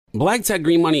Black Tech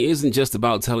Green Money isn't just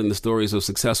about telling the stories of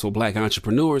successful Black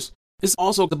entrepreneurs. It's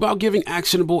also about giving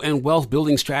actionable and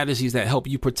wealth-building strategies that help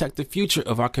you protect the future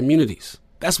of our communities.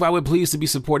 That's why we're pleased to be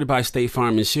supported by State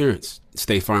Farm Insurance.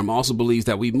 State Farm also believes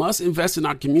that we must invest in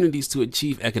our communities to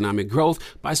achieve economic growth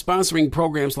by sponsoring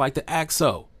programs like the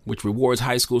ACT-SO, which rewards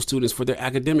high school students for their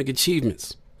academic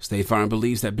achievements. State Farm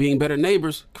believes that being better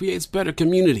neighbors creates better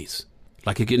communities.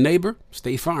 Like a good neighbor,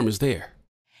 State Farm is there.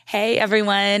 Hey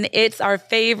everyone, it's our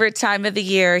favorite time of the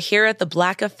year here at The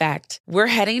Black Effect. We're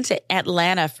heading to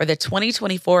Atlanta for the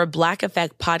 2024 Black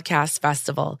Effect Podcast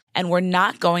Festival, and we're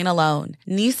not going alone.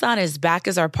 Nissan is back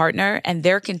as our partner, and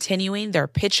they're continuing their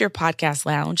Pitch Your Podcast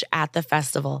Lounge at the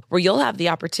festival, where you'll have the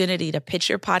opportunity to pitch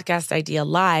your podcast idea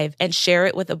live and share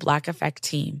it with the Black Effect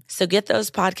team. So get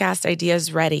those podcast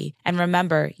ideas ready. And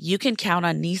remember, you can count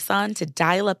on Nissan to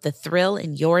dial up the thrill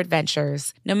in your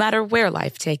adventures, no matter where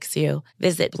life takes you.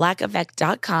 Visit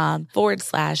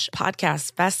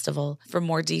blackeffect.com/podcast festival for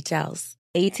more details.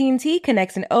 AT&T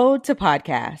connects an ode to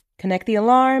podcast. Connect the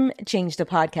alarm, change the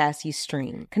podcast you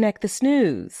stream. Connect the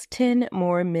snooze, 10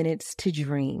 more minutes to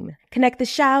dream. Connect the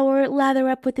shower, lather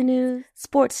up with the news,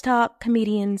 sports talk,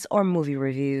 comedians, or movie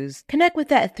reviews. Connect with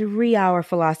that 3-hour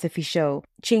philosophy show.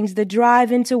 Change the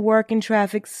drive into work and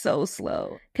traffic so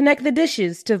slow. Connect the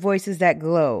dishes to voices that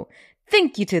glow.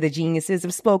 Thank you to the geniuses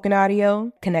of spoken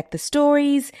audio. Connect the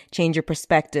stories, change your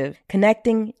perspective.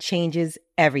 Connecting changes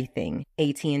everything.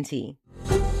 AT&T.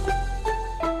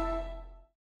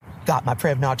 Got my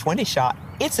Prevnar 20 shot.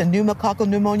 It's a pneumococcal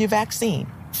pneumonia vaccine.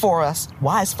 For us,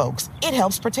 wise folks, it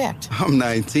helps protect. I'm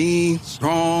 19,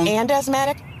 strong. And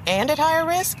asthmatic, and at higher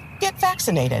risk. Get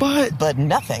vaccinated. But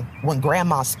nothing when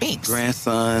grandma speaks.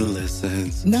 Grandson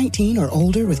listens. 19 or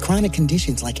older with chronic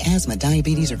conditions like asthma,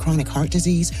 diabetes, or chronic heart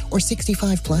disease, or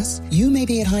 65 plus, you may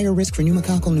be at higher risk for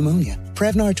pneumococcal pneumonia.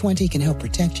 Prevnar 20 can help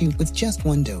protect you with just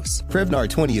one dose. Prevnar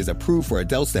 20 is approved for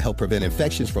adults to help prevent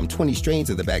infections from 20 strains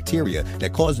of the bacteria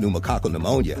that cause pneumococcal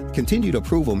pneumonia. Continued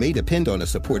approval may depend on a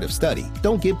supportive study.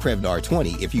 Don't get Prevnar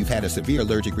 20 if you've had a severe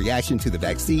allergic reaction to the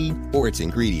vaccine or its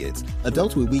ingredients.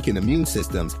 Adults with weakened immune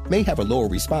systems may have a lower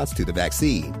response to the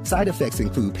vaccine. Side effects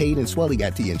include pain and swelling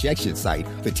at the injection site,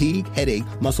 fatigue, headache,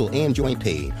 muscle, and joint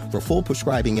pain. For full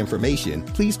prescribing information,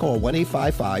 please call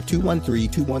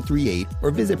 1-855-213-2138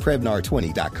 or visit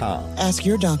Prevnar20.com. Ask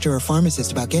your doctor or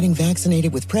pharmacist about getting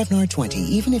vaccinated with Prevnar 20,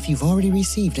 even if you've already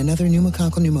received another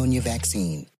pneumococcal pneumonia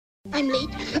vaccine. I'm late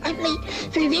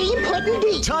for a very important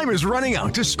date. Time is running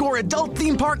out to score adult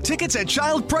theme park tickets at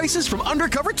child prices from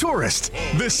Undercover Tourist.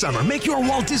 This summer, make your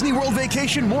Walt Disney World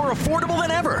vacation more affordable than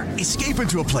ever. Escape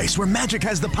into a place where magic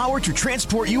has the power to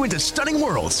transport you into stunning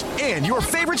worlds and your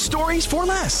favorite stories for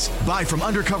less. Buy from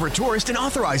Undercover Tourist, an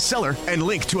authorized seller, and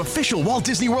link to official Walt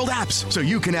Disney World apps so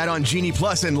you can add on Genie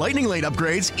Plus and Lightning Lane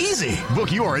upgrades easy.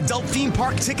 Book your adult theme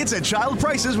park tickets at child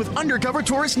prices with Undercover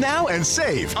Tourist now and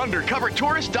save.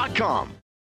 UndercoverTourist.com. That's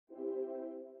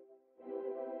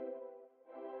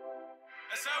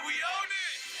how we own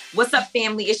it. What's up,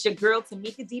 family? It's your girl,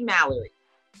 Tamika D. Mallory.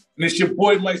 And it's your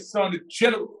boy, my son, the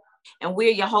General. And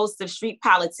we're your hosts of Street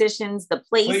Politicians, the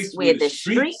place where the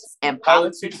streets and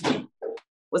politics meet.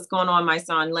 What's going on, my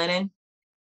son, Lennon?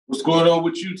 What's going on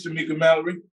with you, Tamika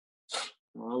Mallory?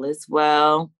 All is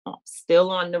well.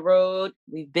 Still on the road.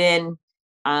 We've been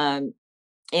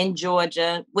in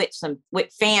Georgia with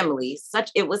families.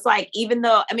 It was like, even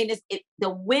though, I mean, the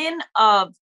win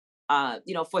of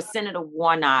for Senator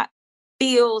Warnock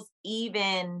feels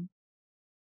even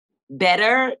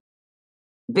better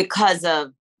because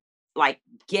of like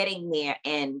getting there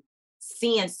and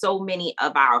seeing so many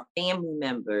of our family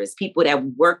members, people that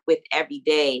we work with every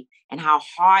day, and how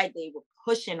hard they were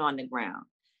pushing on the ground.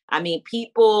 I mean,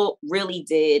 people really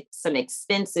did some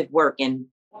extensive work, and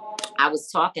I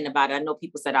was talking about it. I know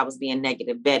people said I was being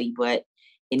negative Betty, but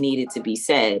it needed to be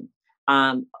said.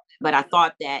 But I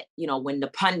thought that, when the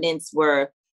pundits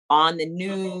were on the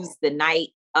news the night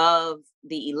of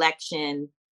the election,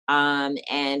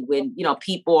 and when,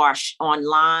 people are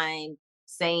online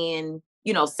saying,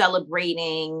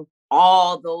 celebrating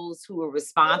all those who were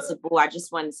responsible, I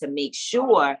just wanted to make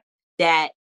sure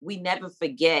that we never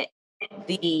forget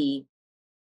the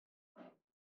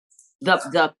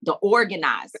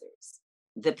organizers,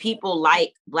 the people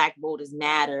like Black Voters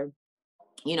Matter,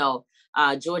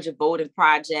 Georgia Voting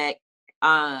Project,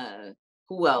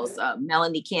 who else?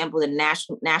 Melanie Campbell, the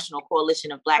National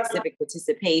Coalition of Black Civic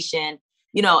Participation,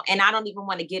 and I don't even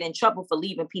want to get in trouble for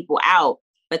leaving people out,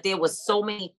 but there was so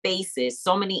many faces,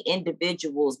 so many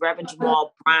individuals, Reverend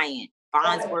Jamal Bryant,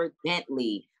 Farnsworth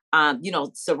Bentley,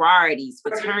 sororities,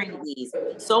 fraternities,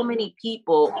 so many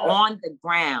people on the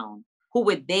ground who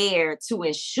were there to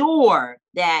ensure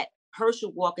that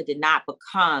Herschel Walker did not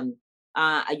become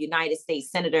a United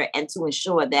States senator, and to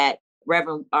ensure that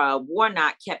Reverend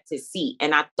Warnock kept his seat.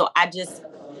 And I just,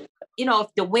 if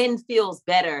the wind feels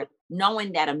better,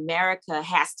 knowing that America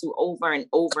has to over and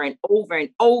over and over and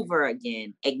over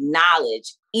again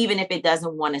acknowledge, even if it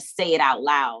doesn't want to say it out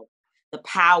loud, the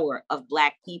power of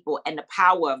Black people and the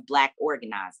power of Black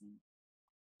organizing.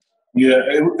 Yeah,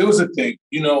 it was a thing.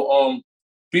 Being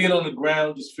on the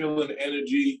ground, just feeling the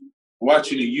energy,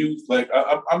 watching the youth. Like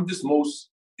I'm just most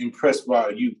impressed by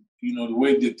our youth. The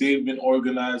way that they've been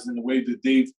organizing, the way that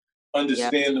they've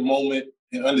understand the moment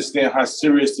and understand how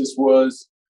serious this was,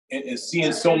 and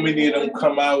seeing so many of them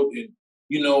come out. And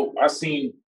I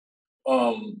seen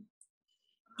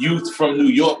youth from New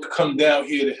York come down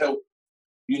here to help,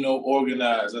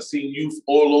 organize. I seen youth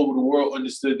all over the world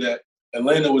understood that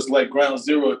Atlanta was like ground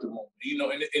zero at the moment.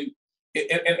 And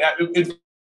if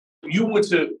you went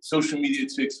to social media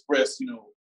to express,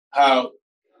 how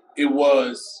it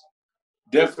was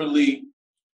definitely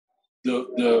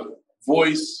the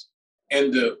voice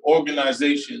and the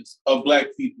organizations of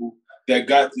Black people that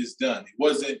got this done. It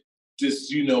wasn't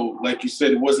just, like you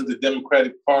said, it wasn't the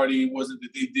Democratic Party. It wasn't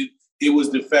that they did. It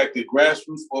was the fact that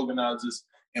grassroots organizers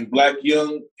and Black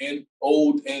young and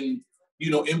old and,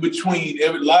 in between,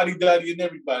 lottie-dottie and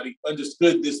everybody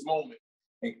understood this moment.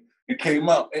 And it came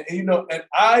out. And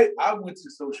I went to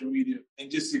social media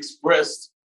and just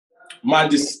expressed my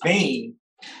disdain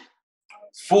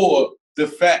for the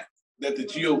fact that the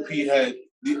GOP had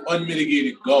the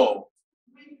unmitigated gall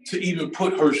to even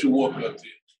put Herschel Walker up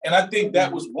there. And I think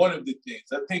that was one of the things.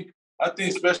 I think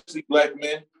especially Black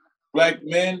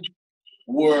men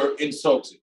were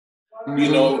insulted.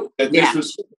 That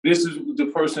this is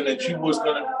the person that you was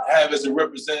gonna have as a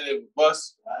representative of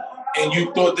us, and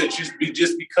you thought that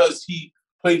just because he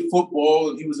played football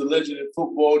and he was a legend in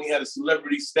football and he had a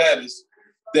celebrity status,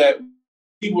 that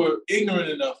we were ignorant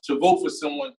enough to vote for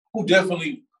someone who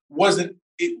definitely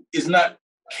is not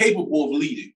capable of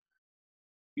leading.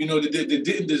 That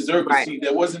didn't deserve a seat,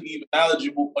 that wasn't even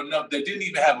eligible enough, that didn't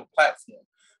even have a platform,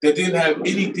 that didn't have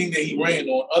anything that he ran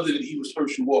on other than he was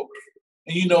Herschel Walker.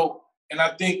 And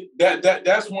I think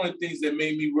that's one of the things that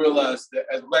made me realize that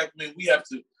as Black men, we have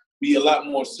to be a lot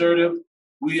more assertive.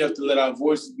 We have to let our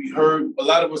voices be heard. A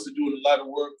lot of us are doing a lot of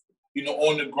work,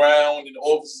 on the ground, in the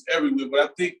offices, everywhere. But I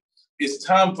think it's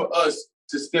time for us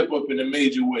to step up in a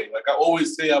major way. Like I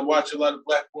always say, I watch a lot of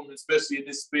Black women, especially in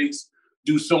this space,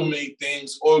 do so many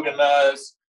things,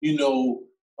 organize,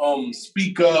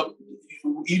 speak up.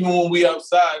 Even when we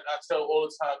outside, I tell all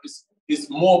the time, it's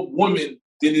more women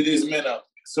than it is men out there.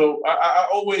 So I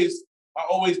always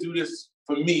do this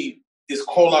for me, is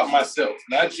call out myself,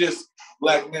 not just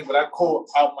Black men, but I call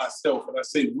out myself and I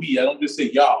say we. I don't just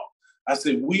say y'all. I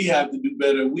say we have to do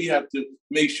better. We have to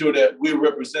make sure that we're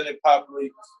represented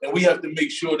properly, and we have to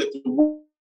make sure that the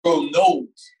world knows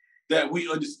that we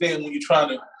understand when you're trying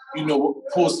to,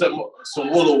 pull some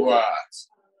wool over our eyes.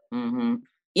 Mm-hmm.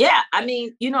 Yeah, I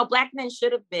mean, Black men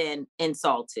should have been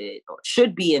insulted or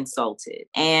should be insulted.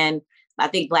 And I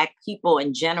think Black people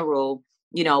in general,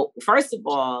 first of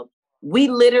all, we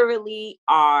literally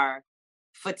are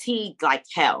fatigued like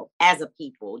hell as a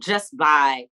people just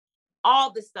by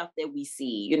all the stuff that we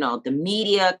see, the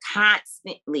media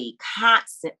constantly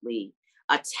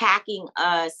attacking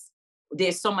us.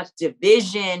 There's so much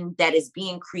division that is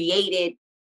being created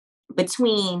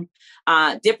between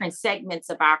different segments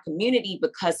of our community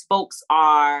because folks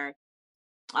are,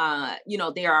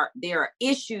 there are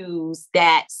issues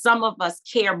that some of us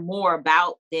care more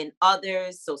about than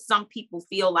others. So some people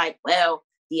feel like, well,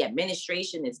 the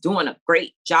administration is doing a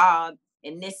great job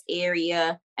in this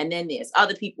area. And then there's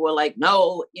other people who are like,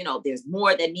 no, there's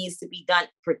more that needs to be done,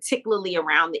 particularly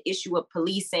around the issue of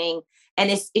policing. And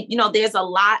there's a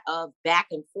lot of back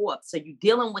and forth. So you're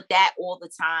dealing with that all the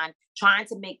time, trying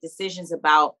to make decisions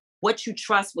about what you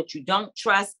trust, what you don't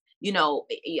trust,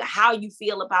 how you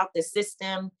feel about the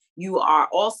system. You are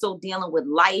also dealing with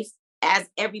life as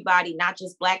everybody, not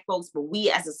just Black folks, but we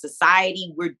as a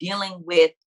society, we're dealing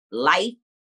with life.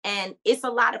 And it's a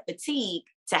lot of fatigue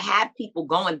to have people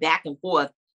going back and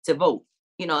forth to vote.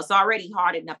 It's already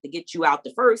hard enough to get you out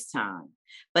the first time,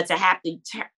 but to have to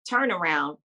turn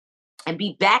around and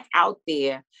be back out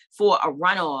there for a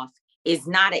runoff is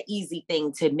not an easy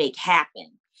thing to make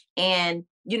happen. And,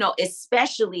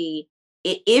 especially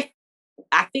if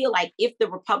I feel like if the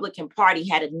Republican Party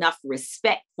had enough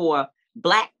respect for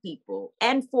Black people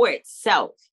and for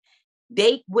itself,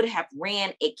 they would have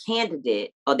ran a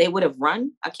candidate, or they would have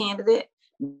run a candidate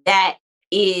that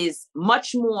is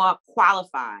much more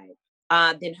qualified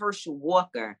than Herschel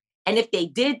Walker. And if they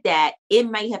did that, it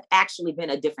may have actually been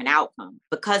a different outcome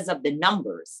because of the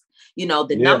numbers. You know,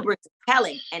 the numbers are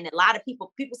telling. And a lot of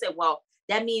people say, well,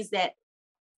 that means that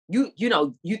you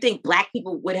think Black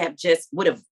people would have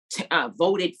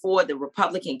voted for the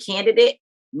Republican candidate.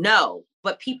 No,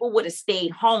 but people would have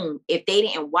stayed home if they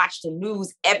didn't watch the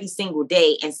news every single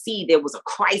day and see there was a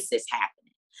crisis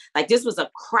happening. Like this was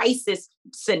a crisis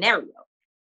scenario.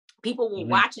 People were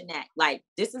watching that like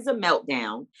this is a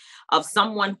meltdown of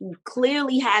someone who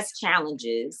clearly has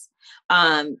challenges,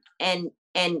 and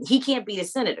he can't be the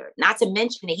senator. Not to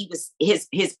mention that he was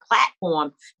his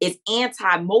platform is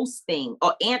anti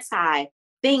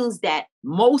things that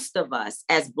most of us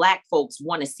as Black folks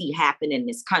want to see happen in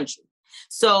this country.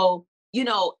 So you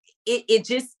know,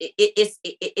 it's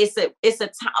a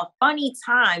funny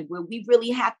time where we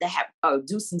really have to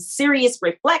do some serious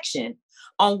reflection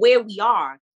on where we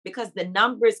are. Because the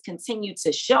numbers continue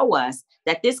to show us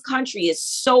that this country is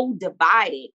so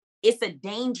divided. It's a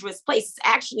dangerous place. It's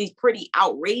actually pretty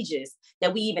outrageous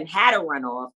that we even had a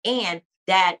runoff, and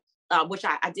that, which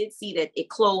I did see that it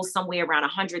closed somewhere around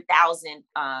 100,000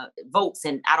 votes.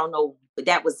 And I don't know, but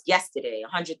that was yesterday,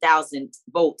 100,000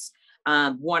 votes.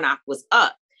 Warnock was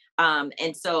up.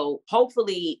 And so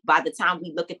hopefully by the time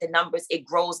we look at the numbers, it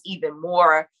grows even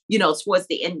more, you know, towards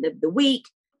the end of the week.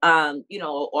 You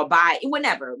know, or by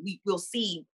whenever we will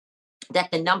see that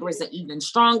the numbers are even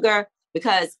stronger,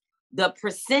 because the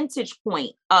percentage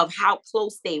point of how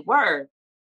close they were,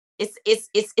 it's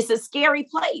a scary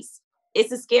place.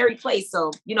 It's a scary place. So,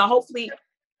 you know, hopefully,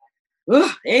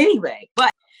 anyway,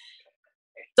 but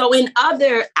so in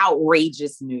other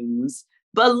outrageous news,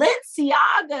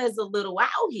 Balenciaga is a little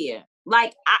out here.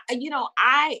 Like, I didn't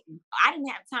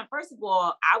have time. First of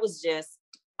all, I was just,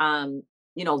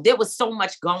 you know, there was so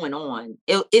much going on.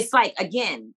 It's like,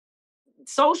 again,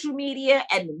 social media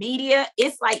and the media,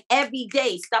 it's like every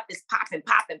day stuff is popping.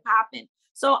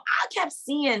 So I kept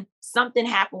seeing something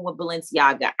happen with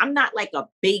Balenciaga. I'm not like a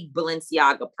big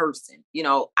Balenciaga person. You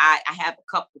know, I have a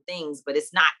couple things, but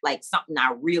it's not like something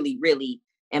I really, really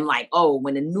am like, oh,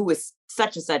 when the newest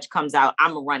such and such comes out,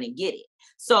 I'm gonna run and get it.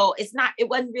 So it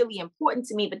wasn't really important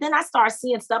to me. But then I started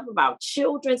seeing stuff about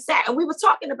children's sack. And we were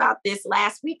talking about this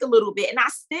last week a little bit, and I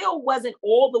still wasn't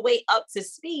all the way up to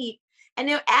speed. And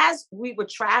then as we were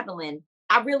traveling,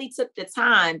 I really took the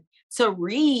time to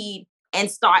read and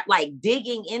start like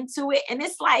digging into it. And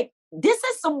it's like, this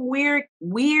is some weird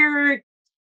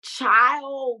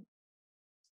child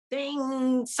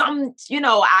thing. Some, you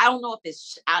know, I don't know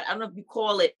if you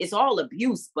call it, it's all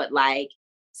abuse, but like,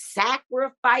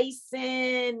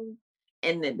 sacrificing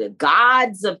and the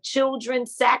gods of children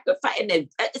sacrifice, and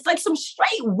it's like some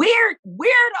straight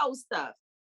weirdo stuff.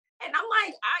 And I'm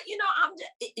like,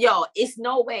 it's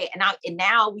no way. And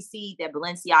now we see that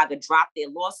Balenciaga dropped their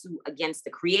lawsuit against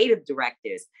the creative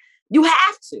directors. You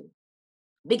have to,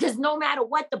 because no matter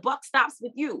what, the buck stops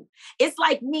with you. It's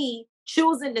like me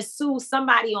choosing to sue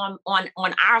somebody on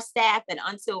our staff at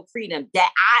Until Freedom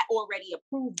that I already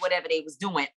approved whatever they was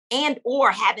doing, and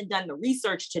or haven't done the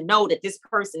research to know that this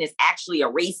person is actually a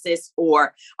racist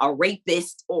or a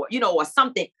rapist or, you know, or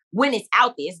something when it's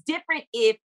out there. It's different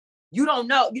if you don't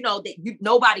know, you know, that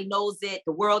nobody knows it,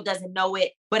 the world doesn't know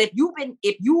it. But if you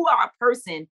are a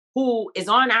person who is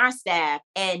on our staff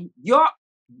and your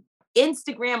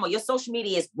Instagram or your social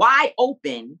media is wide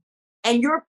open and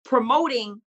you're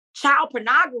promoting child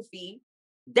pornography,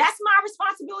 that's my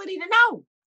responsibility to know.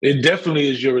 It definitely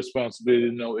is your responsibility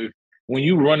to know. If when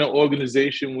you run an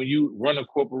organization, when you run a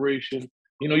corporation,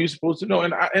 you know, you're supposed to know.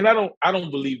 And I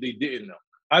don't believe they didn't know.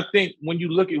 I think when you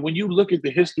look at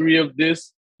the history of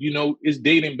this, you know, it's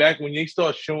dating back when they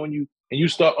start showing you and you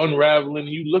start unraveling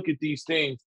and you look at these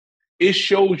things, it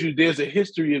shows you there's a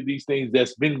history of these things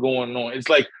that's been going on. It's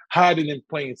like hiding in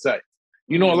plain sight.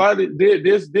 You know, a lot of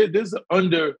there's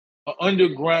an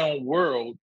underground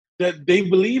world that they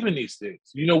believe in these things.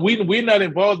 You know, we're not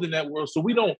involved in that world, so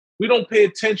we don't pay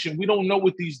attention. We don't know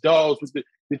what these dolls with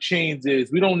the chains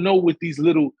is. We don't know what these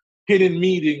little hidden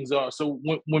meetings are. So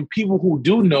when people who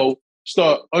do know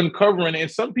start uncovering it,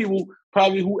 and some people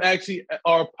probably who actually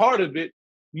are part of it,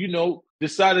 you know,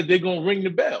 decided they're gonna ring the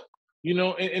bell. You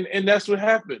know, and that's what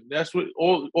happened. That's what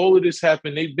all of this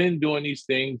happened. They've been doing these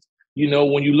things. You know,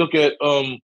 when you look at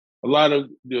a lot of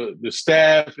the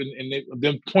staff and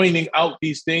them pointing out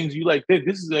these things, you like,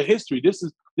 this is a history. This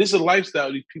is a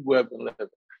lifestyle these people have been living.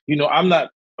 You know, I'm not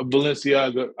a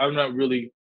Balenciaga. I'm not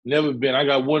really, never been. I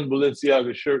got one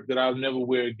Balenciaga shirt that I'll never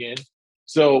wear again.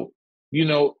 So, you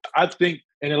know, I think,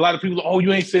 and a lot of people, oh,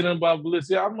 you ain't saying nothing about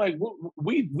Balenciaga. I'm like,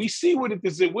 we see what it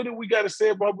is. What do we got to say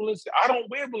about Balenciaga? I don't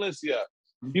wear Balenciaga.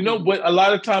 You know, but a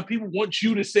lot of times people want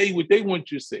you to say what they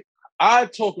want you to say. I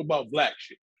talk about Black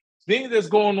shit. Things that's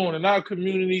going on in our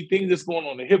community, things that's going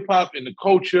on in hip hop, in the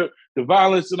culture, the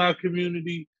violence in our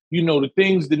community, you know, the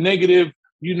things, the negative,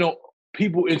 you know,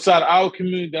 people inside our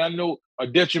community that I know are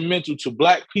detrimental to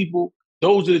Black people.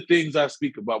 Those are the things I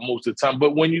speak about most of the time.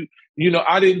 But when you know,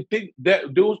 I didn't think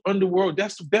that those underworld,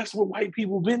 that's what white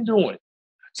people been doing.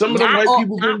 Some of them white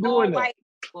people been doing that.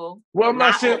 Well, I'm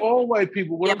not saying all white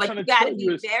people. What I'm trying to tell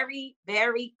you is very,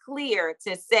 very clear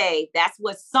to say that's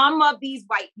what some of these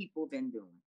white people been doing.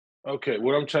 Okay,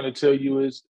 what I'm trying to tell you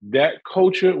is that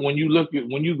culture, when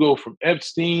you go from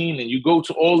Epstein and you go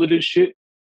to all of this shit,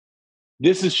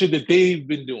 this is shit that they've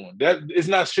been doing. That it's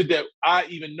not shit that I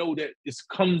even know that it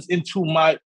comes into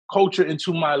my culture,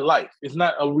 into my life. It's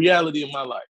not a reality in my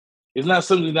life. It's not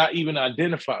something that I even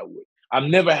identify with. I've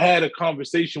never had a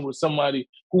conversation with somebody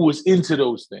who was into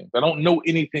those things. I don't know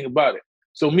anything about it.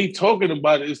 So me talking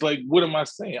about it is like, what am I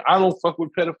saying? I don't fuck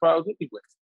with pedophiles anyway.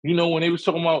 You know, when they was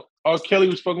talking about R. Kelly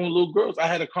was fucking with little girls, I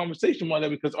had a conversation about that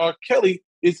because R. Kelly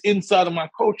is inside of my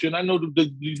culture. And I know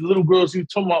these little girls he was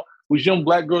talking about was young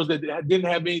Black girls that didn't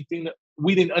have anything, that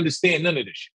we didn't understand none of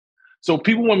this shit. So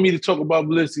people want me to talk about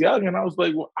Balenciaga, and I was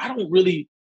like, well, I don't really,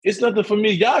 it's nothing for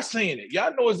me. Y'all saying it.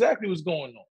 Y'all know exactly what's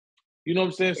going on. You know what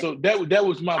I'm saying? So that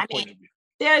was my point of view.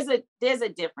 There's a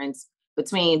difference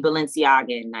between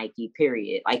Balenciaga and Nike,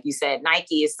 period. Like you said,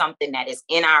 Nike is something that is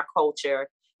in our culture.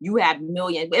 You have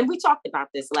millions, and we talked about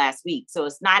this last week, so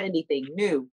it's not anything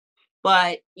new.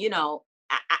 But, you know,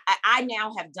 I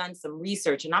now have done some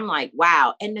research, and I'm like,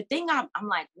 wow. And the thing I'm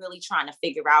like really trying to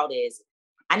figure out is,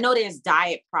 I know there's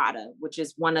Diet Prada, which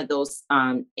is one of those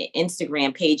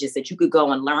Instagram pages that you could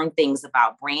go and learn things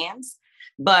about brands.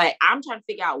 But I'm trying to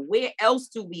figure out where else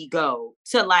do we go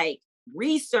to like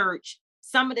research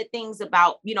some of the things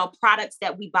about, you know, products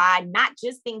that we buy, not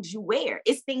just things you wear.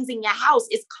 It's things in your house.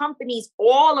 It's companies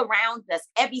all around us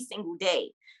every single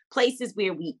day, places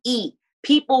where we eat,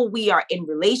 people we are in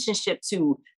relationship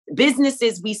to,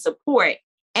 businesses we support.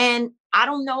 And I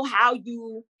don't know how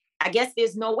I guess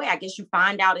there's no way. I guess you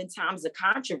find out in times of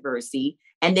controversy.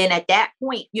 And then at that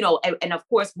point, you know, and of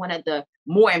course, one of the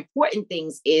more important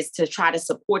things is to try to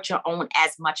support your own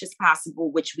as much as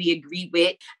possible, which we agree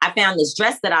with. I found this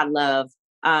dress that I love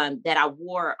that I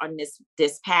wore on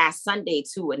this past Sunday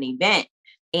to an event.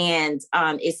 And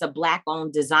it's a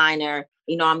Black-owned designer.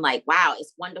 You know, I'm like, wow,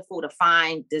 it's wonderful to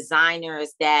find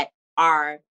designers that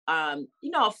are,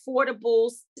 you know,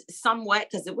 affordable somewhat,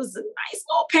 because it was a nice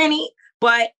little penny,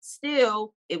 but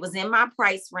still it was in my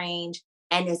price range,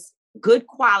 and it's good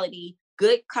quality,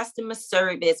 good customer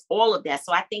service, all of that.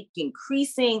 So I think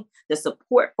increasing the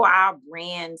support for our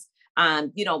brands,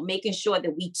 you know, making sure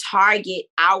that we target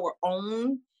our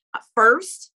own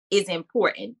first is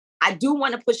important. I do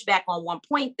want to push back on one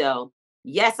point though.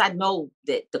 Yes, I know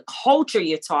that the culture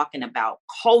you're talking about,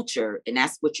 culture, and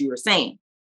that's what you were saying.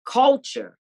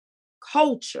 Culture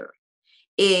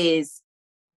is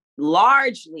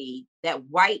largely that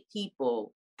white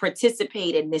people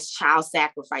participate in this child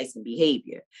sacrificing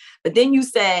behavior. But then you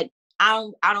said,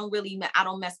 I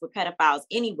don't mess with pedophiles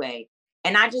anyway.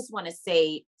 And I just want to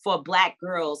say, for Black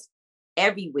girls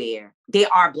everywhere, there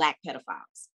are Black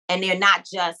pedophiles. And they're not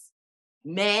just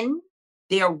men,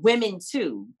 they're women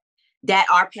too that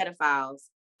are pedophiles.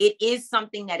 It is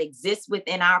something that exists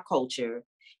within our culture,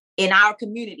 in our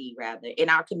community.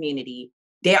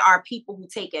 There are people who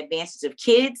take advantage of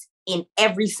kids in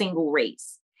every single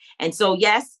race. And so,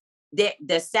 yes,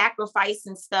 the sacrifice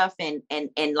and stuff and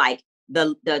like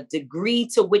the degree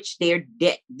to which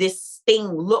this thing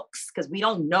looks, because we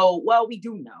don't know. Well, we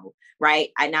do know, right?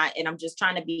 And I'm just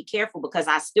trying to be careful, because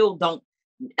I still don't,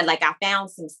 like, I found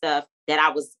some stuff that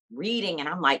I was reading and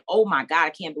I'm like, oh my God,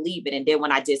 I can't believe it. And then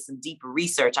when I did some deeper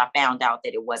research, I found out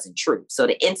that it wasn't true. So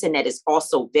the internet is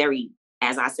also very,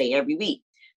 as I say every week,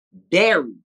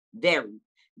 very, very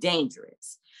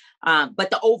dangerous. But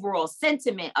the overall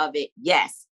sentiment of it,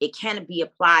 yes, it can be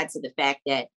applied to the fact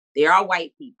that there are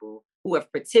white people who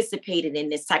have participated in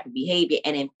this type of behavior.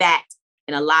 And in fact,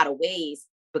 in a lot of ways,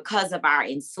 because of our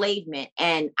enslavement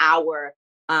and our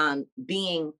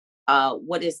being,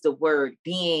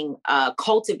 being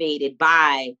cultivated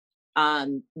by,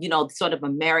 sort of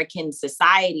American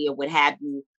society or what have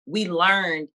you, we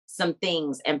learned some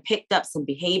things and picked up some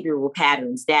behavioral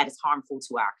patterns that is harmful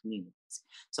to our communities.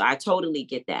 So I totally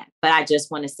get that. But I just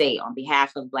want to say, on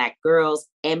behalf of Black girls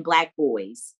and Black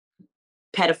boys,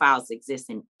 pedophiles exist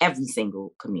in every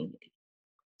single community.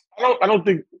 I don't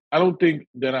think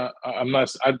that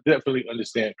I definitely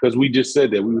understand, because we just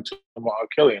said that. We were talking about R.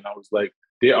 Kelly, and I was like,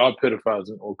 there are pedophiles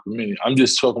in all community. I'm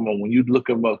just talking about when you look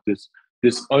about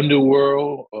this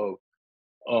underworld of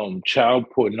child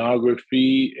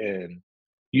pornography and,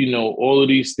 all of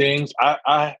these things.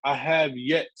 I have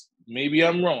yet, maybe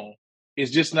I'm wrong,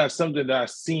 it's just not something that I've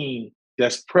seen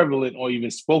that's prevalent or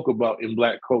even spoke about in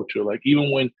Black culture. Like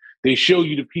even when they show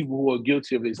you the people who are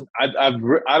guilty of it,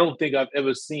 I don't think I've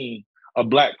ever seen a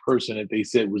Black person that they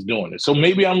said was doing it. So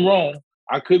maybe I'm wrong.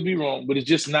 I could be wrong, but it's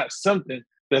just not something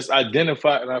that's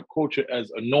identified in our culture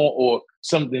as a norm or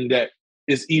something that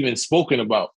is even spoken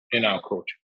about in our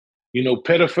culture.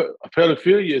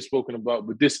 Pedophilia is spoken about,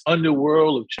 but this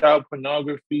underworld of child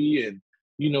pornography and,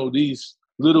 these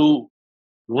little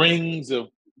rings of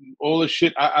all the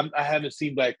shit, I haven't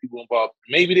seen Black people involved.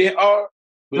 Maybe they are.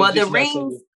 But well, the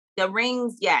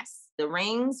rings, yes. The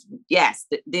rings, yes.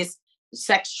 This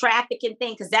sex trafficking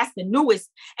thing, because that's the newest.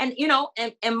 And,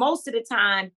 and most of the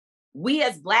time, we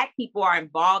as Black people are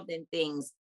involved in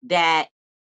things that,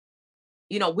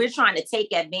 we're trying to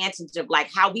take advantage of, like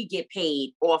how we get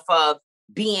paid off of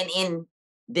being in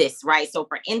this, right? So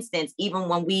for instance, even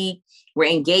when we were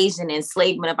engaged in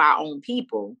enslavement of our own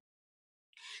people,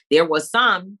 there was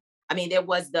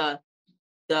the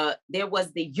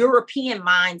European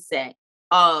mindset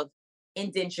of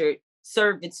indentured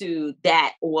servitude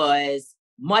that was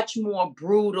much more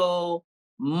brutal,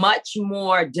 much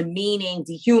more demeaning,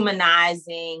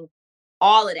 dehumanizing,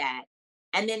 all of that.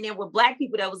 And then there were Black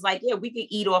people that was like, yeah, we could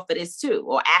eat off of this too,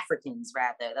 or Africans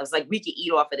rather. That was like, we could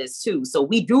eat off of this too. So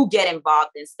we do get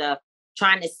involved in stuff,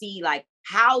 trying to see like,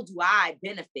 how do I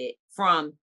benefit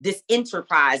from this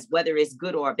enterprise, whether it's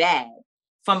good or bad,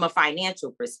 from a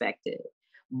financial perspective.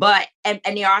 But, and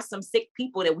there are some sick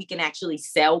people that we can actually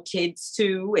sell kids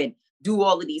to and do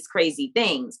all of these crazy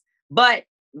things. But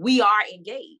we are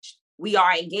engaged.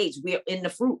 We're in the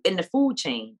food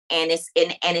chain, and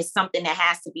it's something that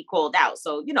has to be called out.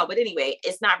 So, but anyway,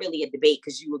 it's not really a debate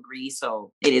because you agree.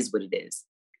 So it is what it is.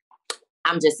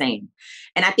 I'm just saying.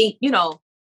 And I think,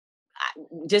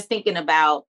 just thinking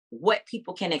about what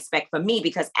people can expect from me,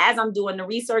 because as I'm doing the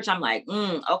research, I'm like,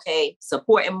 okay,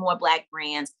 supporting more Black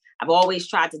brands. I've always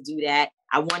tried to do that.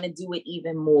 I want to do it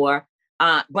even more.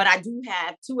 But I do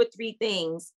have 2 or 3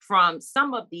 things from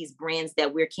some of these brands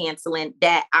that we're canceling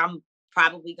that I'm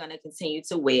probably going to continue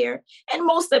to wear. And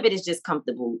most of it is just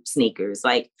comfortable sneakers.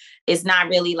 Like, it's not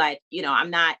really like,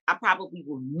 I probably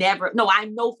will never, no, I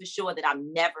know for sure that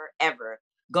I'm never, ever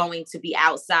going to be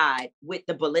outside with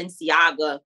the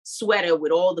Balenciaga sweater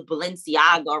with all the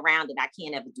Balenciaga around it. I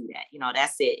can't ever do that.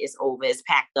 That's it. It's over. It's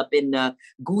packed up in the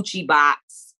Gucci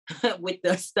box with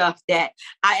the stuff that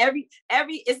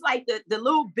it's like the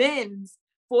little bins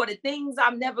for the things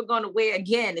I'm never going to wear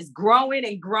again is growing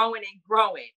and growing and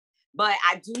growing. But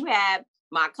I do have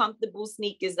my comfortable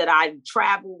sneakers that I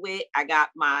travel with. I got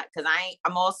because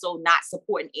I'm also not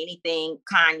supporting anything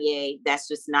Kanye.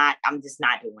 I'm just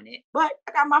not doing it. But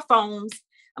I got my phones.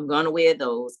 I'm going to wear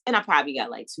those. And I probably got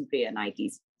like 2 pair of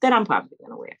Nikes that I'm probably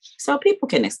going to wear. So people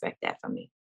can expect that from me.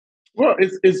 Well,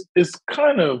 it's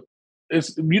kind of,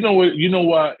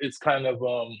 why it's kind of,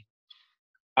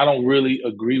 I don't really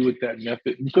agree with that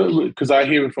method because I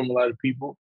hear it from a lot of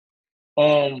people.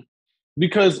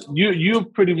 Because you're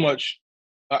pretty much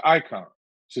an icon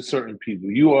to certain people.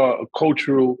 You are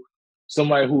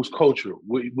somebody who's cultural.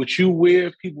 What you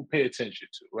wear, people pay attention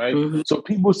to, right? Mm-hmm. So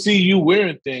people see you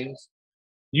wearing things,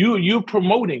 you're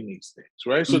promoting these things,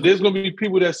 right? Mm-hmm. So there's going to be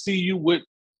people that see you with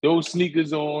those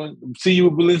sneakers on, see you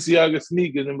with Balenciaga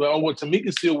sneakers, and be like, oh, well,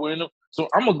 Tamika's still wearing them, so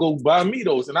I'm going to go buy me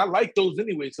those. And I like those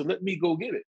anyway, so let me go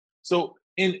get it. So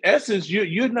in essence,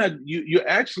 you're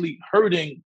actually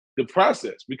hurting the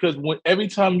process, because every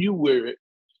time you wear it,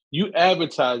 you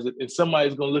advertise it, and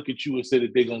somebody's gonna look at you and say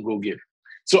that they're gonna go get it.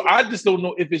 So I just don't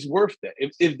know if it's worth that.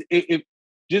 If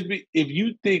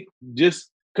you think just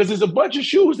because there's a bunch of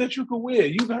shoes that you can wear,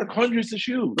 you got hundreds of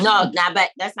shoes. No, but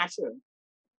that's not true.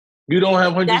 You don't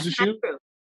have hundreds of shoes? True.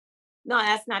 No,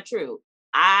 that's not true.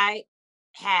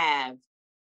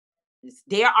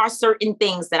 There are certain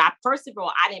things that first of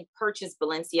all, I didn't purchase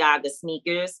Balenciaga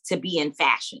sneakers to be in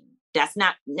fashion. That's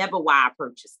never why I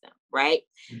purchased them, right?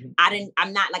 Mm-hmm.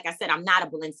 I'm not a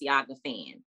Balenciaga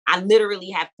fan. I literally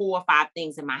have 4 or 5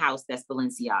 things in my house that's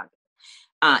Balenciaga.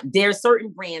 There are certain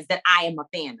brands that I am a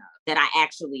fan of, that I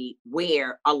actually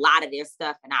wear a lot of their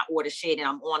stuff, and I order shit, and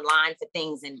I'm online for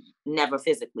things and never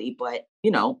physically, but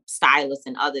stylists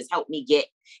and others help me get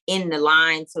in the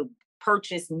line to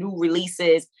purchase new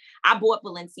releases. I bought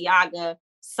Balenciaga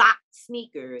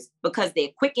sneakers because they're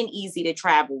quick and easy to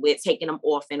travel with, taking them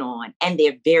off and on, and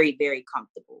they're very, very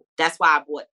comfortable. That's why I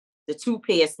bought the 2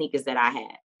 pair of sneakers that I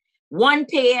had. 1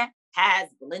 pair has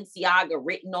Balenciaga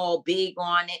written all big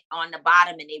on it on the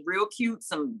bottom, and they're real cute,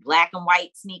 some black and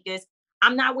white sneakers.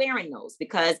 I'm not wearing those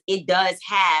because it does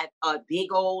have a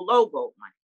big old logo on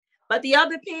it. But the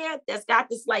other pair that's got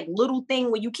this like little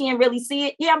thing where you can't really see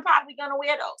it, yeah, I'm probably going to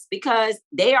wear those because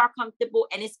they are comfortable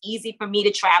and it's easy for me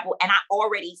to travel. And I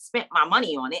already spent my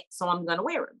money on it, so I'm going to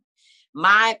wear them.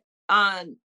 My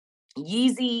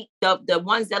Yeezy, the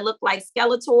ones that look like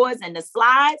Skeletors and the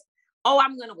slides,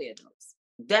 I'm going to wear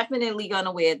those. Definitely going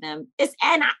to wear them.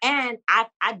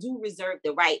 I do reserve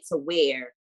the right to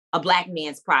wear a Black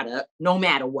man's product no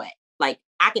matter what. Like,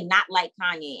 I cannot like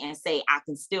Kanye and say I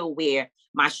can still wear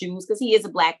my shoes because he is a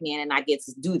Black man and I get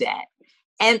to do that.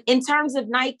 And in terms of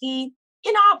Nike,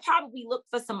 I'll probably look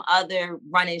for some other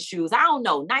running shoes. I don't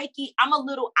know. Nike, I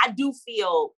do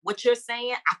feel what you're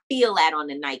saying. I feel that on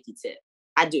the Nike tip.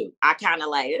 I do. I kind of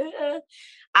like,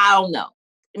 I don't know.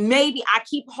 Maybe I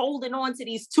keep holding on to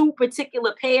these two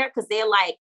particular pair because they're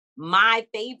like my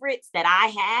favorites that I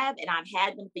have, and I've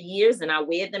had them for years and I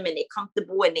wear them and they're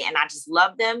comfortable and I just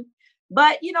love them.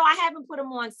 But, I haven't put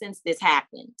them on since this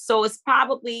happened. So it's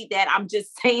probably that I'm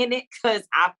just saying it because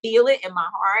I feel it in my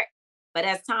heart. But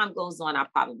as time goes on, I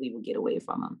probably will get away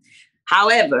from them.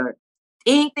 However,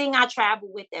 anything I travel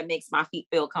with that makes my feet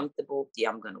feel comfortable, yeah,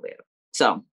 I'm going to wear them.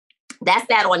 So that's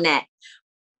that on that.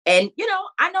 And,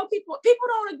 I know people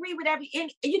don't agree with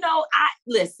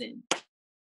listen,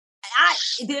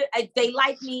 they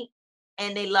like me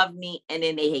and they love me and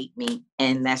then they hate me.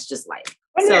 And that's just life.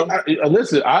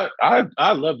 Listen,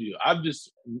 I love you. I'm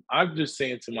just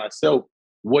saying to myself,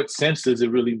 what sense does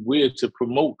it really wear to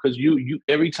promote? Because you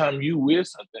every time you wear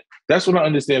something, that's what I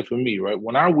understand for me, right?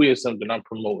 When I wear something, I'm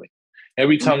promoting.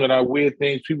 Every time that I wear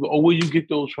things, people, where you get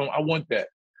those from? I want that.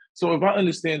 So if I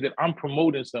understand that I'm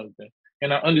promoting something,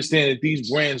 and I understand that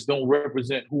these brands don't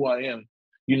represent who I am,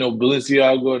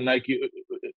 Balenciaga, Nike,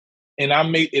 and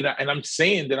I'm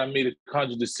saying that I made a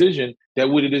conscious decision that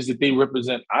what it is that they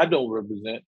represent, I don't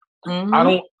represent.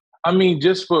 Mm-hmm.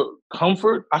 Just for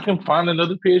comfort, I can find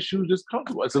another pair of shoes that's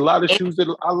comfortable. It's a lot of shoes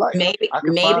that I like. Maybe I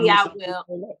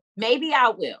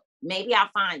will. Maybe I'll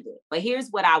find it. But here's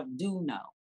what I do know.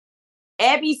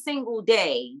 Every single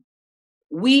day,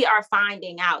 we are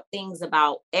finding out things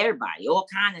about everybody. All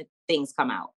kinds of things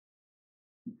come out.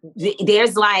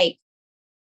 There's like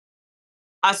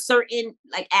a certain,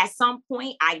 like at some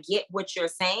point, I get what you're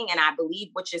saying. And I believe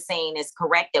what you're saying is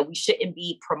correct, that we shouldn't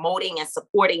be promoting and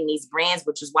supporting these brands,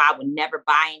 which is why I would never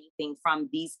buy anything from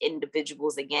these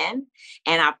individuals again.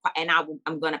 And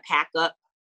I'm going to pack up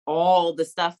all the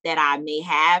stuff that I may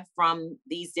have from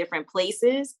these different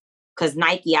places. Because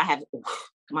Nike, I have,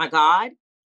 my God.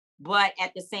 But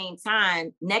at the same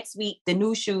time, next week, the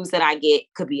new shoes that I get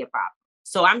could be a problem.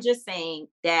 So I'm just saying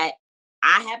that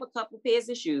I have a couple pairs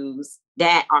of shoes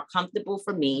that are comfortable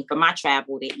for me, for my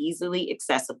travel. They're easily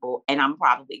accessible, and I'm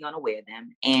probably going to wear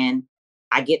them. And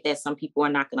I get that some people are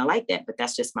not going to like that, but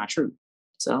that's just my truth.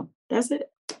 So that's it.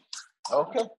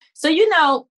 Okay. So,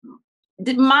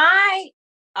 my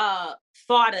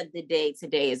thought of the day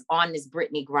today is on this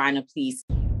Brittney Griner piece.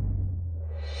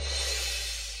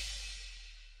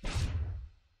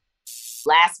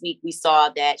 Last week, we saw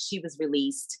that she was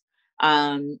released.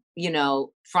 From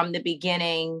the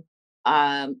beginning,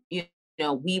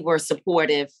 we were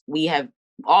supportive. We have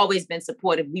always been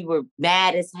supportive. We were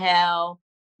mad as hell.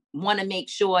 Want to make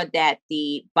sure that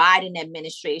the Biden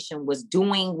administration was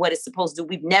doing what it's supposed to do.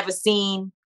 We've never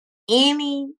seen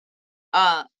any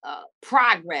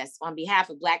progress on behalf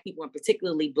of Black people, and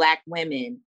particularly Black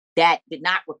women, that did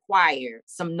not require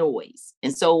some noise.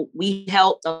 And so we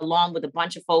helped, along with a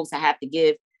bunch of folks. I have to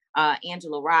give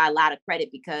Angela Rye a lot of credit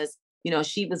because,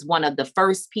 she was one of the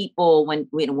first people when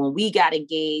we got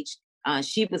engaged.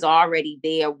 She was already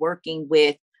there working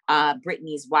with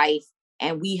Brittney's wife.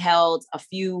 And we held a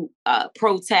few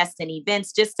protests and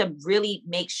events just to really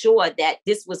make sure that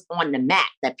this was on the map,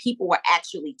 that people were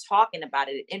actually talking about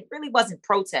it. It really wasn't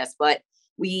protests, but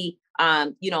we,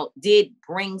 did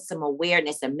bring some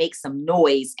awareness and make some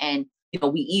noise. And,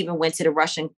 we even went to the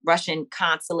Russian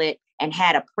consulate and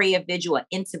had a prayer vigil,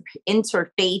 an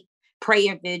interfaith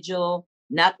prayer vigil.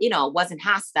 Not, it wasn't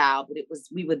hostile, but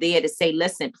we were there to say,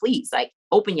 listen, please, like,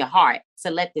 open your heart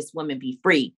to let this woman be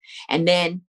free. And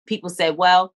then people said,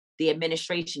 well, the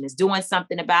administration is doing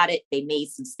something about it. They made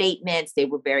some statements. They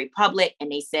were very public,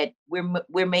 and they said,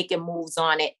 we're making moves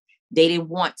on it. They didn't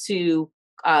want to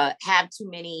have too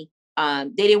many.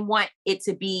 They didn't want it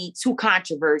to be too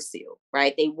controversial,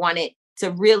 right? They wanted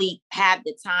to really have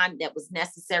the time that was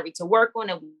necessary to work on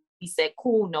it. We said,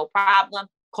 cool, no problem.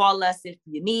 Call us if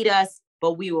you need us.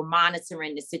 But we were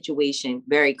monitoring the situation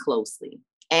very closely.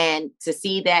 And to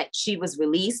see that she was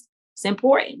released, it's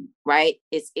important, right?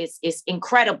 It's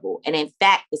incredible. And in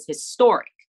fact, it's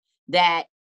historic that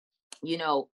you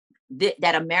know,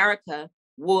 that America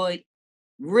would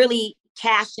really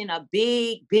cash in a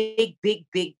big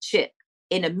chip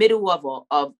in the middle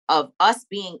of us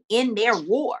being in their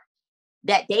war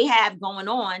that they have going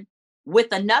on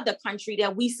with another country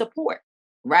that we support,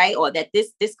 right? Or that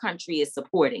this country is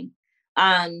supporting.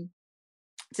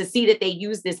 To see that they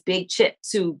use this big chip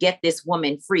to get this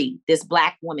woman free, this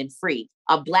Black woman free,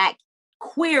 a Black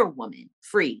queer woman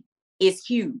free is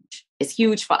huge. It's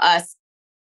huge for us,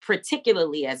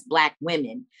 particularly as Black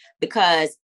women,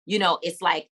 because, you know, it's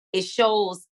like, it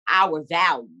shows our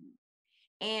value.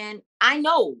 And I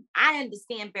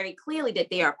understand very clearly that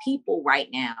there are people right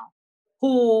now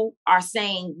who are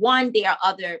saying, one, there are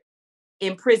other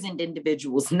imprisoned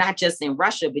individuals, not just in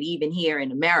Russia, but even here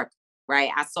in America,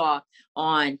 right? I saw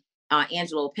on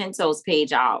Angelo Pinto's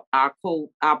page, our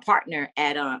partner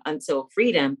at Until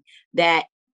Freedom, that,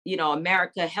 you know,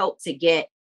 America helped to get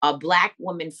a Black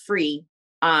woman free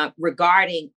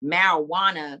regarding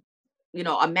marijuana, you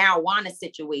know, a marijuana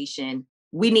situation.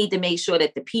 We need to make sure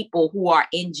that the people who are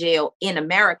in jail in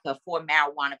America for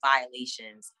marijuana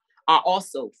violations are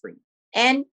also free.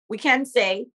 And we can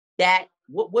say that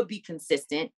what would be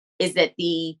consistent is that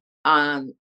the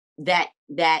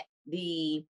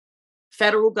the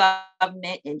federal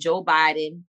government and Joe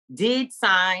Biden did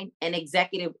sign an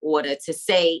executive order to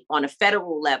say on a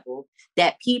federal level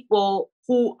that people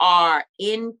who are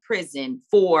in prison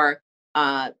for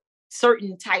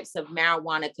certain types of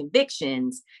marijuana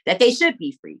convictions, that they should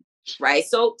be free, right?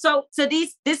 So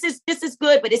this is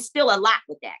good, but it's still a lot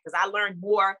with that, because I learned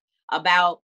more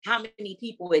about how many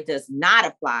people it does not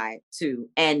apply to.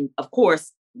 And of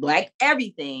course, like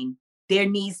everything, there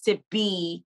needs to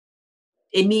be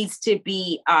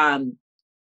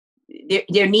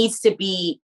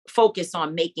focus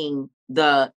on making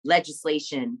the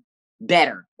legislation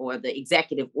better, or the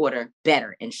executive order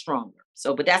better and stronger.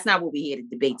 So, but that's not what we're here to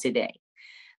debate today.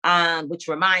 Which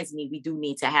reminds me, we do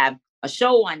need to have a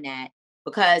show on that,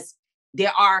 because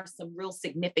there are some real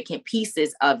significant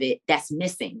pieces of it that's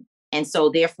missing. And so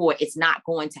therefore, it's not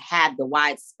going to have the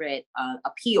widespread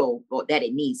appeal that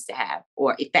it needs to have,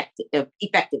 or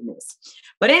effectiveness.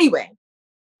 But anyway,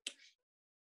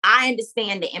 I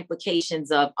understand the implications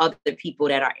of other people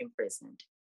that are imprisoned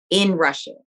in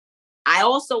Russia. I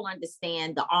also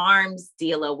understand the arms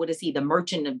dealer. What is he? The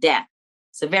merchant of death.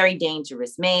 It's a very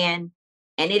dangerous man.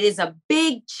 And it is a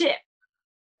big chip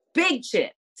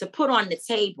to put on the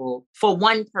table for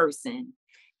one person.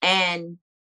 And,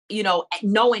 you know,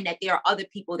 knowing that there are other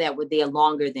people that were there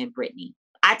longer than Brittney.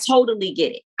 I totally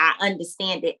get it. I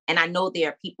understand it. And I know there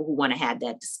are people who want to have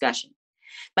that discussion.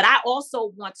 But I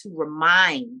also want to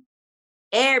remind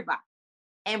everybody,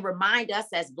 and remind us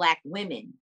as Black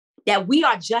women, that we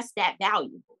are just that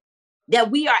valuable, that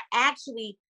we are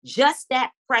actually just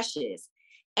that precious.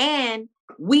 And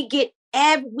we get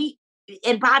and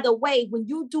by the way, when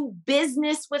you do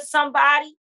business with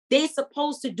somebody, they're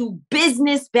supposed to do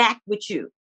business back with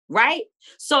you, right?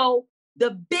 So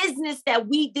the business that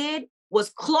we did was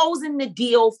closing the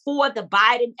deal for the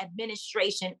Biden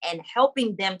administration and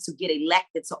helping them to get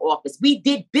elected to office. We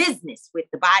did business with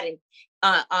the Biden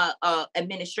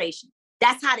administration.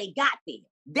 That's how they got there.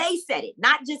 They said it,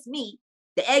 not just me.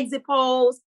 The exit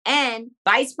polls and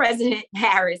Vice President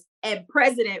Harris and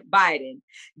President Biden,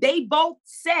 they both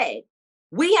said,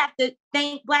 we have to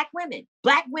thank Black women.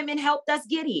 Black women helped us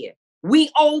get here. We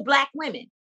owe Black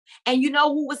women. And you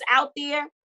know who was out there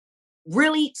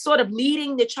really sort of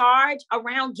leading the charge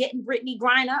around getting Brittney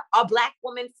Griner, a Black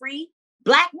woman, free?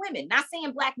 Black women. Not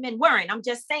saying Black men weren't. I'm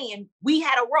just saying we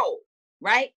had a role,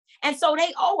 right? And so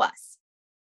they owe us.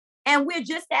 And we're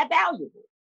just that valuable.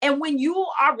 And when you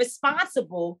are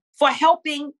responsible for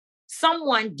helping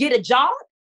someone get a job,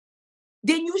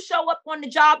 then you show up on the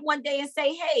job one day and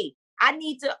say, hey, I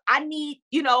need to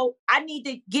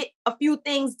get a few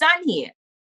things done here.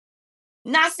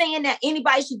 Not saying that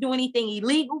anybody should do anything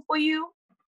illegal for you.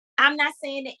 I'm not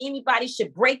saying that anybody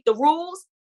should break the rules,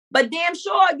 but damn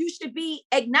sure you should be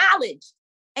acknowledged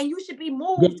and you should be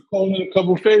moved. Just call in a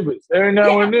couple favors every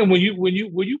now and then. When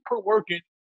you put work in,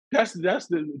 that's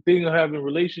the thing of having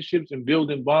relationships and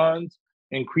building bonds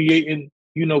and creating,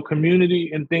 you know,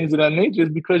 community and things of that nature, is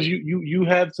because you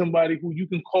have somebody who you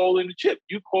can call in the chip.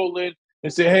 You call in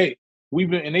and say, hey,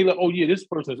 and they like, oh yeah, this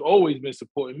person has always been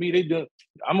supporting me.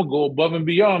 I'm gonna go above and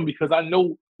beyond because I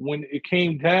know when it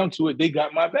came down to it, they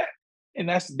got my back. And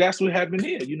that's what happened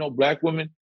here. You know, Black women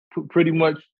pretty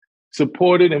much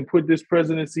supported and put this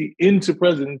presidency into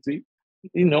presidency.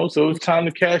 You know, so it's time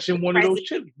to cash in one of those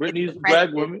chips. Brittney's a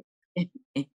Black woman.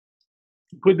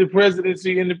 Put the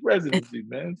presidency in the presidency,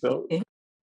 man. So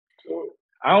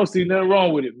I don't see nothing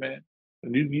wrong with it, man.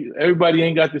 Everybody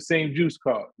ain't got the same juice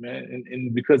card, man,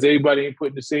 and because everybody ain't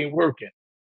putting the same work in.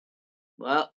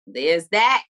 Well, there's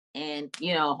that. And,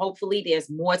 hopefully there's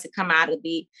more to come out of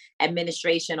the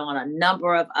administration on a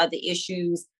number of other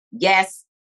issues. Yes,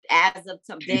 as of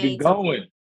today. Keep it going.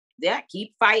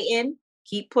 Keep fighting,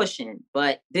 keep pushing.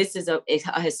 But this is a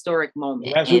historic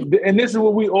moment. And this is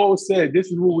what we always said.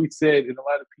 This is what we said, and a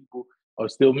lot of people are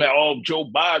still mad. Oh, Joe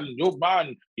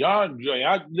Biden. Y'all,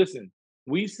 listen,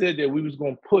 we said that we was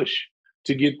going to push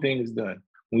to get things done.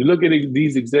 When we look at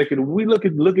these executives, we look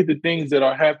at the things that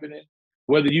are happening,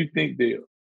 whether you think they're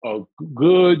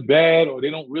good, bad, or they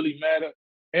don't really matter.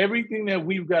 Everything that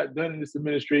we've got done in this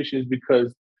administration is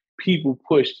because people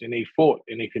pushed and they fought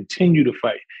and they continue to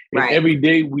fight. And every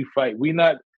day we fight. We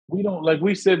don't, like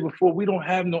we said before, we don't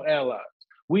have no allies.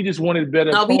 We just wanted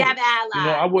better. No, we have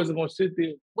allies. I wasn't going to sit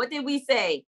there. What did we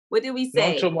say? No, I'm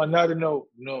talking about not to know.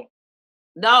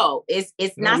 No, it's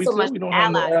not so much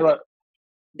allies.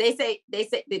 They say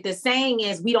the saying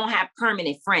is we don't have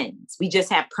permanent friends. We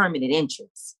just have permanent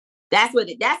interests. That's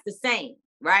the saying,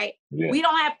 right? Yeah. We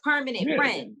don't have permanent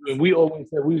friends. And we always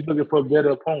said we was looking for a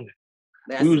better opponent.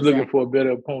 Looking for a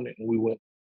better opponent, and we went.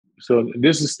 So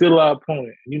this is still our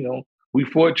opponent. We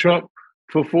fought Trump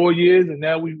for 4 years, and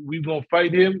now we're gonna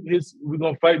fight him. We're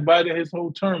gonna fight Biden his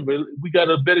whole term, but we got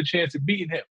a better chance of beating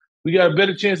him. We got a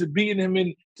better chance of beating him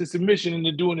into submission and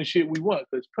to doing the shit we want.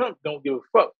 Because Trump don't give a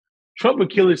fuck. Trump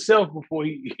would kill himself before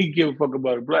he give a fuck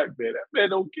about a black man. That man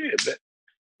don't care, man.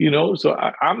 So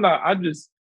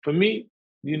for me,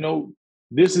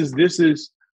 this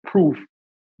is proof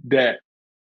that,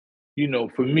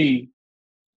 for me,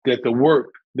 that the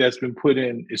work that's been put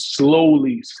in is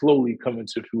slowly coming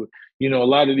to fruition. A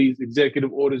lot of these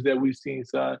executive orders that we've seen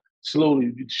signed,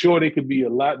 slowly, sure, they could be a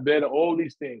lot better, all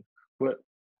these things, but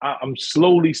I'm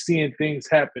slowly seeing things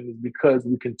happen because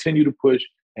we continue to push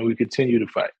and we continue to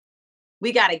fight.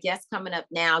 We got a guest coming up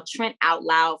now, Trent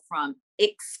Outloud from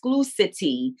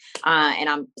Exclusity. And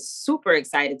I'm super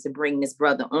excited to bring this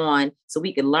brother on so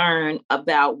we can learn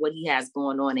about what he has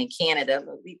going on in Canada.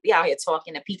 We out here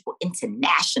talking to people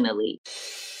internationally.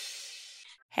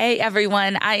 Hey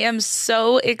everyone, I am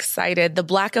so excited. The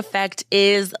Black Effect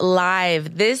is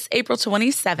live. This April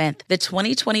 27th, the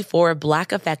 2024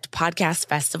 Black Effect Podcast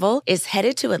Festival is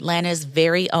headed to Atlanta's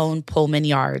very own Pullman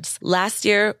Yards. Last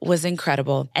year was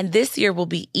incredible, and this year will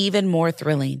be even more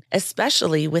thrilling,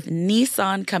 especially with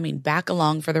Nissan coming back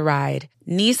along for the ride.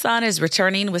 Nissan is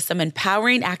returning with some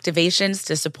empowering activations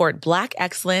to support Black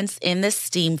excellence in the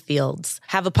STEAM fields.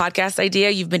 Have a podcast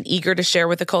idea you've been eager to share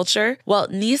with the culture? Well,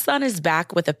 Nissan is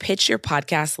back with a Pitch Your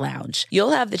Podcast Lounge. You'll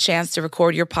have the chance to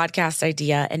record your podcast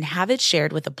idea and have it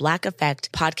shared with the Black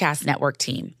Effect Podcast Network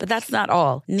team. But that's not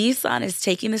all. Nissan is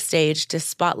taking the stage to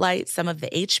spotlight some of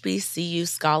the HBCU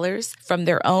scholars from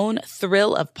their own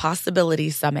Thrill of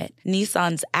Possibility Summit,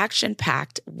 Nissan's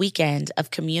action-packed weekend of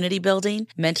community building,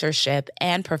 mentorship,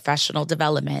 and professional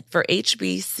development for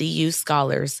HBCU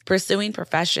scholars pursuing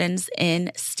professions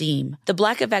in STEAM. The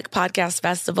Black Effect Podcast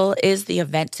Festival is the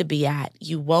event to be at.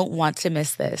 You won't want to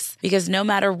miss this because no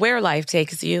matter where life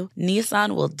takes you,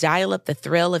 Nissan will dial up the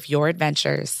thrill of your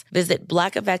adventures. Visit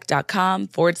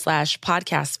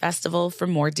blackeffect.com/podcast festival for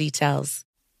more details.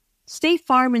 State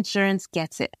Farm Insurance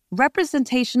gets it.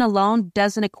 Representation alone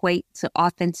doesn't equate to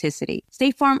authenticity.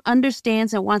 State Farm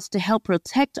understands and wants to help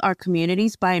protect our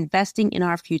communities by investing in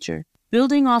our future,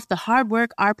 building off the hard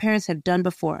work our parents have done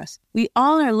before us. We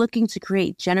all are looking to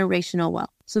create generational wealth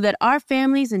so that our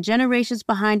families and generations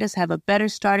behind us have a better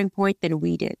starting point than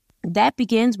we did. That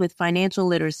begins with financial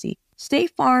literacy.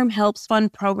 State Farm helps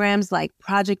fund programs like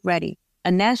Project Ready, a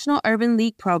National Urban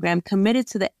League program committed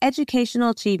to the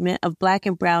educational achievement of Black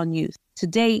and Brown youth. To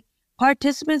date,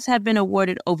 participants have been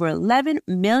awarded over $11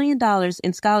 million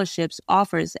in scholarships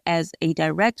offers as a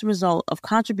direct result of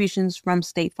contributions from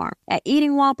State Farm. At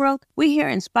Eating While Broke, we hear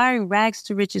inspiring rags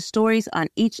to riches stories on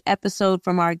each episode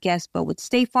from our guests, but with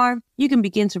State Farm, you can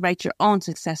begin to write your own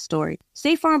success story.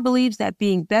 State Farm believes that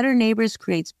being better neighbors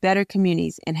creates better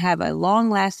communities and have a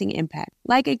long-lasting impact.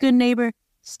 Like a good neighbor,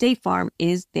 State Farm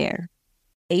is there.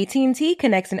 AT&T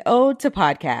connects an ode to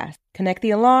podcast. Connect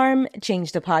the alarm,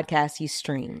 change the podcast you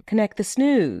stream. Connect the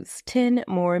snooze, 10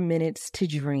 more minutes to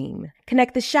dream.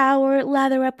 Connect the shower,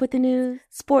 lather up with the news,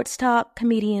 sports talk,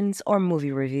 comedians, or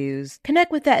movie reviews. Connect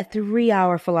with that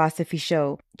 3-hour philosophy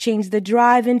show. Change the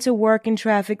drive into work and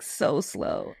traffic so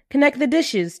slow. Connect the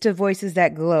dishes to voices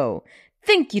that glow.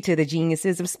 Thank you to the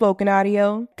geniuses of spoken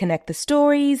audio. Connect the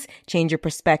stories, change your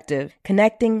perspective.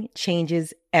 Connecting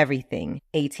changes everything.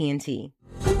 AT&T.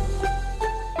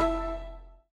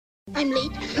 I'm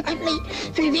late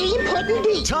for a very important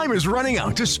date. Time is running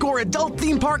out to score adult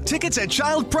theme park tickets at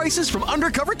child prices from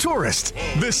Undercover Tourist.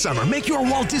 This summer, make your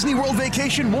Walt Disney World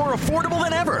vacation more affordable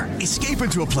than ever. Escape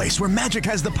into a place where magic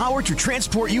has the power to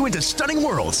transport you into stunning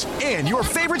worlds and your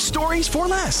favorite stories for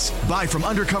less. Buy from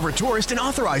Undercover Tourist, an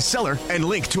authorized seller, and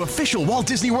link to official Walt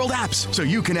Disney World apps so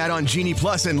you can add on Genie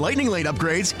Plus and Lightning Lane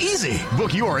upgrades easy.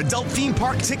 Book your adult theme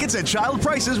park tickets at child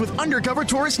prices with Undercover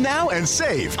Tourist now and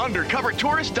save.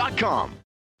 UndercoverTourist.com.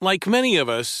 Like many of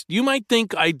us, you might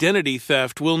think identity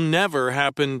theft will never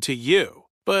happen to you.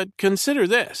 But consider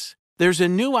this. There's a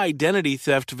new identity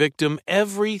theft victim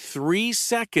every 3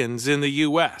 seconds in the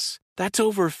U.S. That's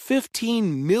over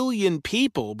 15 million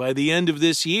people by the end of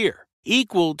this year,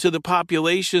 equal to the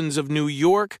populations of New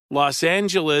York, Los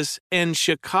Angeles, and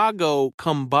Chicago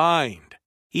combined.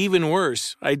 Even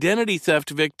worse, identity theft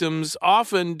victims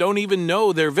often don't even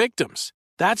know they're victims.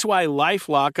 That's why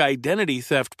LifeLock Identity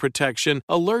Theft Protection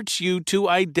alerts you to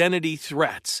identity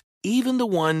threats, even the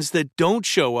ones that don't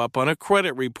show up on a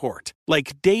credit report,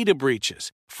 like data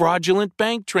breaches, fraudulent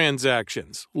bank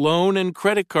transactions, loan and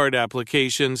credit card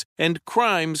applications, and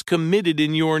crimes committed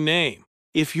in your name.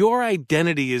 If your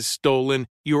identity is stolen,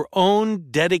 your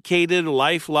own dedicated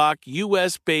LifeLock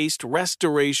U.S.-based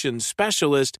restoration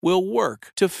specialist will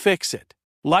work to fix it.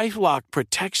 LifeLock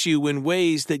protects you in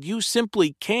ways that you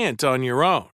simply can't on your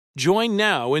own. Join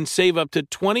now and save up to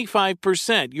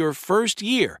 25% your first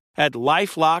year at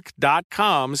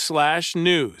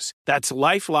LifeLock.com/news. That's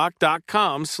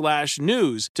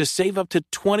LifeLock.com/news to save up to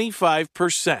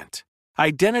 25%.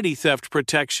 Identity theft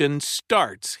protection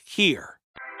starts here.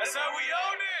 That's how we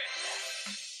own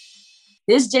it.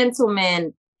 This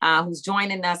gentleman who's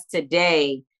joining us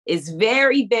today is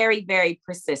very, very, very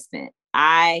persistent.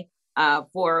 I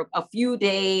for a few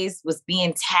days was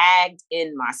being tagged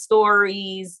in my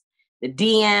stories, the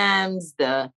DMs,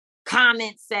 the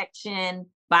comment section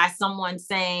by someone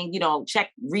saying,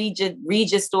 read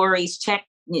your stories, check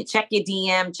your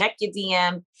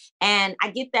DM. And I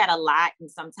get that a lot.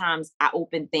 And sometimes I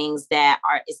open things that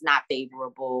it's not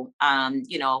favorable,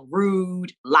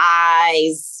 rude,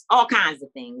 lies, all kinds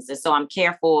of things. And so I'm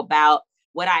careful about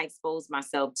what I expose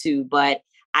myself to, but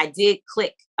I did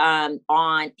click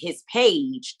on his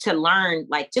page to learn,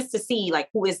 just to see,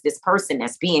 who is this person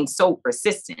that's being so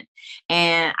persistent?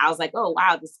 And I was like, oh,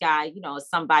 wow, this guy, is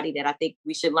somebody that I think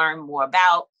we should learn more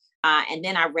about. And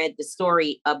then I read the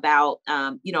story about,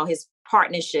 his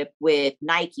partnership with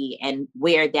Nike and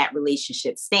where that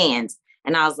relationship stands.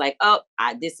 And I was like,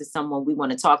 this is someone we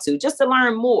want to talk to just to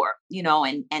learn more,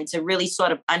 and to really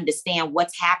sort of understand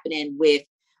what's happening with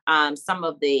some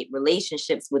of the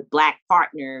relationships with Black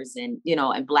partners and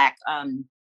Black,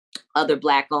 other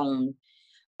Black-owned,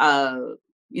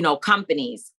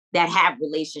 companies that have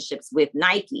relationships with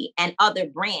Nike and other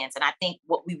brands. And I think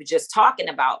what we were just talking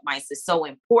about, Mice, is so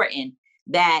important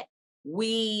that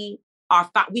we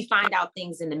find out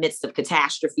things in the midst of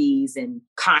catastrophes and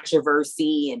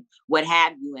controversy and what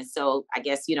have you. And so I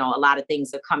guess, a lot of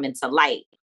things are coming to light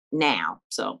now.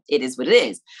 So it is what it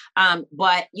is.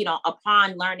 But,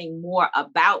 upon learning more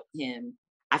about him,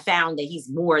 I found that he's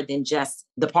more than just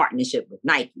the partnership with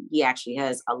Nike. He actually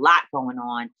has a lot going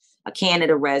on, a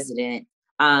Canada resident,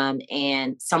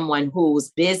 and someone whose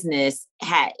business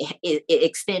it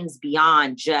extends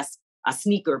beyond just a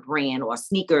sneaker brand or a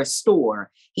sneaker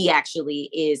store. He actually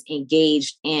is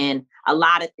engaged in a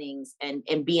lot of things and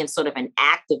being sort of an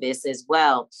activist as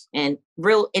well, and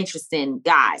real interesting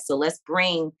guy. So let's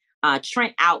bring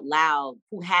Trent out loud,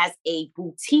 who has a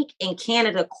boutique in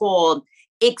Canada called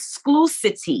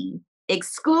Exclusity. And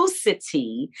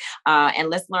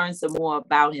let's learn some more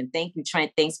about him. Thank you,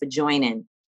 Trent. Thanks for joining.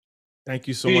 Thank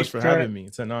you so much for having me.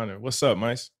 It's an honor. What's up,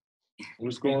 Mice?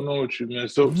 What's going on with you, man?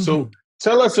 So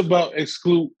tell us about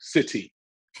Exclusity.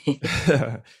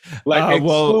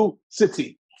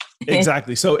 Exclusity.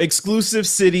 Exactly. So Exclusive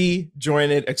City,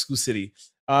 join it, Exclusity.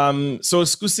 So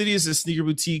Exclusity is a sneaker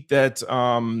boutique that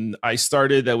I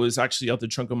started that was actually out the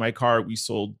trunk of my car. We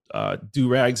sold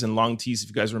do-rags and long tees, if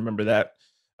you guys remember that.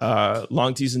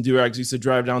 Long tees and do-rags. We used to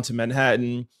drive down to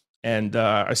Manhattan, and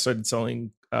I started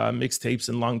selling mixtapes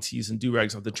and long tees and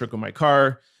do-rags out the trunk of my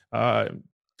car.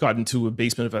 Got into a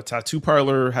basement of a tattoo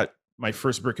parlor, had my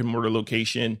first brick and mortar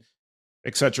location,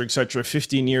 et cetera, et cetera.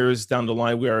 15 years down the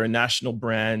line, we are a national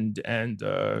brand and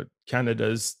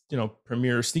Canada's,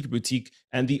 premier sneaker boutique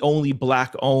and the only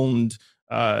Black-owned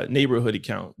neighborhood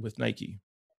account with Nike.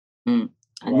 A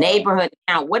neighborhood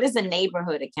account. What is a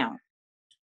neighborhood account?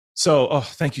 So,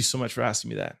 thank you so much for asking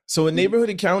me that. So a neighborhood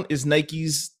account is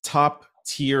Nike's top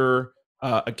tier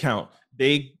account.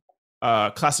 They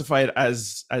classify it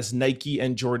as Nike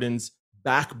and Jordan's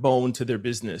backbone to their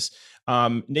business.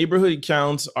 Neighborhood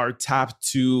accounts are tapped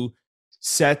to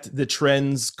set the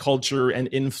trends, culture, and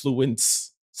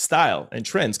influence style and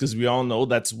trends, because we all know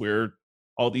that's where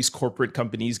all these corporate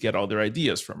companies get all their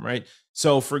ideas from, right?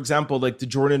 So, for example, like the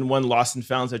Jordan 1 Lost and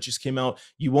Founds that just came out,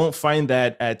 you won't find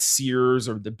that at Sears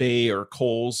or the Bay or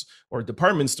Kohl's or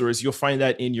department stores. You'll find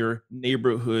that in your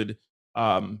neighborhood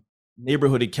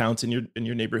accounts, in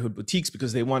your neighborhood boutiques,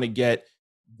 because they want to get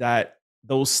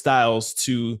those styles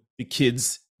to the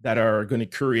kids that are going to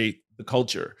curate the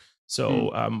culture.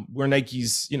 So where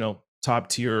Nike's, top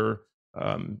tier,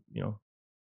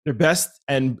 their best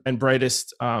and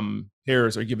brightest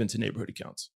pairs are given to neighborhood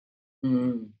accounts.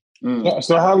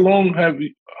 So how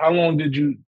long did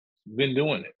you been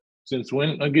doing it? Since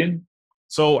when again?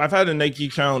 So I've had a Nike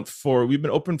account we've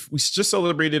been open. We just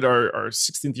celebrated our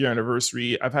 16th year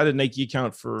anniversary. I've had a Nike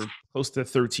account for close to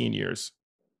 13 years.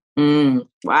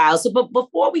 Wow. So, but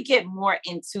before we get more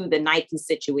into the Nike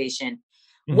situation,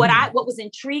 what was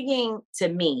intriguing to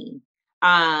me,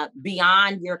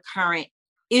 beyond your current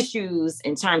issues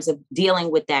in terms of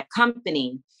dealing with that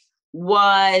company,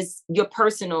 was your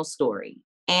personal story.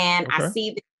 And I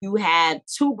see that you had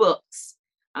 2 books.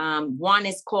 One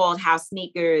is called How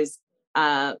Sneakers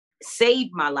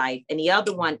Saved My Life, and the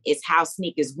other one is How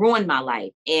Sneakers Ruined My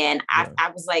Life. And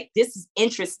I was like, this is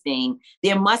interesting.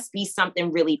 There must be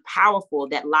something really powerful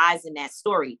that lies in that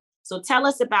story. So tell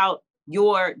us about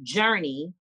your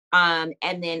journey, and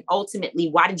then ultimately,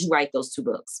 why did you write those 2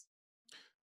 books?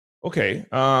 Okay.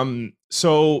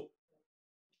 So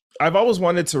I've always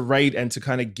wanted to write and to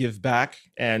kind of give back.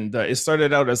 And it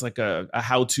started out as like a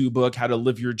how-to book, how to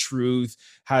live your truth,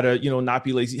 how to, not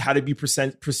be lazy, how to be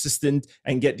persistent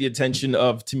and get the attention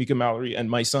of Tamika Mallory and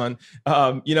my son,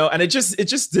 and it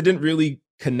just didn't really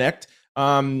connect.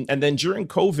 And then during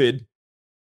COVID,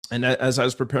 and as I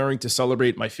was preparing to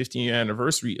celebrate my 15-year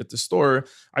anniversary at the store,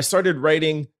 I started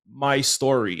writing my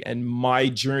story and my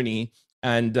journey.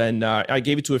 And then I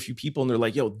gave it to a few people, and they're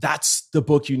like, yo, that's the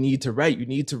book you need to write. You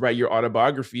need to write your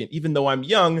autobiography. And even though I'm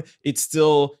young, it's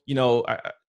still,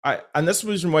 and that's the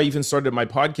reason why I even started my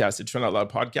podcast, the Trend Out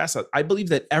Loud podcast. I believe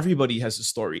that everybody has a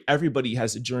story. Everybody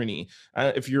has a journey.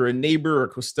 If you're a neighbor or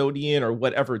custodian or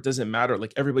whatever, it doesn't matter.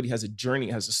 Like, everybody has a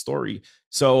journey, has a story.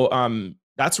 So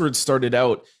that's where it started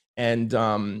out. And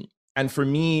for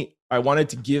me, I wanted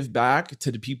to give back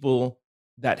to the people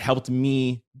that helped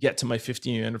me get to my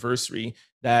 15-year anniversary,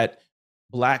 that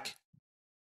Black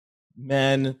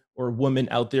man or woman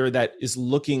out there that is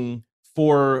looking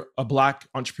for a Black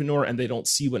entrepreneur and they don't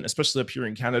see one, especially up here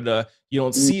in Canada. You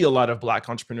don't see a lot of Black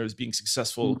entrepreneurs being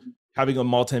successful, having a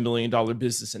multi-million-dollar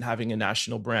business and having a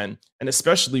national brand, and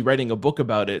especially writing a book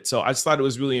about it. So I just thought it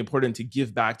was really important to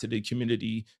give back to the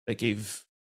community that gave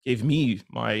me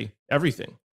my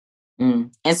everything.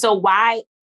 And so why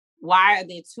are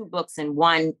there 2 books, and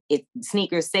one,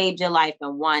 Sneakers Saved Your Life,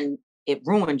 and one, It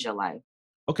Ruined Your Life?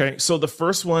 Okay, so the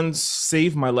first one,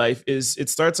 Save My Life, it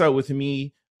starts out with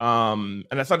me, and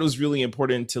I thought it was really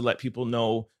important to let people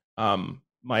know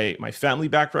my family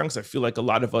background, because I feel like a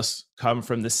lot of us come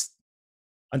from this,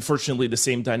 unfortunately, the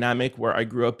same dynamic where I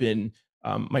grew up in.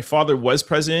 My father was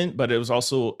president, but it was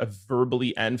also a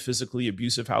verbally and physically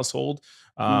abusive household.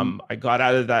 I got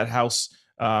out of that house.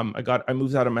 I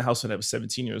moved out of my house when I was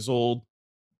 17 years old,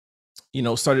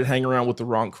 started hanging around with the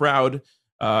wrong crowd,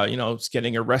 was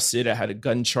getting arrested. I had a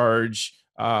gun charge.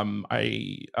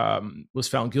 I was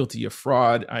found guilty of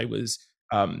fraud. I was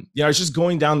just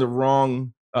going down the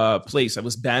wrong place. I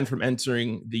was banned from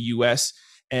entering the US.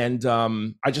 And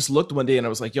I just looked one day and I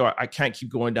was like, yo, I can't keep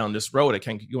going down this road. I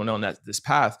can't keep going down this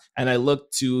path. And I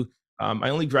looked to, I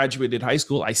only graduated high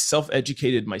school. I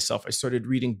self-educated myself. I started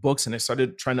reading books and I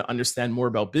started trying to understand more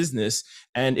about business.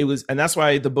 And that's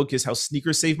why the book is How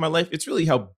Sneakers Saved My Life. It's really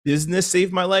how business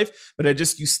saved my life, but I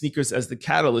just use sneakers as the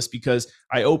catalyst because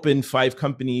I opened 5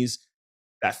 companies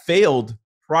that failed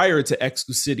prior to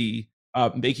Exclusivity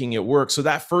making it work. So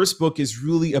that first book is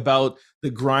really about the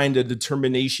grind and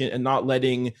determination and not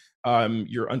letting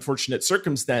your unfortunate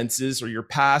circumstances or your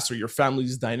past or your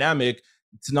family's dynamic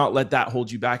to not let that hold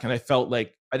you back. And I felt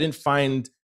like I didn't find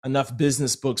enough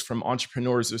business books from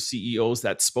entrepreneurs or CEOs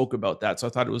that spoke about that. So I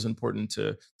thought it was important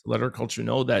to let our culture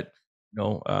know that,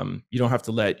 you don't have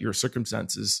to let your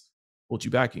circumstances hold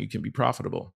you back and you can be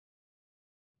profitable.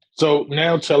 So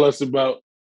now tell us about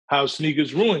how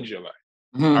sneakers ruined your life.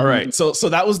 All right. So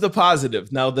that was the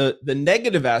positive. Now, the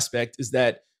negative aspect is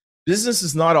that business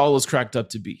is not all it's cracked up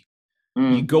to be.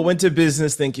 You go into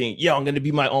business thinking, I'm going to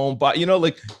be my own boss,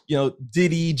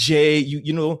 Diddy, Jay,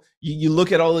 you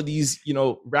look at all of these,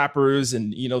 rappers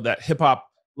and, that hip hop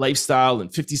lifestyle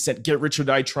and 50 Cent Get Rich or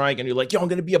Die Trying, and you're like, yo, I'm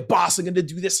gonna be a boss, I'm gonna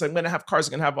do this, I'm gonna have cars,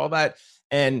 I'm gonna have all that.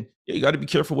 And you got to be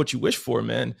careful what you wish for,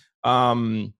 man.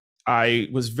 I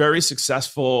was very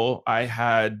successful. I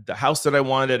had the house that I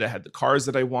wanted, I had the cars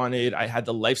that I wanted, I had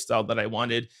the lifestyle that I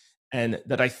wanted, and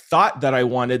that I thought that I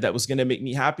wanted, that was gonna make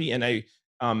me happy. And I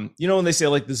you know, when they say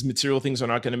like these material things are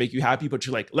not going to make you happy, but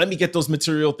you're like, let me get those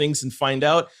material things and find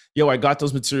out. Yo, I got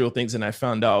those material things and I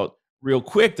found out real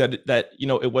quick that you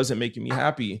know, it wasn't making me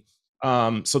happy.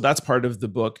 So that's part of the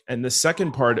book. And the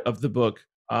second part of the book,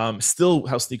 still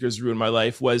how sneakers ruined my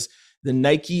life, was the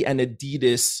Nike and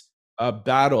Adidas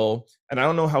battle. And I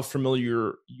don't know how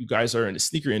familiar you guys are in the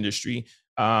sneaker industry,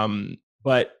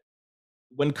 but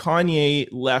when Kanye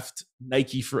left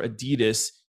Nike for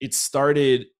Adidas, it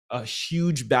started a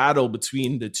huge battle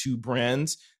between the two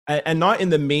brands, and not in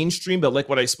the mainstream, but like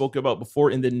what I spoke about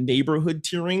before, in the neighborhood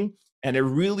tiering. And it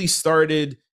really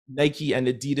started Nike and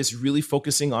Adidas really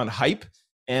focusing on hype.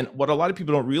 And what a lot of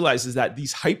people don't realize is that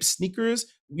these hype sneakers,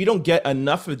 we don't get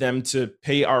enough of them to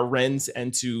pay our rents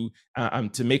and to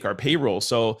make our payroll.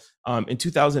 So in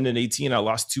 2018, I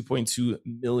lost $2.2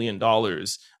 million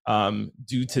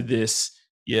due to this.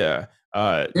 Yeah.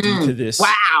 Due to this.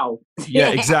 Wow. Yeah,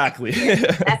 exactly.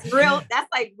 That's real. That's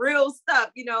like real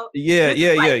stuff, you know? Yeah.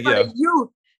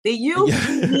 The youth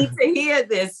need to hear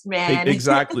this, man.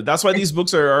 Exactly. That's why these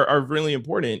books are really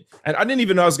important. And I didn't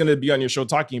even know I was going to be on your show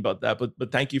talking about that,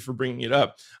 but thank you for bringing it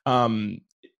up.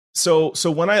 So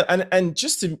when and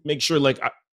just to make sure, like,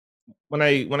 when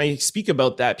I speak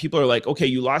about that, people are like, okay,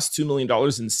 you lost $2 million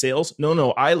in sales.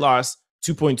 No, I lost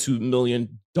 $2.2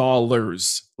 million.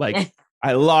 Like,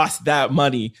 I lost that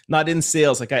money, not in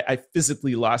sales. Like I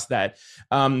physically lost that.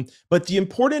 But the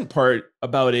important part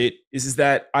about it is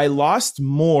that I lost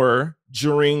more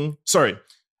the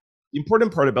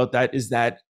important part about that is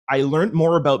that I learned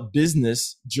more about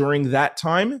business during that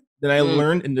time than I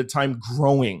learned in the time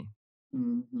growing.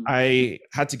 Mm-hmm. I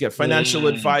had to get financial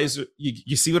advisor.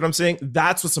 You see what I'm saying?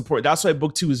 That's what's important. That's why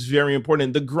book 2 is very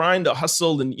important. The grind, the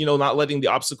hustle, and, you know, not letting the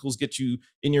obstacles get you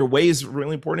in your way is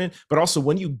really important. But also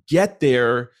when you get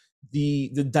there, the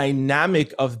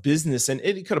dynamic of business, and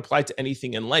it could apply to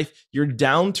anything in life, your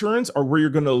downturns are where you're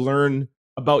going to learn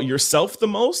about yourself the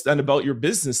most and about your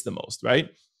business the most, right?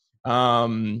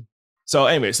 So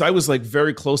anyway, so I was like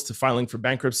very close to filing for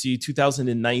bankruptcy.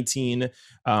 2019,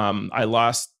 I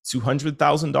lost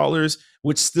 $200,000,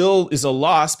 which still is a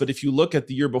loss. But if you look at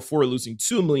the year before losing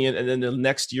 $2 million and then the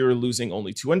next year losing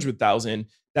only $200,000,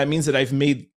 that means that I've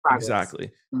made progress. Exactly.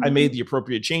 Mm-hmm. I made the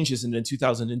appropriate changes. And then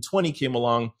 2020 came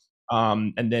along,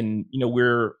 and then, you know,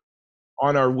 we're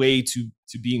on our way to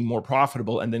being more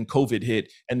profitable. And then COVID hit.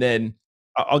 And then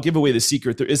I'll give away the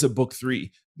secret. There is a book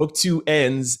 3. Book 2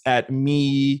 ends at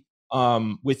me.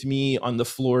 With me on the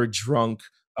floor drunk,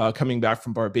 coming back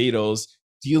from Barbados,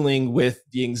 dealing with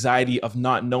the anxiety of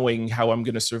not knowing how I'm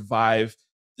going to survive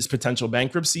this potential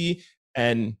bankruptcy.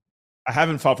 And I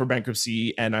haven't filed for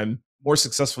bankruptcy, and I'm more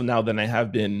successful now than I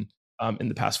have been in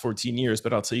the past 14 years.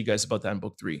 But I'll tell you guys about that in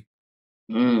book 3.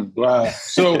 Wow.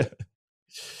 So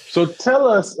tell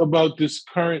us about this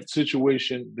current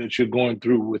situation that you're going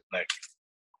through with Nike.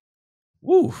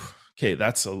 Woo. Okay,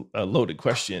 that's a loaded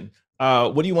question.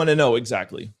 What do you want to know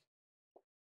exactly?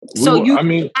 So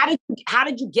how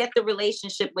did you get the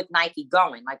relationship with Nike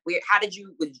going? Like,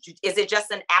 is it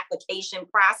just an application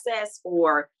process,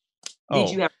 or did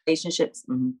you have relationships?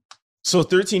 Mm-hmm. So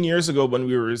 13 years ago, when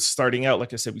we were starting out,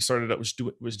 like I said, we started out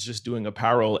was just doing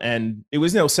apparel, and it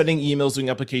was, you know, sending emails, doing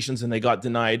applications, and they got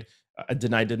denied.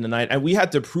 And we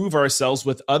had to prove ourselves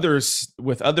with other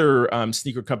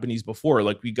sneaker companies before.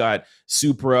 Like, we got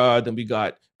Supra, then we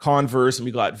got Converse, and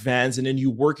we got Vans, and then you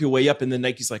work your way up, and then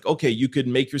Nike's like, okay, you could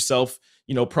make yourself,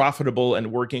 you know, profitable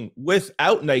and working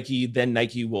without Nike, then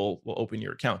Nike will open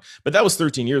your account. But that was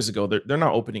 13 years ago. They're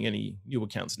not opening any new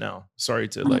accounts now. Sorry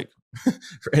to like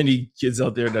for any kids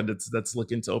out there that's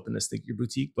looking to open a sneaker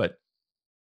boutique, but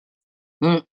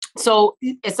so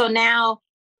now.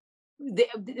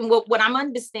 What I'm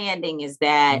understanding is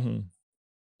that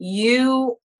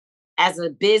you, as a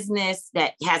business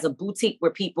that has a boutique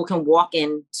where people can walk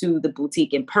into the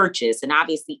boutique and purchase, and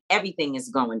obviously everything is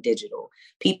going digital.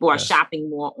 People are shopping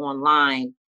more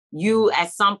online. You,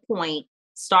 at some point,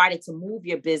 started to move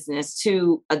your business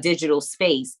to a digital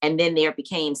space, and then there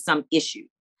became some issue.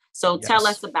 So tell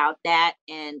us about that,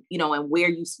 and, you know, and where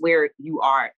you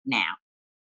are now.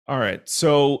 All right.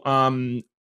 So,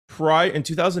 in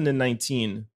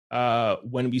 2019,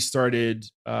 when we started,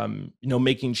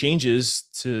 making changes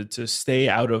to stay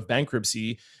out of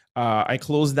bankruptcy, I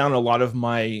closed down a lot of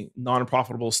my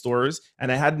non-profitable stores,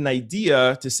 and I had an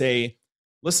idea to say,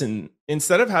 listen,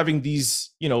 instead of having these,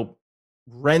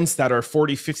 rents that are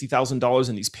 $40,000, $50,000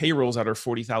 and these payrolls that are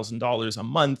 $40,000 a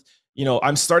month,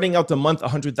 I'm starting out the month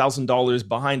 $100,000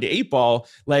 behind the 8 ball.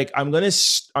 Like I'm gonna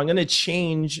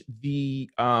change the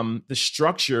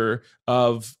structure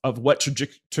of what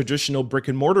traditional brick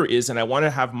and mortar is, and I want to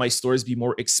have my stores be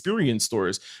more experience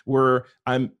stores where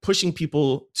I'm pushing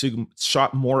people to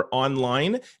shop more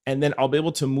online, and then I'll be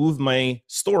able to move my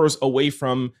stores away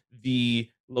from the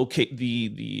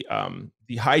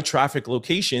high traffic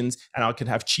locations, and I can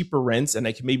have cheaper rents, and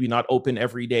I can maybe not open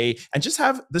every day, and just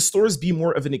have the stores be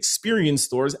more of an experience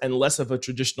stores and less of a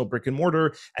traditional brick and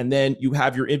mortar. And then you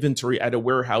have your inventory at a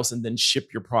warehouse and then ship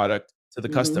your product to the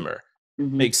customer.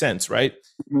 Makes sense, right?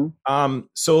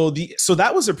 So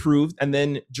that was approved. And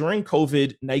then during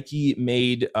COVID, Nike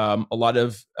made a lot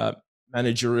of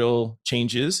managerial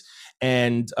changes,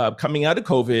 and coming out of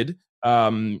COVID,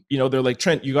 they're like,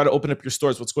 Trent, you got to open up your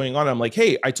stores. What's going on? I'm like,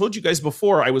 hey, I told you guys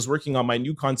before I was working on my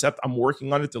new concept. I'm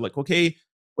working on it. They're like, okay,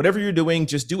 whatever you're doing,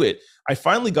 just do it. I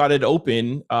finally got it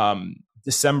open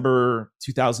December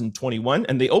 2021,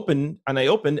 and I opened,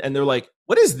 and they're like,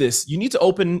 what is this? You need to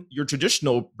open your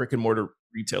traditional brick and mortar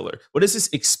retailer. What is this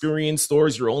experience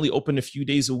stores? You're only open a few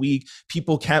days a week.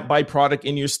 People can't buy product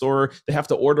in your store. They have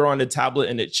to order on a tablet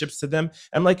and it ships to them.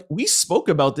 I'm like, we spoke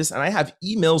about this, and I have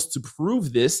emails to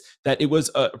prove this, that it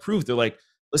was approved. They're like,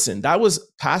 listen, that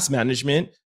was past management.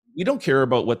 We don't care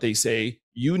about what they say.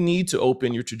 You need to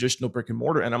open your traditional brick and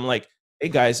mortar. And I'm like, hey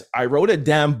guys, I wrote a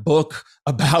damn book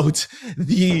about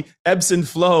the ebbs and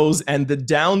flows and the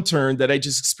downturn that I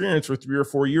just experienced for 3 or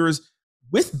 4 years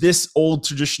with this old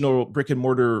traditional brick and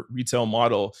mortar retail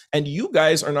model. And you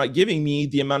guys are not giving me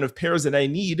the amount of pairs that I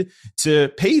need to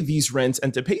pay these rents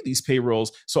and to pay these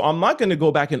payrolls. So I'm not going to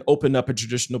go back and open up a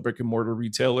traditional brick and mortar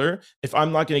retailer if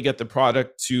I'm not going to get the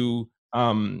product to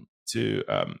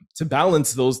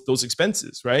balance those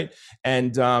expenses, right?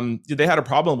 And they had a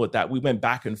problem with that. We went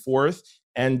back and forth,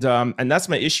 and that's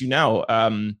my issue now.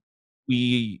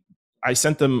 I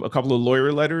sent them a couple of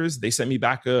lawyer letters. They sent me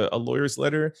back a lawyer's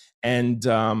letter, and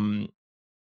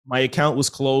my account was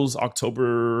closed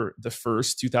October the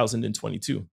 1st,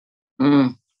 2022.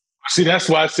 See, that's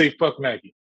why I say fuck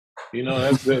Nike.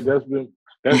 That's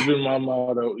been my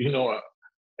motto.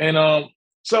 And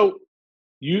so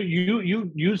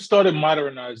you started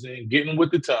modernizing, getting with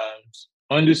the times,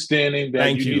 understanding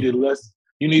that you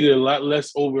needed a lot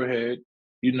less overhead.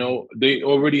 They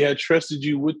already had trusted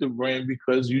you with the brand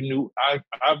because you knew how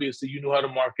to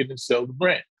market and sell the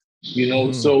brand.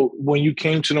 So when you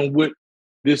came to them with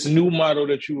this new model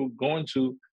that you were going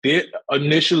to, they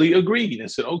initially agreed and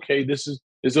said, okay, this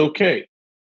is okay.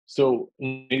 So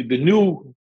when the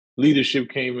new leadership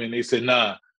came in, they said,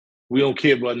 nah, we don't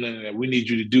care about none of that. We need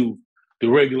you to do the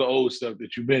regular old stuff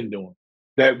that you've been doing.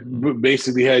 That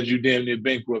basically had you damn near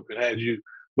bankrupt and had you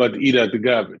about to eat out the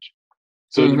garbage.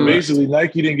 So basically,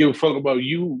 Nike didn't give a fuck about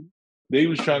you. They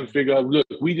was trying to figure out, look,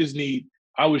 we just need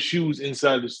our shoes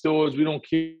inside the stores. We don't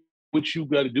care what you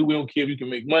got to do. We don't care if you can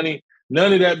make money.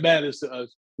 None of that matters to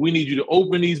us. We need you to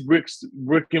open these brick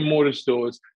and mortar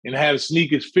stores and have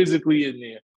sneakers physically in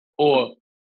there, or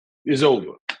it's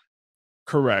over.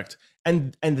 Correct.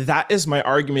 And that is my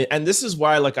argument. And this is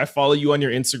why, like, I follow you on your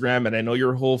Instagram, and I know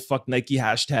your whole fuck Nike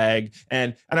hashtag.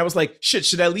 And I was like, shit,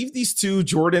 should I leave these 2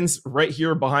 Jordans right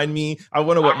here behind me? I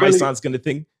wonder what my son's going to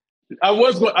think. I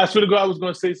swear to God, I was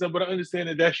going to say something, but I understand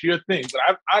that that's your thing.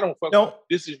 But I don't fuck. No.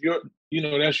 This is your,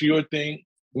 that's your thing.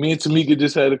 Me and Tamika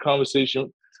just had a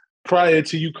conversation prior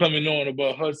to you coming on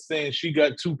about her saying she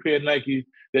got 2 pair of Nike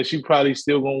that she probably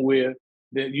still going to wear.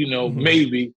 That,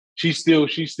 maybe. She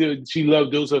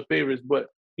loved those, her favorites. But,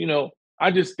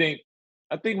 I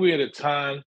think we're at a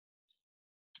time,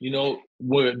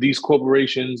 where these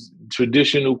corporations,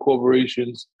 traditional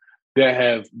corporations that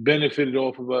have benefited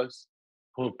off of us,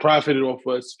 or profited off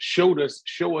us, show us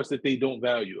that they don't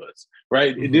value us,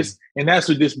 right? And that's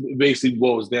what this basically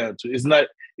boils down to.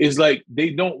 It's like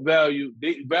they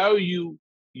value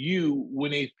you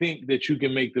when they think that you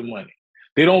can make the money.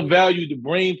 They don't value the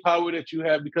brain power that you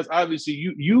have, because obviously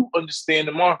you understand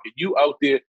the market. You out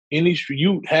there in these,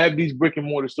 you have these brick and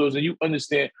mortar stores, and you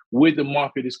understand where the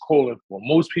market is calling for.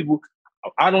 Most people,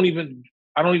 I don't even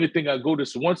think I go to.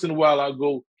 So once in a while, I'll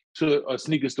go to a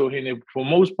sneaker store here and there. For the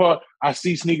most part, I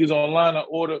see sneakers online. I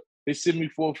order. They send me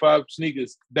 4 or 5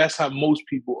 sneakers. That's how most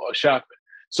people are shopping.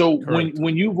 So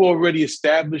when you've already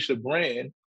established a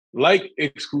brand like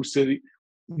Exclusivity,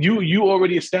 you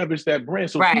already established that brand,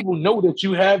 so people know that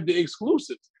you have the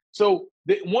exclusives. So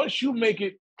once you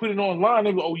put it online,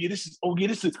 they go, oh yeah, this is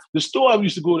the store I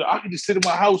used to go to. I could just sit in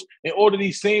my house and order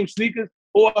these same sneakers,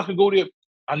 or I could go there.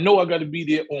 I know I got to be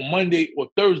there on Monday or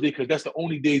Thursday because that's the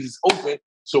only days it's open.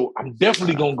 So I'm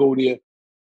definitely gonna go there.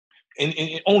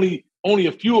 And only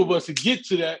a few of us to get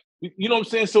to that. You know what I'm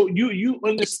saying? So you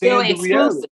understand the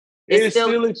reality. It's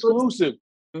still exclusive.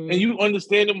 Mm-hmm. And you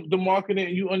understand the marketing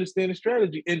and you understand the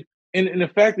strategy. And the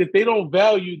fact that they don't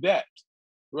value that,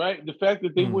 right? The fact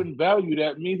that they wouldn't value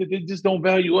that means that they just don't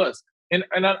value us. And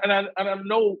I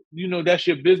know, you know, that's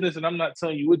your business and I'm not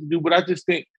telling you what to do, but I just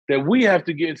think that we have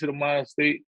to get into the mind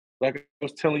state, like I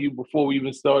was telling you before we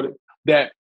even started,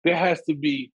 that there has to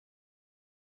be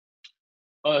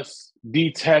us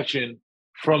detaching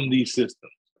from these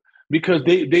systems because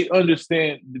they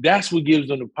understand that's what gives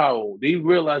them the power. They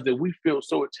realize that we feel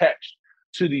so attached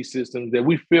to these systems that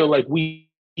we feel like we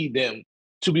need them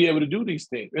to be able to do these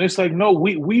things. And it's like, no,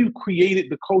 we've created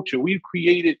the culture. We've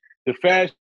created the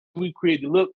fashion. We created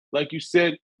the look. Like you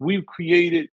said, we've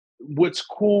created what's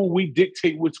cool. We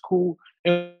dictate what's cool.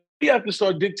 And we have to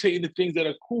start dictating the things that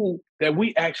are cool that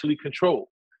we actually control.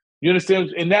 You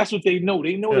understand? And that's what they know.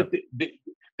 They know that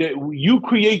you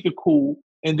create the cool,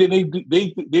 and then they give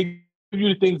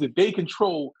you the things that they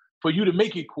control for you to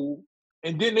make it cool.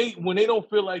 And then when they don't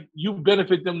feel like you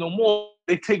benefit them no more,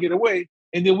 they take it away.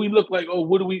 And then we look like, oh,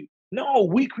 what do we? No,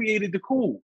 we created the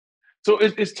cool. So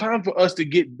it's time for us to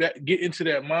get into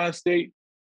that mind state.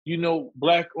 You know,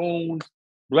 Black owned,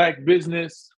 Black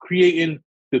business, creating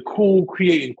the cool,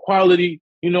 creating quality.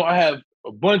 You know, I have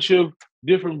a bunch of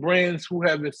different brands who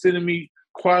have been sending me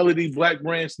quality Black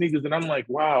brand sneakers. And I'm like,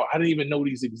 wow, I didn't even know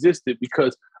these existed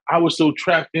because I was so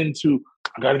trapped into,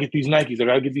 I got to get these Nikes, I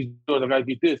got to get these doors, I got to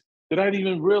get this, that I didn't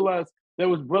even realize there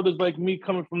was brothers like me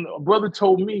coming from, a brother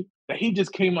told me that he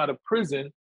just came out of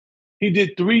prison. He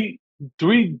did three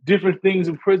different things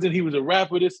in prison. He was a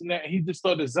rapper, this and that. And he just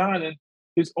started designing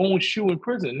his own shoe in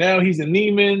prison. Now he's in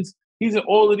Neiman's. He's in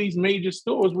all of these major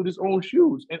stores with his own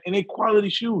shoes and they quality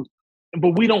shoes.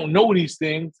 But we don't know these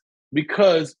things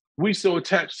because we so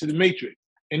attached to the matrix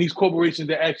and these corporations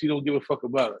that actually don't give a fuck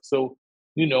about us. So,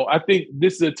 you know, I think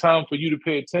this is a time for you to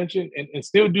pay attention and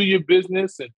still do your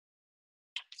business and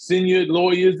send your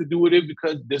lawyers to do it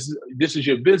because this is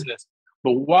your business.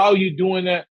 But while you're doing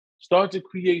that, start to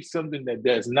create something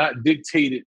that's not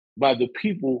dictated by the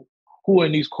people who are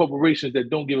in these corporations that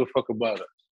don't give a fuck about us.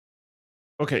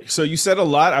 Okay, so you said a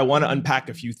lot. I want to unpack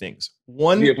a few things.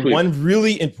 One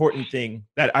really important thing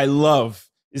that I love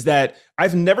is that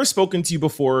I've never spoken to you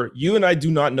before. You and I do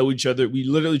not know each other. We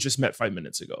literally just met 5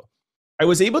 minutes ago. I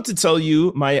was able to tell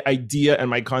you my idea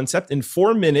and my concept in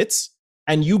 4 minutes,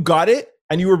 and you got it,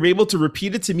 and you were able to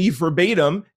repeat it to me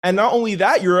verbatim. And not only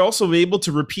that, you're also able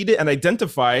to repeat it and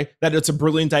identify that it's a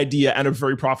brilliant idea and a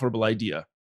very profitable idea.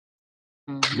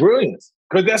 Brilliance.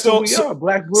 Because that's what we are,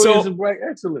 Black brilliance and Black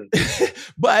excellence.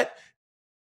 But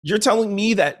you're telling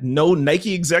me that no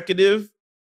Nike executive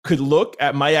could look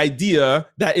at my idea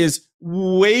that is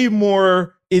way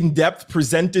more in-depth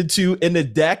presented to in a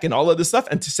deck and all of this stuff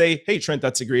and to say, hey, Trent,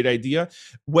 that's a great idea.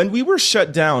 When we were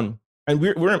shut down, and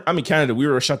I'm in Canada, we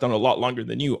were shut down a lot longer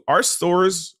than you. Our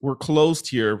stores were closed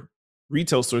here,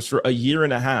 retail stores, for a year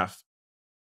and a half.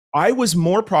 I was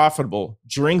more profitable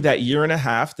during that year and a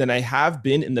half than I have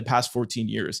been in the past 14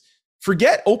 years.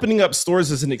 Forget opening up stores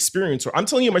as an experience. I'm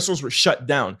telling you, my stores were shut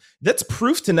down. That's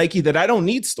proof to Nike that I don't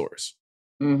need stores.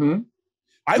 Mm-hmm.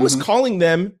 I was calling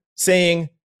them saying,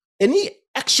 any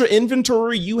extra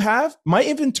inventory you have, my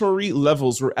inventory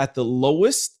levels were at the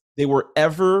lowest they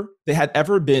had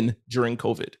ever been during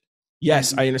COVID.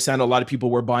 Yes, I understand a lot of people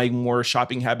were buying more,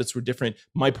 shopping habits were different.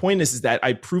 My point is that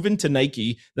I've proven to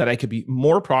Nike that I could be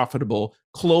more profitable,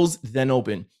 closed than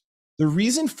open. The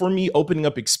reason for me opening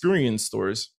up experience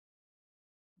stores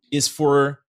is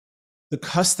for the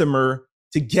customer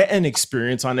to get an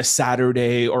experience on a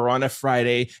Saturday or on a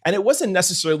Friday. And it wasn't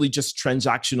necessarily just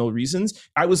transactional reasons.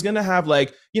 I was going to have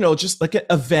just like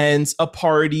events, a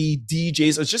party,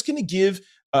 DJs. I was just going to give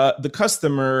the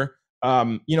customer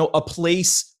a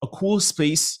place, a cool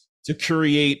space to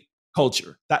curate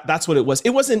culture. That's what it was. It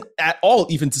wasn't at all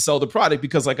even to sell the product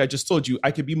because, like I just told you,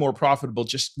 I could be more profitable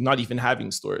just not even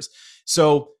having stores.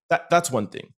 So that's one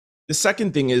thing. The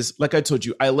second thing is, like I told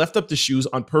you, I left up the shoes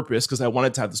on purpose because I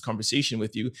wanted to have this conversation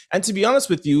with you. And to be honest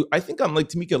with you, I think I'm like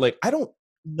Tamika, like I don't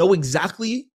know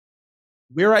exactly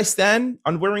where I stand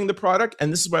on wearing the product.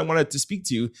 And this is why I wanted to speak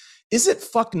to you. Is it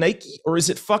fuck Nike or is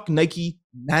it fuck Nike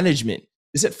management?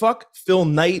 Is it fuck Phil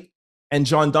Knight and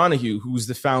John Donahue, who's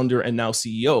the founder and now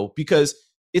CEO? Because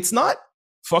it's not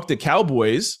fuck the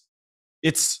Cowboys.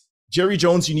 It's Jerry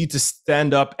Jones, you need to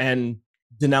stand up and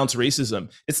denounce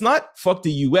racism. It's not fuck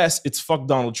the US, it's fuck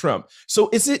Donald Trump. So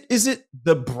is it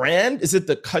the brand? Is it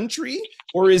the country?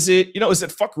 Or is it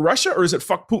fuck Russia or is it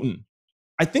fuck Putin?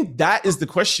 I think that is the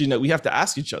question that we have to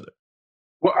ask each other.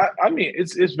 Well, I mean,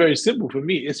 it's very simple for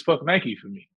me. It's fuck Nike for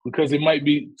me, because it might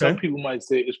be, some people might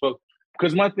say it's fuck,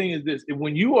 because my thing is this: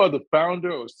 when you are the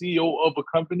founder or CEO of a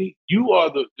company, you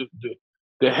are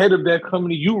the head of that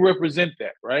company. You represent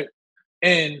that, right?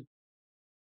 And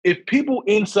if people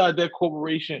inside that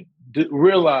corporation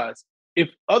realize, if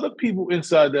other people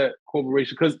inside that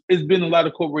corporation, because it's been a lot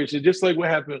of corporations, just like what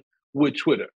happened with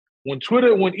Twitter.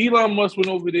 When Elon Musk went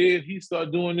over there and he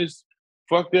started doing this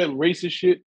fuck that racist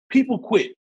shit, people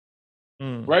quit,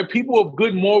 right? People of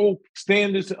good moral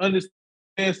standards understand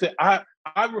that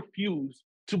I refuse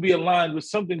to be aligned with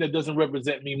something that doesn't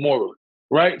represent me morally,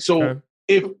 right? So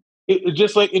if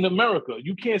just like in America,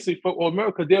 you can't say fuck all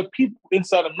America. There are people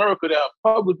inside America that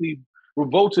are publicly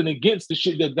revolting against the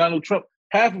shit that Donald Trump,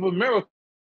 half of America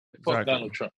fuck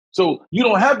Donald Trump. So you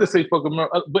don't have to say fuck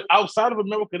America, but outside of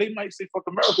America, they might say fuck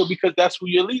America because that's who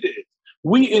your leader is.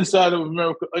 We inside of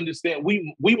America understand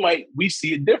we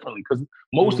see it differently because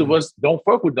most of us don't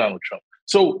fuck with Donald Trump.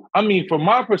 So, I mean, from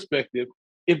my perspective,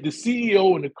 if the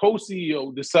CEO and the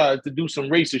co-CEO decide to do some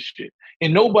racist shit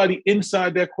and nobody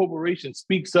inside that corporation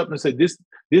speaks up and say,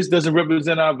 this doesn't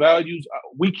represent our values,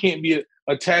 we can't be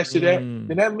attached to that,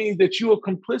 then that means that you are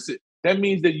complicit. That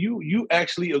means that you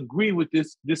actually agree with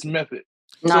this method.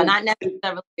 No, So, not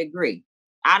necessarily agree.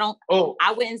 I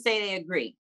wouldn't say they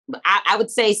agree. But I would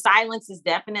say silence is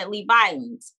definitely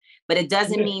violence, but it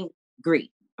doesn't mean agree,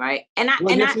 right?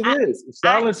 It is.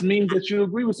 Silence means that you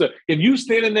agree with it. If you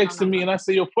standing next to me and I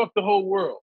say, yo, fuck the whole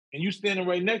world, and you standing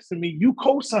right next to me, you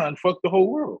co-sign fuck the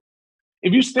whole world.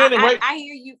 If you standing I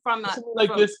hear you from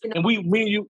this, and me and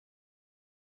you.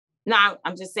 No,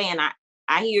 I'm just saying,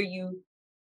 I hear you,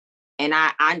 and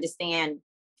I understand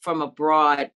from a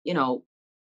broad,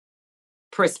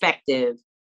 perspective,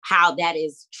 how that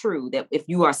is true, that if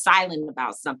you are silent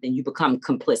about something, you become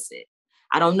complicit.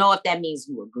 I don't know if that means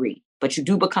you agree, but you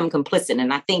do become complicit.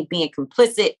 And I think being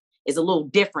complicit is a little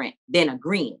different than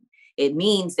agreeing. It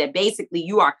means that basically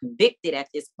you are convicted at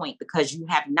this point because you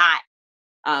have not,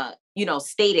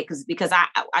 stated, because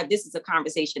I this is a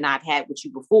conversation I've had with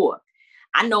you before.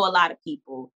 I know a lot of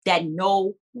people that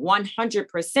know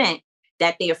 100%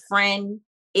 that their friend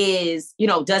is,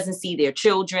 doesn't see their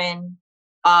children,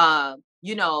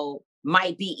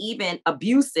 might be even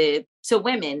abusive to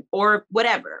women or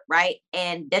whatever, right?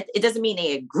 And that it doesn't mean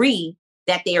they agree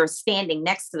that they are standing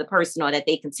next to the person or that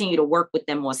they continue to work with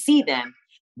them or see them,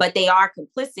 but they are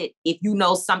complicit if you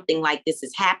know something like this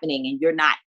is happening and you're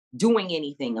not doing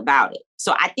anything about it.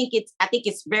 So I think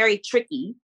it's very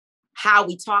tricky how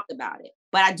we talk about it.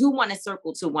 But I do want to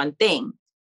circle to one thing.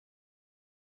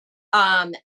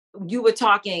 You were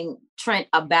talking, Trent,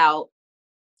 about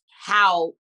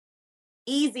how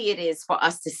easy it is for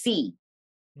us to see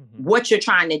what you're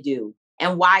trying to do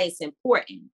and why it's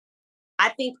important. I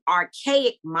think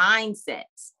archaic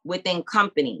mindsets within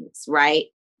companies, right,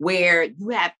 where you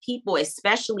have people,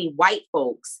 especially white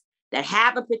folks, that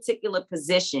have a particular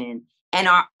position and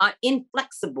are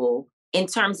inflexible in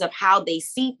terms of how they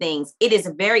see things, it's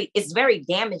very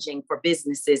damaging for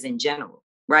businesses in general,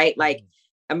 right? Like,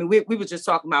 I mean, we were just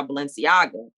talking about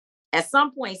Balenciaga. At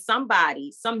some point,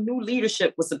 some new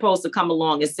leadership was supposed to come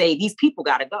along and say, these people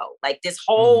got to go. Like this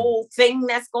whole thing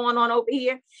that's going on over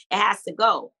here, it has to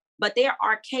go. But their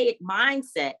archaic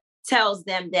mindset tells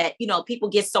them that, people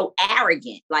get so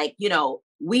arrogant, like,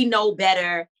 we know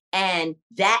better. And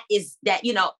that,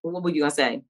 what were you going to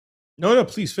say? No,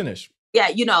 please finish. Yeah,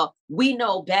 we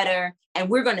know better and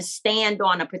we're going to stand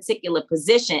on a particular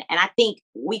position. And I think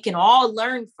we can all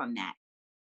learn from that.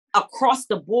 Across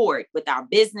the board with our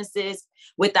businesses,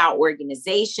 with our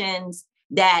organizations,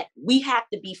 that we have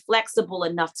to be flexible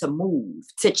enough to move,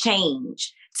 to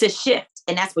change, to shift.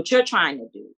 And that's what you're trying to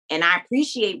do. And I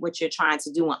appreciate what you're trying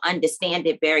to do and understand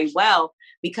it very well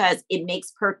because it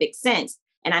makes perfect sense.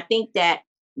 And I think that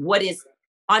what is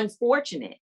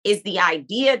unfortunate is the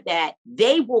idea that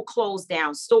they will close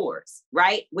down stores,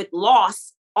 right? With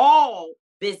loss, all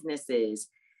businesses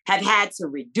have had to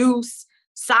reduce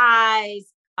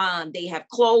size. They have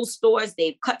closed stores.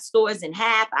 They've cut stores in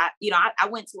half. I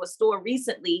went to a store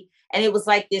recently and it was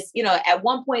like this, at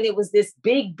one point it was this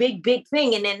big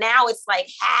thing. And then now it's like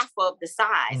half of the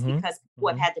size because people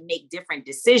have had to make different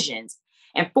decisions.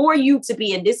 And for you to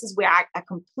be, and this is where I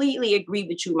completely agree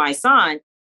with you, my son,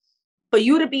 for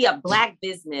you to be a Black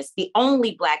business, the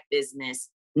only Black business,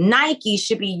 Nike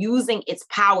should be using its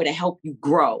power to help you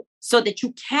grow so that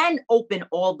you can open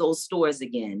all those stores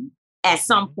again at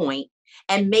some point.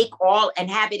 And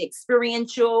have it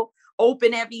experiential,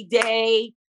 open every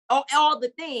day, all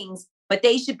the things, but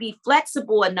they should be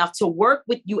flexible enough to work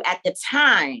with you at the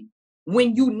time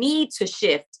when you need to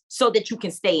shift so that you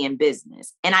can stay in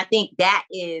business. And I think that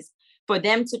is, for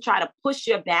them to try to push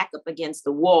your back up against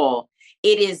the wall,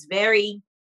 it is very,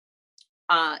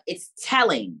 it's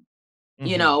telling,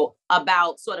 you know,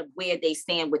 about sort of where they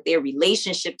stand with their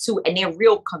relationship to and their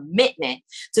real commitment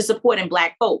to supporting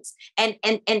Black folks. And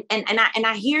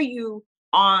I hear you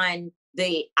on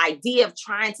the idea of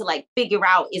trying to like figure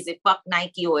out, is it fuck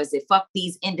Nike or is it fuck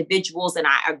these individuals? And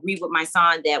I agree with my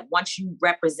son that once you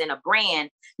represent a brand,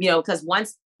 you know, because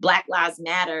once Black Lives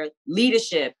Matter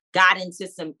leadership got into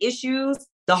some issues,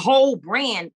 the whole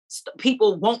brand,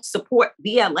 people won't support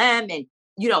BLM and,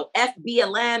 you know,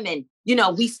 FBLM. And, you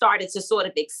know, we started to sort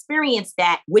of experience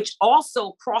that, which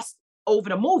also crossed over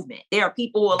the movement. There are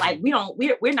people who are like,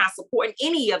 we're not supporting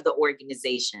any of the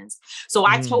organizations. So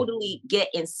I totally get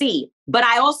and see, but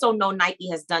I also know Nike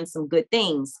has done some good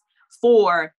things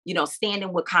for, you know,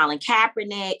 standing with Colin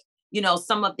Kaepernick, you know,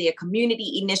 some of their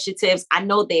community initiatives. I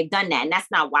know they've done that. And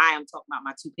that's not why I'm talking about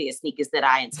my 2 pair of sneakers that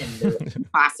I intend to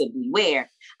possibly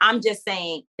wear. I'm just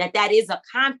saying that that is a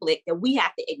conflict that we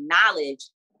have to acknowledge,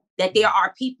 that there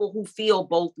are people who feel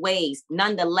both ways.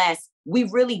 Nonetheless, we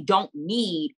really don't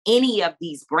need any of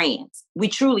these brands. We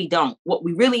truly don't. What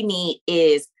we really need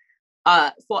is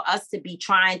for us to be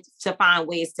trying to find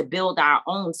ways to build our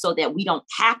own so that we don't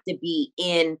have to be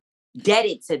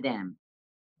indebted to them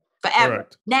forever.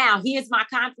 Correct. Now, here's my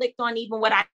conflict on even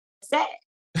what I said.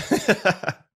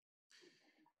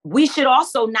 We should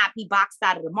also not be boxed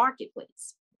out of the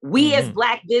marketplace. We as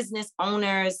Black business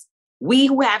owners, we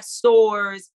who have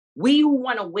stores, we who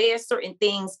want to wear certain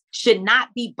things should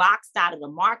not be boxed out of the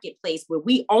marketplace where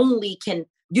we only can,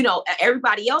 you know,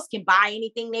 everybody else can buy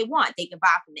anything they want. They can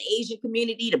buy from the Asian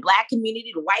community, the Black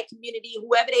community, the white community,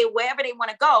 wherever they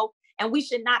want to go. And we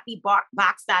should not be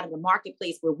boxed out of the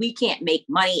marketplace where we can't make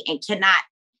money and cannot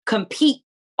compete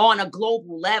on a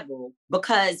global level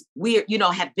because we're, you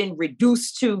know, have been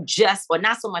reduced to just, or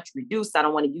not so much reduced, I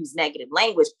don't want to use negative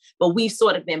language, but we've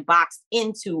sort of been boxed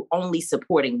into only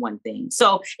supporting one thing.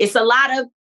 So it's a lot of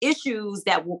issues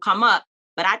that will come up,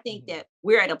 but I think that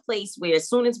we're at a place where as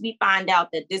soon as we find out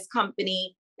that this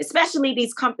company, especially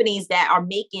these companies that are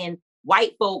making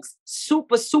white folks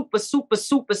super duper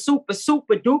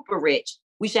rich,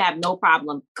 we should have no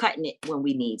problem cutting it when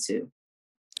we need to.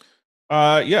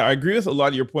 Yeah, I agree with a lot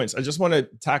of your points. I just want to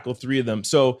tackle 3 of them.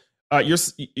 So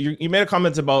you made a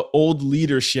comment about old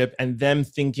leadership and them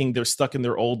thinking they're stuck in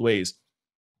their old ways.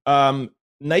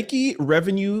 Nike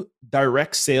revenue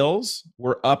direct sales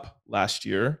were up last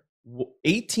year,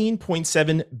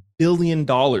 $18.7 billion.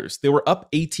 They were up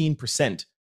 18%.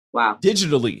 Wow.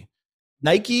 Digitally,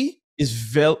 Nike is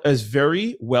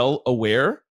very well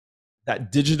aware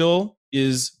that digital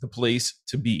is the place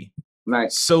to be.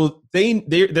 Right. So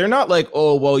they're not like,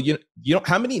 oh, well, you know,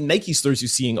 how many Nike stores you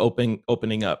seeing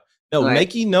opening up? No, right.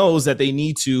 Nike knows that they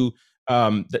need to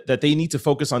that they need to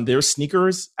focus on their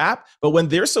sneakers app. But when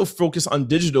they're so focused on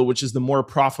digital, which is the more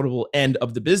profitable end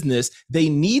of the business, they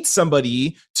need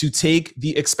somebody to take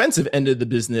the expensive end of the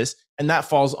business, and that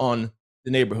falls on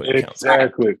the neighborhood accounts.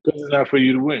 Exactly, because it's not for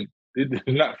you to win. It's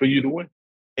not for you to win.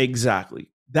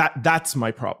 Exactly. That's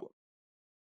my problem.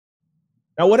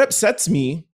 Now, what upsets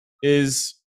me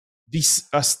is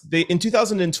in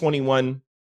 2021,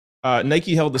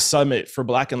 Nike held a summit for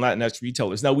Black and Latinx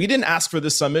retailers. Now, we didn't ask for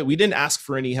the summit. We didn't ask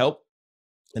for any help.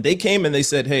 And they came and they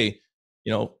said, hey,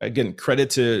 you know, again, credit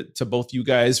to both you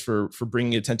guys for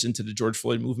bringing attention to the George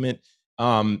Floyd movement.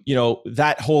 You know,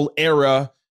 that whole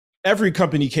era, every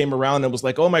company came around and was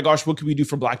like, oh my gosh, what can we do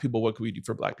for Black people? What can we do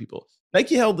for Black people?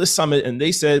 Nike held this summit and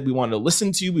they said, we want to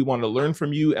listen to you, we want to learn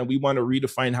from you, and we want to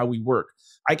redefine how we work.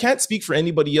 I can't speak for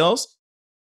anybody else.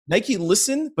 Nike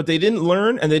listened, but they didn't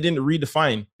learn and they didn't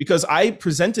redefine, because I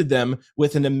presented them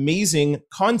with an amazing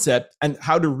concept and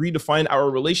how to redefine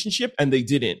our relationship, and they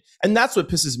didn't. And that's what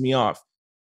pisses me off.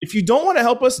 If you don't want to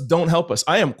help us, don't help us.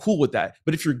 I am cool with that.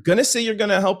 But if you're going to say you're going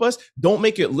to help us, don't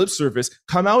make it lip service.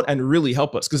 Come out and really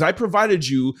help us, because I provided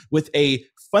you with a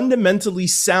fundamentally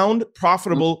sound,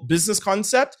 profitable business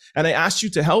concept, and I asked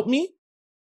you to help me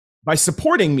by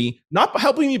supporting me, not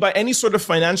helping me by any sort of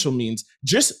financial means.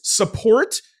 Just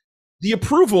support the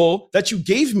approval that you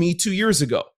gave me 2 years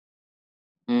ago.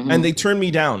 And they turned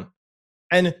me down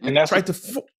and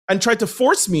tried to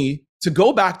force me to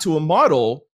go back to a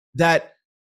model that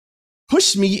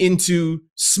pushed me into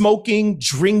smoking,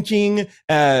 drinking.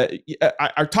 I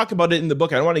talk about it in the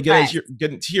book. I don't want to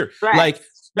get into here. Like,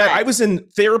 man, I was in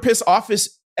therapist's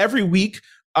office every week,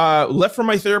 left from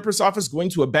my therapist's office, going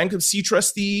to a bankruptcy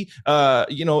trustee.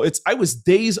 You know, I was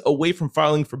days away from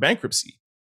filing for bankruptcy.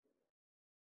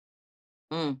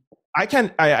 I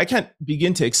can't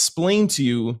begin to explain to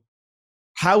you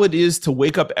how it is to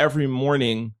wake up every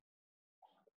morning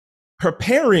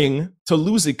preparing to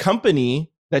lose a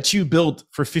company that you built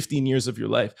for 15 years of your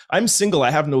life. I'm single. I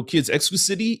have no kids.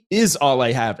 Exclusivity is all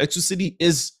I have. Exclusivity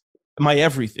is my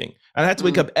everything. And I had to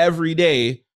wake up every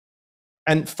day.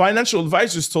 And financial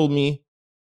advisors told me,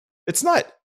 it's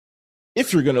not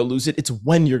if you're going to lose it, it's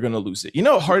when you're going to lose it. You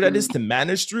know how hard that is to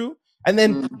manage through? And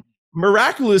then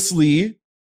miraculously,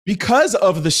 because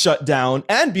of the shutdown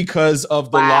and because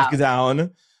of the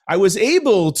lockdown, I was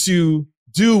able to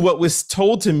do what was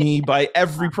told to me by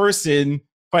every person,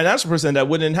 financial person, that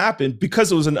wouldn't happen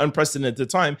because it was an unprecedented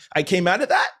time. I came out of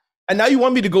that. And now you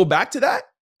want me to go back to that?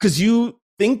 Because you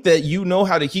think that you know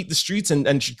how to heat the streets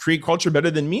and create culture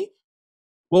better than me?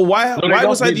 Well, why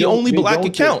was I the only black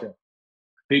account?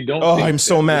 They don't. Oh, I'm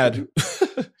so mad.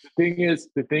 The thing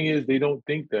is, they don't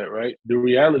think that, right? The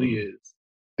reality is,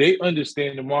 they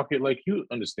understand the market like you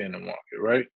understand the market,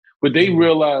 right? But they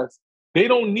realize they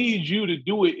don't need you to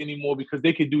do it anymore because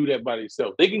they can do that by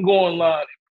themselves. They can go online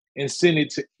and send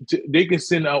it to they can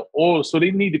send out all. So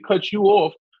they need to cut you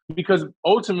off because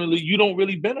ultimately you don't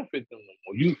really benefit them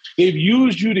no more. They've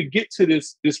used you to get to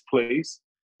this place.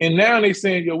 And now they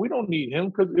saying, yo, we don't need him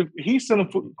because if he's selling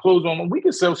clothes online, we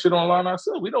can sell shit online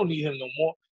ourselves. We don't need him no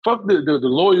more. Fuck the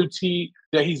loyalty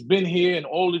that he's been here and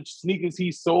all the sneakers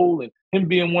he sold and him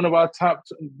being one of our top.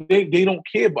 They don't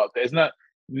care about that. It's not.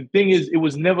 The thing is, it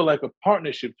was never like a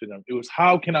partnership to them. It was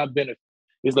how can I benefit?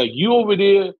 It's like you over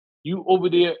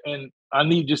there, and I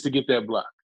need just to get that block.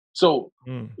 So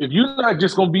if you're not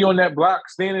just gonna be on that block,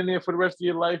 standing there for the rest of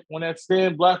your life on that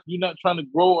stand block, you're not trying to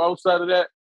grow outside of that.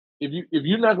 If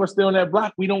you're not gonna stay on that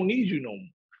block, we don't need you no more.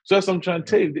 So that's what I'm trying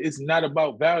to tell you. It's not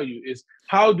about value. It's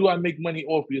how do I make money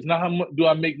off you? It's not how much do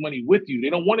I make money with you. They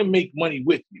don't want to make money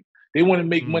with you. They want to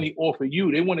make money off of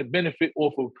you. They want to benefit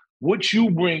off of what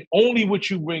you bring, only what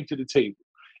you bring to the table.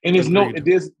 And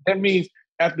that means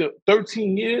after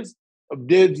 13 years,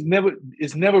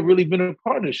 it's never really been a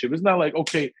partnership. It's not like,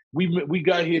 okay, we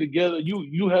got here together.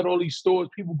 You had all these stores,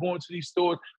 people going to these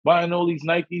stores, buying all these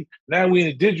Nikes. Now we're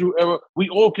in a digital era. We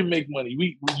all can make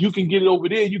money. You can get it over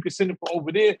there. You can send it from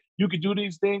over there. You can do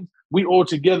these things. We all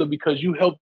together because you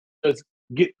helped us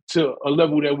get to a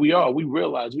level that we are. We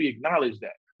realize, we acknowledge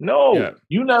that. No,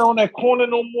 You're not on that corner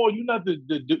no more. You're not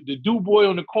the do boy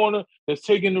on the corner that's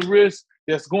taking the risk,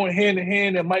 that's going hand in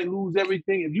hand, that might lose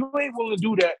everything. If you ain't willing to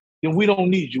do that, then we don't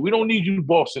need you. We don't need you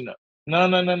bossing up.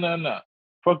 No.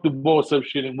 Fuck the boss up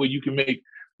shit and where you can make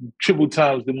triple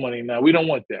times the money now. We don't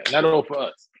want that. Not all for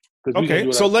us.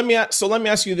 Okay, so let me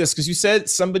ask you this, because you said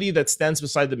somebody that stands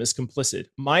beside them is complicit.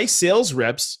 My sales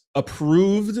reps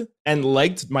approved and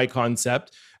liked my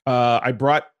concept. I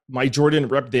brought my Jordan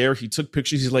rep there. He took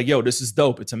pictures. He's like, yo, this is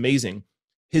dope. It's amazing.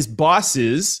 His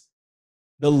bosses,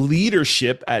 the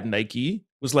leadership at Nike,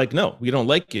 was like, no, we don't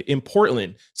like it in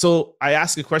Portland. So I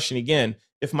ask a question again.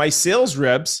 If my sales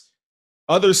reps,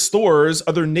 other stores,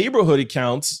 other neighborhood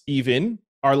accounts even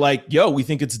are like, yo, we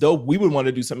think it's dope, we would want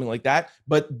to do something like that.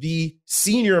 But the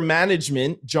senior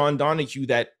management, John Donahue,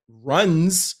 that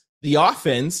runs the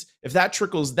offense, if that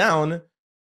trickles down,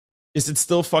 is it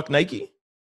still fuck Nike?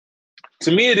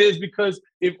 To me, it is, because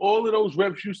if all of those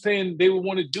reps you saying they would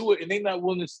want to do it and they're not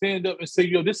willing to stand up and say,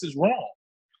 yo, this is wrong.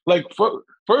 Like,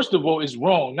 first of all, it's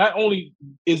wrong. Not only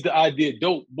is the idea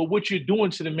dope, but what you're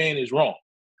doing to the man is wrong,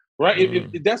 right?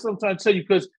 If that's what I'm trying to tell you,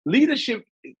 because leadership,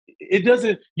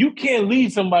 you can't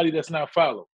lead somebody that's not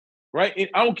followed, right? And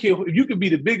I don't care if you could be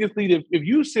the biggest leader. If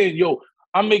you saying, yo,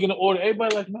 I'm making an order,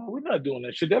 everybody like, no, we're not doing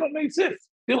that shit. That don't make sense.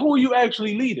 Then who are you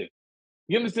actually leading?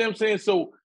 You understand what I'm saying?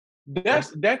 So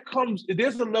there's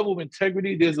a level of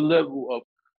integrity, there's a level of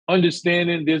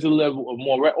understanding, there's a level of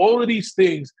moral. All of these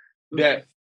things that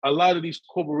a lot of these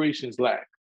corporations lack.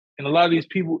 And a lot of these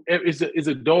people, it's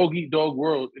a dog-eat-dog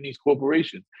world in these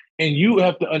corporations. And you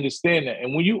have to understand that.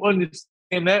 And when you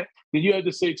understand that, then you have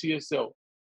to say to yourself,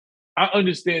 I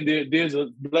understand there's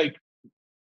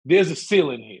a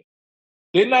ceiling here.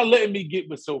 They're not letting me get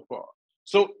but so far.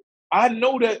 So I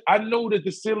know that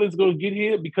the ceiling's gonna get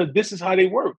here because this is how they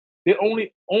work. They're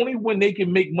only when they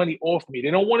can make money off me. They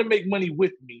don't want to make money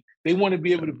with me. They want to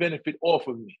be able to benefit off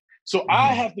of me. So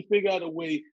I have to figure out a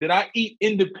way that I eat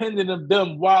independent of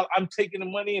them while I'm taking the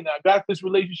money and I got this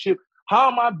relationship.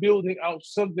 How am I building out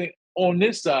something on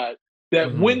this side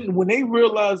that when they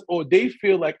realize or they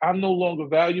feel like I'm no longer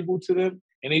valuable to them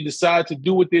and they decide to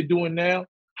do what they're doing now,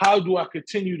 how do I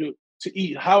continue to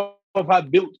eat? How have I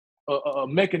built a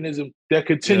mechanism that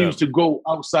continues to go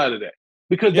outside of that?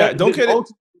 Because don't get it.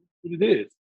 It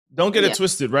is. Don't get it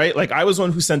twisted, right? Like I was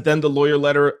one who sent them the lawyer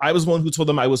letter. I was one who told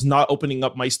them I was not opening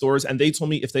up my stores. And they told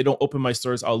me if they don't open my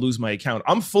stores, I'll lose my account.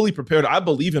 I'm fully prepared. I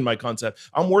believe in my concept.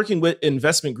 I'm working with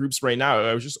investment groups right now.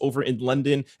 I was just over in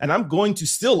London and I'm going to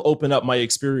still open up my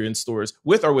experience stores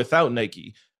with or without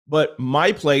Nike. But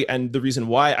my play and the reason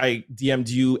why I DM'd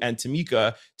you and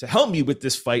Tamika to help me with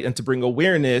this fight and to bring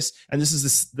awareness, and this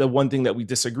is the one thing that we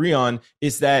disagree on,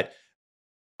 is that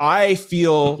I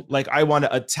feel like I want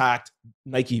to attack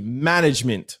Nike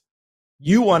management.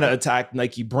 You want to attack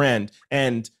Nike brand.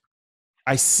 And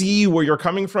I see where you're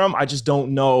coming from. I just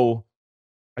don't know.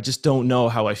 I just don't know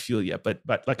how I feel yet. But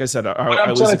like I said, I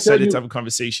was excited to have a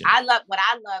conversation. What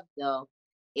I love though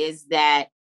is that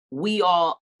we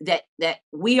all that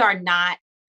we are not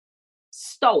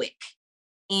stoic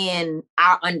in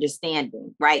our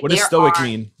understanding, right? What does stoic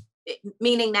mean?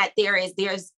 Meaning that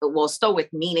there's stoic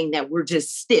meaning that we're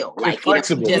just still like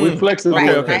flexible. We're flexible.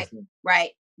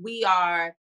 Right. We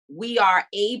are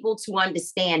able to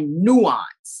understand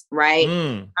nuance, right?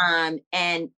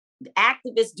 And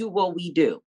activists do what we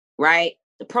do, right?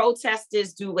 The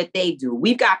protesters do what they do.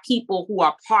 We've got people who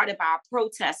are part of our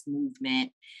protest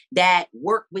movement that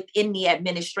work within the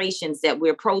administrations that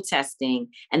we're protesting,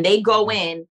 and they go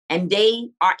in and they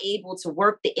are able to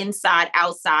work the inside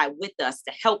outside with us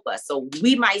to help us. So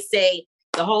we might say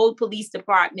the whole police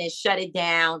department shut it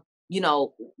down,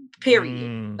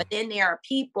 period. But then there are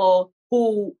people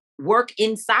who work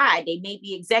inside. They may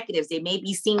be executives. They may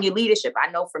be senior leadership.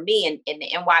 I know for me in the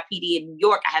NYPD in New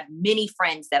York, I have many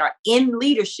friends that are in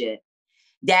leadership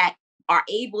that are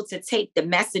able to take the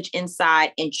message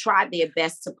inside and try their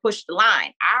best to push the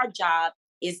line. Our job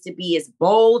is to be as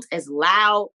bold, as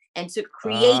loud, and to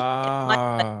create as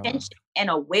much attention and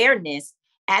awareness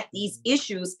at these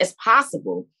issues as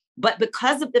possible. But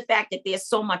because of the fact that there's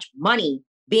so much money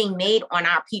being made on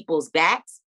our people's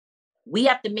backs, we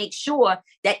have to make sure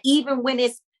that even when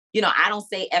it's, I don't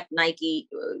say F Nike,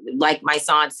 like my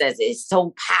son says, it's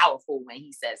so powerful when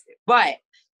he says it. But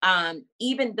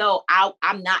even though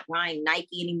I'm not buying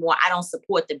Nike anymore, I don't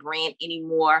support the brand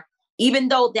anymore. Even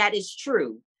though that is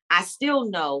true, I still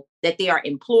know that there are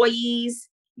employees,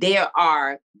 there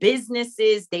are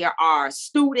businesses, there are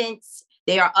students,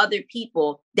 there are other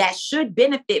people that should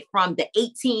benefit from the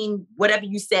 $18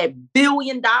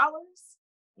 billion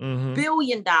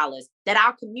that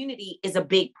our community is a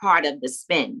big part of the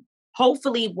spend.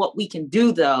 Hopefully what we can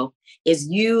do though, is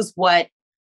use what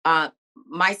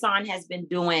my son has been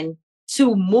doing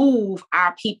to move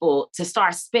our people to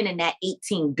start spending that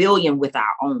 18 billion with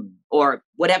our own, or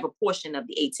whatever portion of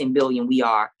the 18 billion we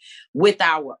are with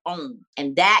our own.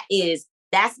 And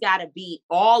that's got to be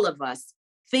all of us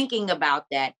thinking about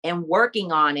that and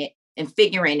working on it and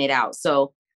figuring it out.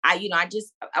 So I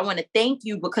want to thank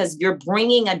you because you're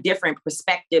bringing a different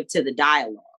perspective to the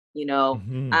dialogue,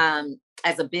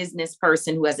 as a business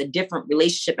person who has a different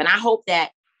relationship. And I hope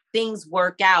that things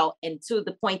work out. And to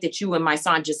the point that you and my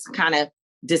son just kind of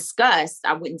discussed,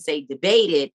 I wouldn't say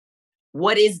debated,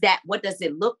 what is that? What does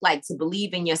it look like to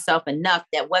believe in yourself enough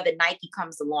that whether Nike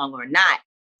comes along or not,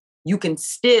 you can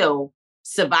still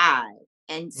survive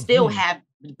and still have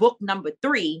book number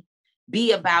 3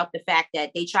 be about the fact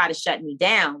that they try to shut me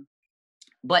down,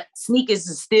 but sneakers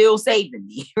is still saving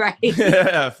me, right?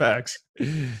 Yeah, facts.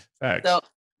 So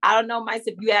I don't know, Mike,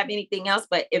 if you have anything else,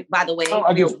 but by the way,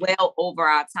 we're well over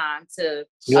our time to...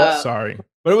 sorry.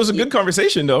 But it was a good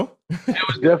conversation, though. It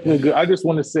was definitely good. I just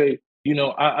want to say,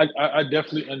 I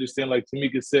definitely understand, like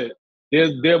Tamika said,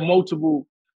 there are multiple,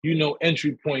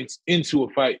 entry points into a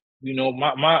fight.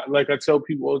 My like I tell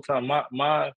people all the time,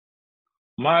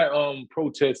 my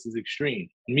protest is extreme.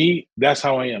 Me, that's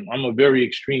how I am. I'm a very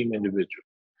extreme individual.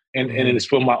 And it's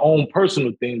for my own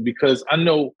personal thing, because I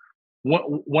know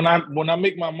when I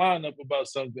make my mind up about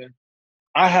something,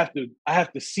 I have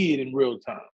to see it in real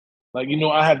time. Like,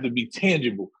 I have to be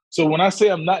tangible. So when I say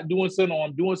I'm not doing something or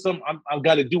I'm doing something, I've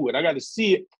got to do it. I got to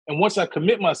see it. And once I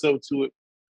commit myself to it,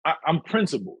 I'm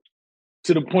principled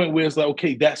to the point where it's like,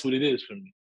 okay, that's what it is for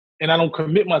me. And I don't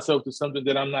commit myself to something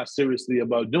that I'm not seriously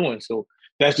about doing. So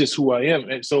that's just who I am.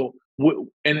 And so,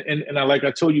 like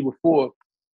I told you before,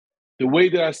 the way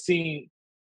that I seen,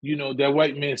 that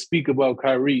white man speak about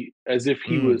Kyrie as if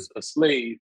he was a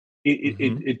slave,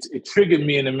 it triggered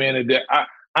me in a manner that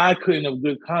I couldn't, of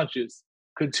good conscience,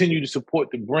 continue to support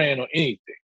the brand or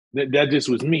anything. That just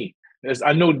was me.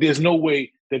 I know there's no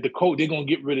way that they're going to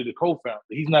get rid of the co-founder.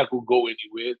 He's not going to go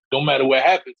anywhere. No matter what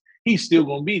happens, he's still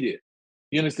going to be there.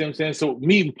 You understand what I'm saying? So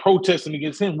me protesting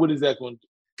against him, what is that going to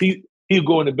do? He'll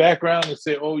go in the background and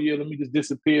say, oh yeah, let me just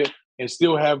disappear and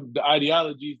still have the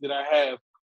ideologies that I have,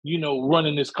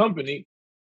 running this company.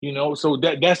 You know, so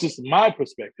that's just my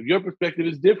perspective. Your perspective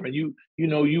is different.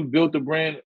 You built the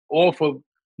brand off of,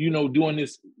 doing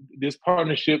this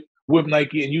partnership with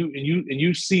Nike, and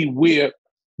you see where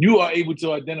you are able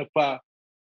to identify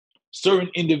certain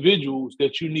individuals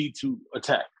that you need to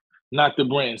attack, not the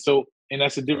brand. So, and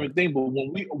that's a different thing. But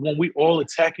when we all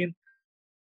attacking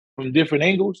from different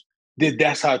angles, then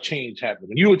that's how change happens.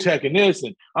 When you attacking this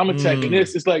and I'm attacking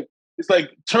this, it's like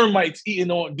termites eating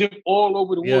on all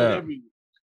over the world everywhere.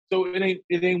 So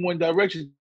it ain't one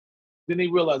direction. Then they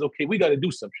realize, okay, we got to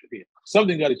do some shit here.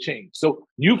 Something got to change. So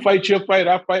you fight your fight,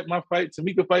 I fight my fight,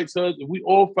 Tamika fights hers, and we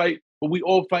all fight, but we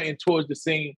all fighting towards the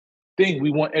same thing.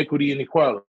 We want equity and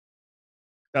equality.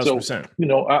 1,000%.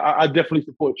 So, I definitely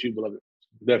support you, beloved.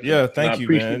 Definitely. Yeah, thank you,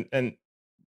 man. And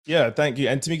yeah, thank you.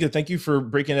 And Tamika, thank you for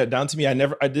breaking that down to me. I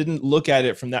didn't look at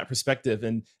it from that perspective.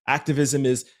 And activism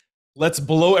is, let's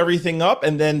blow everything up,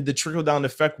 and then the trickle down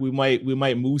effect, we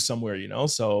might move somewhere,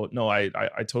 So no, I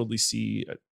totally see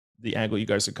the angle you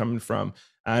guys are coming from.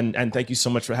 And thank you so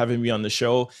much for having me on the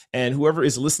show. And whoever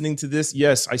is listening to this,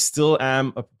 yes, I still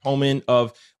am a proponent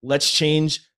of let's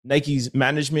change Nike's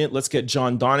management. Let's get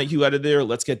John Donahue out of there.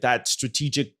 Let's get that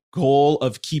strategic goal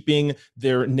of keeping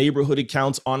their neighborhood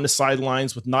accounts on the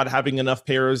sidelines with not having enough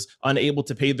payers, unable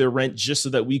to pay their rent, just so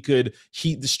that we could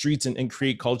heat the streets and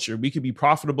create culture. We could be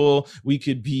profitable. We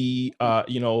could be, I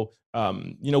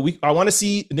want to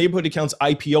see neighborhood accounts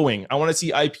IPOing. I want to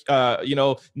see,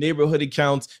 neighborhood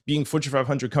accounts being Fortune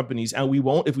 500 companies. And we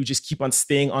won't if we just keep on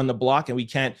staying on the block and we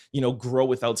can't, grow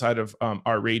with outside of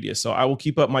our radius. So I will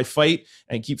keep up my fight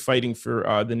and keep fighting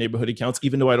for the neighborhood accounts,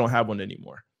 even though I don't have one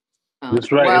anymore.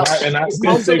 That's right. Well, and I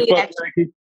still say fuck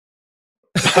Nike.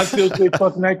 I still say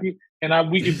fuck Nike. And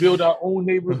we can build our own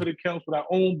neighborhood accounts with our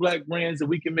own Black brands, and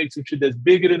we can make some shit that's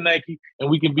bigger than Nike, and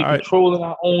we can be controlling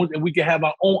our own, and we can have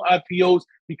our own IPOs,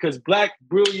 because Black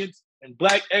brilliance and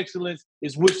Black excellence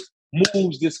is what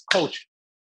moves this culture.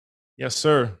 Yes,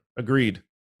 sir. Agreed.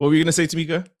 What were you going to say,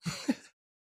 Tamika?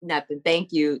 Nothing.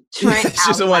 Thank you. Trent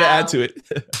just want to add to it.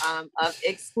 Of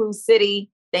Exclusivity.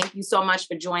 Thank you so much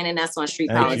for joining us on Street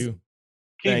Policy.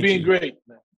 Keep being great,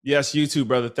 man. Yes, you too,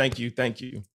 brother. Thank you. Thank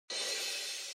you.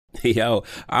 Yo,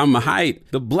 I'm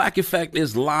hyped. The Black Effect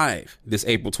is live. This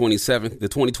April 27th, the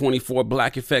 2024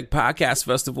 Black Effect Podcast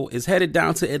Festival is headed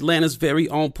down to Atlanta's very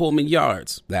own Pullman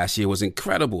Yards. Last year was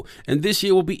incredible, and this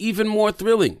year will be even more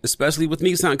thrilling, especially with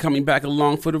Nissan coming back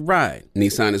along for the ride.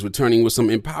 Nissan is returning with some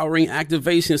empowering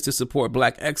activations to support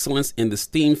Black excellence in the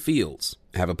STEAM fields.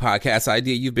 Have a podcast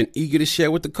idea you've been eager to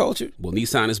share with the culture? Well,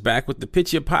 Nissan is back with the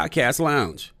Pitch Your Podcast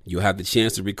Lounge. You'll have the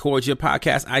chance to record your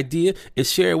podcast idea and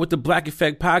share it with the Black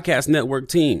Effect Podcast Network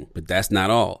team. But that's not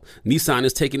all. Nissan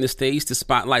is taking the stage to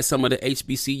spotlight some of the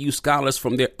HBCU scholars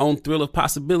from their own Thrill of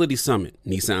Possibility Summit,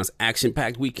 Nissan's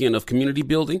action-packed weekend of community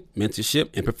building, mentorship,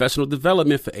 and professional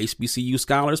development for HBCU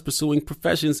scholars pursuing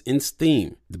professions in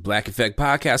STEAM. The Black Effect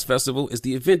Podcast Festival is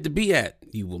the event to be at.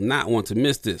 You will not want to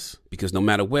miss this, because no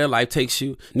matter where life takes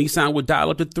you, Nissan will dial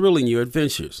up the thrill in your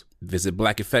adventures. Visit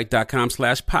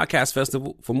blackeffect.com/podcast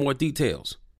festival for more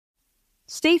details.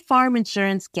 State Farm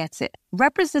Insurance gets it.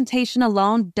 Representation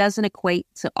alone doesn't equate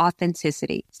to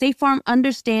authenticity. State Farm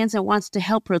understands and wants to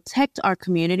help protect our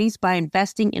communities by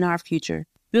investing in our future,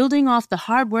 building off the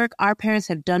hard work our parents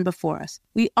have done before us.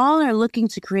 We all are looking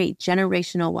to create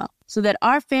generational wealth so that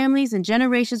our families and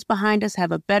generations behind us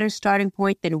have a better starting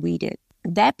point than we did.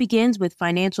 That begins with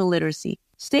financial literacy.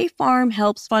 State Farm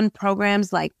helps fund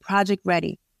programs like Project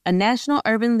Ready, a National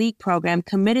Urban League program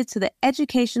committed to the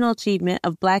educational achievement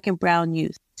of Black and Brown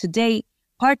youth. To date,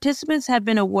 participants have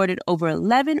been awarded over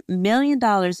 $11 million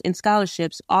in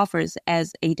scholarships offers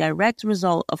as a direct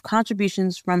result of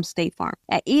contributions from State Farm.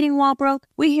 At Eating While Broke,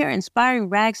 we hear inspiring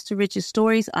rags to riches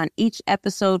stories on each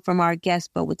episode from our guests,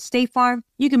 but with State Farm,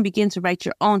 you can begin to write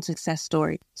your own success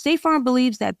story. State Farm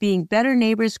believes that being better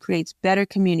neighbors creates better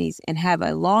communities and have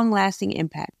a long-lasting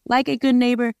impact. Like a good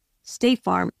neighbor, State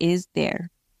Farm is there.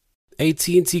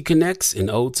 AT&T connects an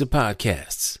ode to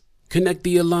podcasts. Connect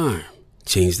the alarm.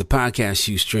 Change the podcast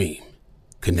you stream.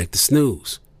 Connect the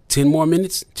snooze. 10 more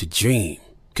minutes to dream.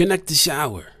 Connect the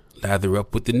shower. Lather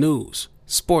up with the news,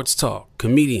 sports talk,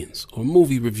 comedians, or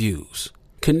movie reviews.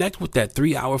 Connect with that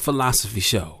 3-hour philosophy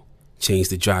show. Change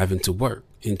the drive into work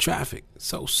in traffic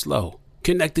so slow.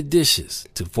 Connect the dishes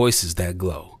to voices that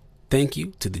glow. Thank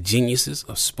you to the geniuses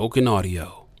of spoken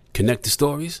audio. Connect the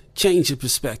stories. Change your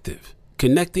perspective.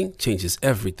 Connecting changes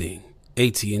everything.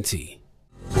 AT&T.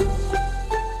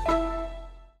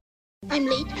 I'm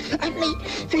late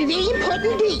for a very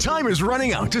important date. Time is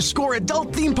running out to score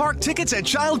adult theme park tickets at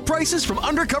child prices from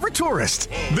Undercover Tourist.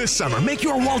 This summer, make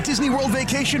your Walt Disney World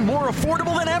vacation more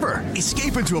affordable than ever.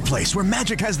 Escape into a place where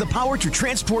magic has the power to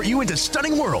transport you into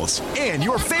stunning worlds and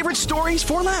your favorite stories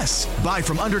for less. Buy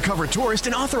from Undercover Tourist,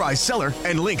 an authorized seller,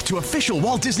 and link to official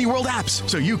Walt Disney World apps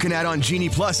so you can add on Genie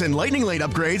Plus and Lightning Lane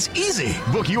upgrades easy.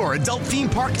 Book your adult theme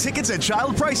park tickets at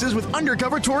child prices with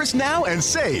Undercover Tourist now and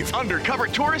save.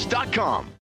 UndercoverTourist.com.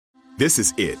 This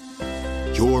is it.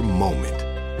 Your moment.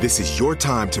 This is your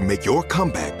time to make your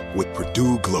comeback with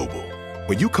Purdue Global.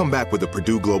 When you come back with a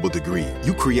Purdue Global degree,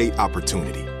 you create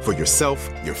opportunity for yourself,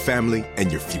 your family,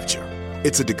 and your future.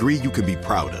 It's a degree you can be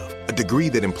proud of, a degree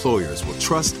that employers will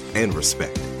trust and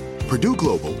respect. Purdue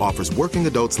Global offers working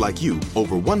adults like you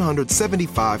over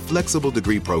 175 flexible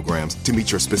degree programs to meet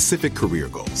your specific career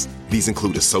goals. These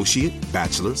include associate,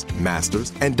 bachelor's,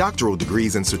 master's, and doctoral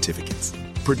degrees and certificates.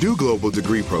 Purdue Global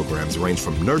degree programs range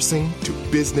from nursing to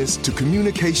business to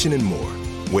communication and more.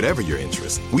 Whatever your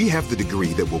interest, we have the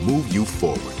degree that will move you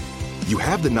forward. You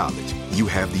have the knowledge, you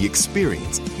have the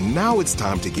experience. Now it's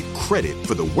time to get credit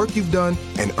for the work you've done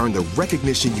and earn the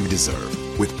recognition you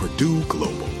deserve with Purdue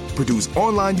Global, Purdue's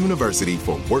online university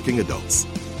for working adults.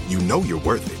 You know you're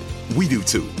worth it. We do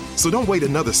too. So don't wait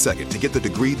another second to get the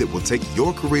degree that will take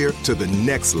your career to the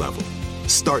next level.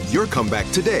 Start your comeback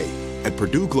today at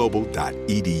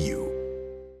purdueglobal.edu.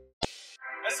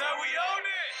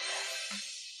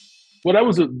 Well, that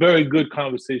was a very good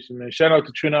conversation, man. Shout out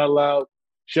to Trent Out Loud.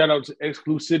 Shout out to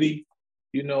Exclusivity.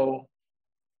 You know,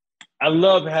 I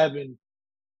love having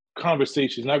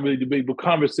conversations, not really debate, but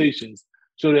conversations,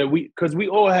 so that because we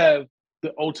all have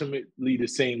ultimately the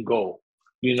same goal.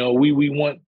 You know, we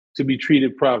want to be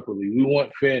treated properly. We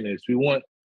want fairness. We want,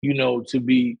 you know,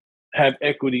 to have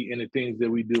equity in the things that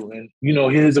we do. And, you know,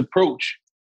 his approach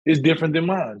is different than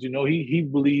mine. You know, he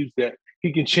believes that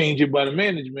he can change it by the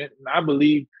management. And I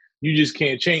believe you just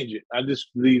can't change it. I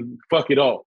just believe, fuck it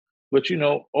all. But, you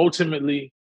know,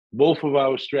 ultimately, both of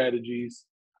our strategies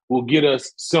will get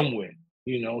us somewhere,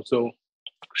 you know. So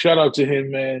shout out to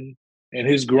him, man, and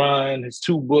his grind, his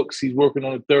 2 books. He's working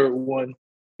on a 3rd one.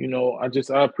 You know, I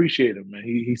appreciate him, man.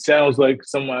 He sounds like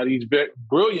somebody, he's a very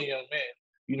brilliant young man.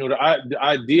 You know, the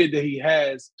idea that he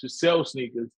has to sell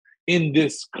sneakers in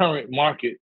this current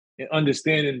market and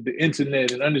understanding the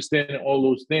internet and understanding all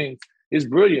those things is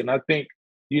brilliant. I think,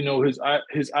 you know, his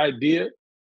idea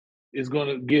is going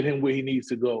to get him where he needs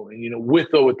to go, and, you know,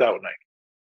 with or without Nike.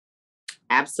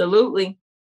 Absolutely.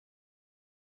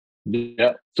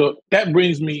 Yeah. So that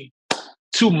brings me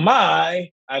to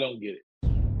my I don't get it.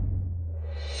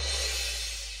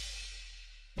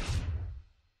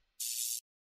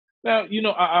 Now, you know,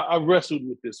 I wrestled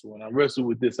with this one. I wrestled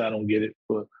with this I don't get it,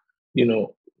 but, you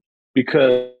know,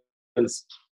 because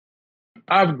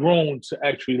I've grown to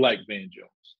actually like Van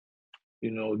Jones. You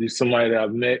know, he's somebody that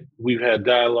I've met. We've had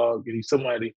dialogue, and he's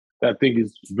somebody that I think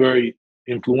is very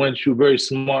influential, very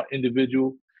smart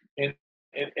individual. And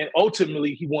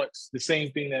ultimately, he wants the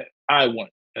same thing that I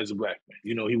want as a Black man.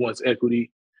 You know, he wants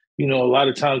equity. You know, a lot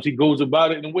of times he goes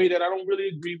about it in a way that I don't really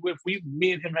agree with.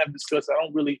 Me and him have discussed, I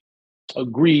don't really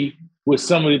agree with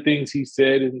some of the things he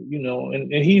said, and, you know,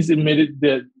 and he's admitted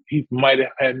that he might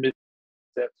have had missteps.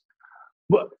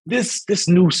 But this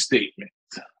new statement,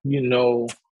 you know,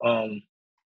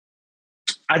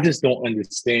 I just don't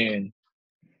understand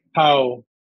how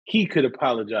he could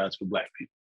apologize for Black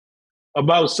people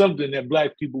about something that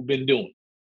Black people been doing.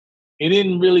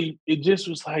 It just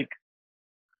was like,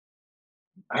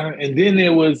 and then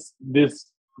there was the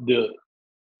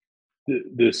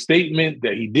statement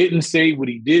that he didn't say what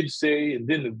he did say, and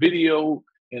then the video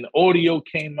and the audio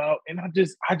came out, and I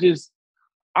just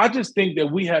think that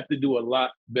we have to do a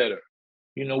lot better.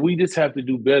 You know, we just have to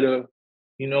do better.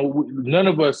 You know, none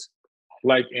of us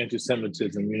like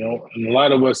anti-Semitism, you know, and a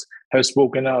lot of us have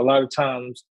spoken out. A lot of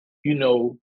times, you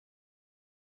know,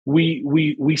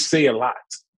 we say a lot,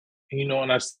 you know,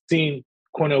 and I've seen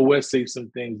Cornel West say some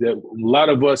things that a lot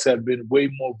of us have been way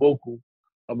more vocal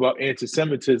about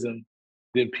anti-Semitism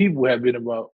than people have been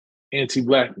about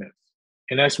anti-Blackness.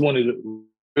 And that's one of the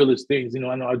realest things. You know,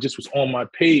 I know I just was on my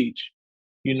page,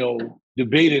 you know,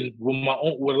 debating with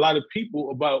a lot of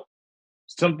people about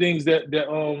some things that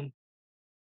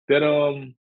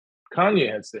Kanye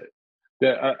had said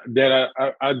that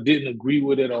I didn't agree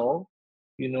with at all,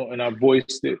 you know, and I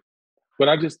voiced it. But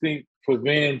I just think for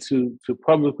Van to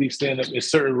publicly stand up in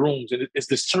certain rooms, and it's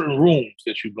the certain rooms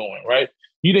that you're going, right?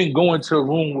 You didn't go into a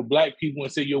room with Black people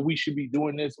and say, yo, we should be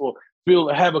doing this, or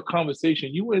have a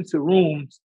conversation. You went into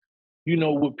rooms, you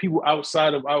know, with people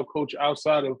outside of our culture,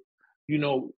 outside of, you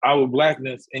know, our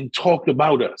Blackness, and talked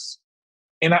about us.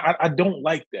 And I don't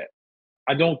like that.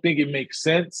 I don't think it makes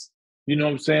sense. You know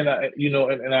what I'm saying?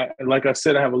 And like I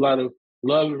said, I have a lot of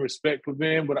love and respect for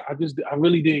Van, but I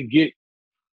really didn't get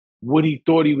what he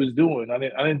thought he was doing. I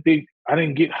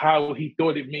didn't get how he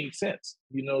thought it made sense,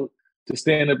 to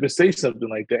stand up and say something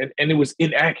like that. And it was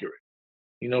inaccurate,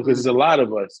 because there's a lot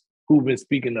of us who've been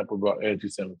speaking up about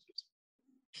anti-Semitism.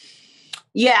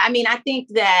 Yeah, I mean, I think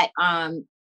that,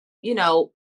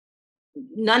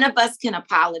 none of us can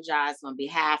apologize on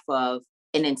behalf of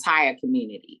an entire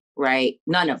community, right?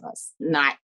 None of us,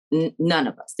 none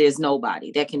of us. There's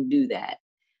nobody that can do that.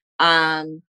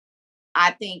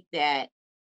 I think that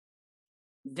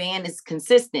Van is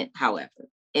consistent, however,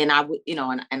 and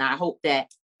and I hope that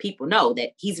people know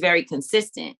that he's very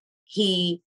consistent.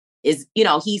 He is,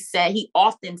 he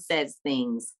often says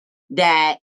things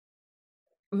that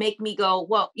make me go,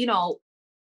 well,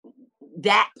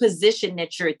 that position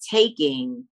that you're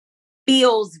taking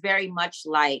feels very much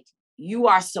like you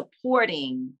are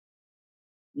supporting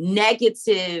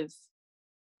negative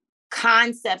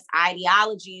concepts,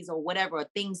 ideologies, or whatever,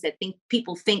 things that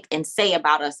people think and say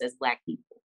about us as Black people.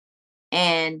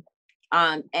 And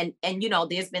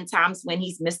there's been times when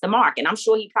he's missed the mark, and I'm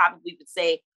sure he probably would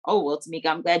say, oh, well, Tamika,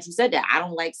 I'm glad you said that. I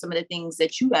don't like some of the things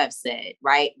that you have said,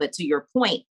 right? But to your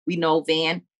point, we know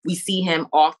Van, we see him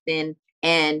often,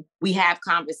 and we have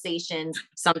conversations.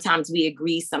 Sometimes we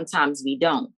agree, sometimes we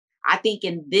don't. I think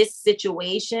in this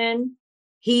situation,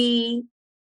 he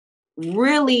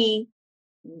really,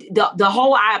 the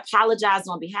whole I apologize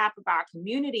on behalf of our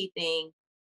community thing,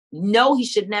 no, he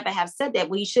should never have said that.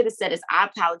 What he should have said is, I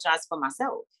apologize for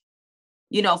myself,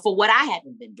 for what I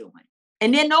haven't been doing.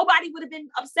 And then nobody would have been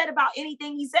upset about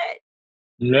anything he said.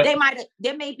 Yeah.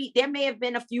 There may have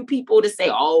been a few people to say,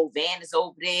 oh, Van is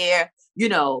over there,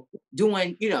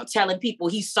 doing, telling people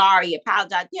he's sorry,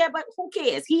 apologize. Yeah, but who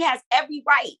cares? He has every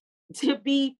right to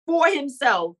be for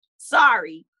himself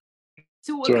sorry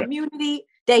to a community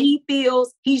that he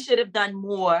feels he should have done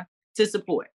more to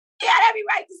support. He had every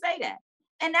right to say that.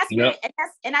 And that's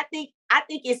I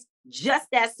think it's just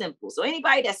that simple. So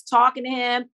anybody that's talking to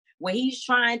him when he's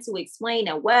trying to explain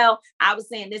that, well, I was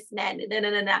saying this and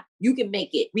that, you can make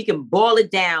it. We can boil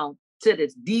it down to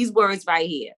these words right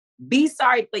here. Be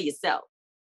sorry for yourself.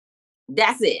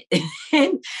 That's it.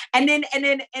 and then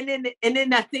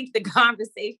I think the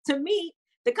conversation, to me,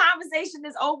 the conversation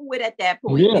is over with at that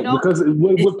point. Yeah, because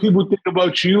what people think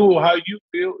about you or how you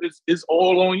feel is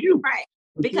all on you. Right.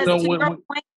 Because to your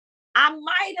point, I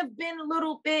might have been a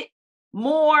little bit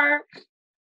more,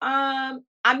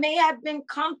 I may have been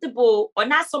comfortable, or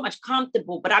not so much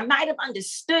comfortable, but I might have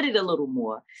understood it a little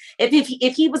more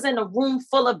if he was in a room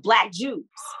full of Black Jews.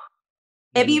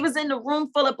 If he was in the room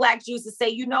full of Black Jews to say,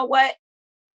 you know what,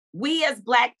 we as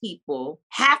Black people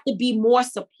have to be more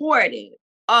supportive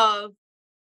of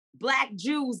Black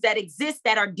Jews that exist,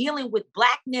 that are dealing with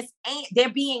Blackness, and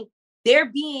they're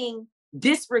being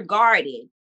disregarded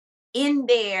in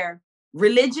their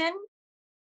religion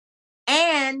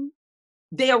and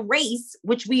their race,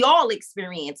 which we all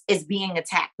experience, is being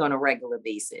attacked on a regular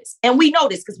basis. And we know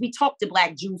this because we talked to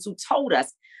Black Jews who told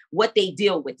us what they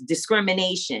deal with,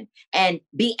 discrimination and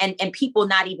people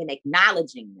not even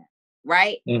acknowledging them,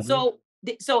 right? Mm-hmm.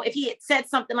 So if he had said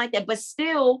something like that, but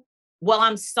still, well,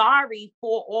 I'm sorry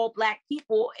for all Black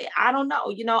people, I don't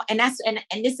know, and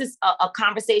this is a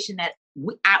conversation that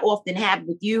I often have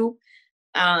with you,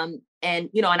 and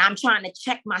I'm trying to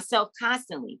check myself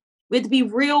constantly. We have to be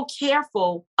real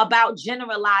careful about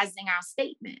generalizing our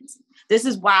statements. This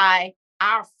is why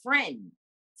our friend,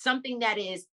 something that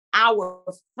is our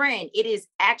friend, it is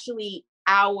actually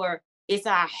it's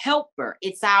our helper.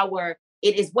 It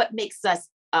is what makes us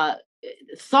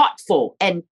thoughtful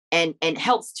and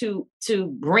helps to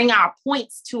bring our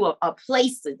points to a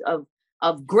place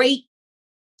of great,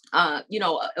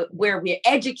 where we're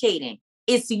educating,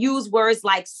 is to use words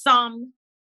like some,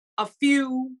 a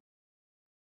few,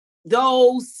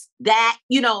 those, that,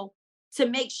 to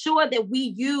make sure that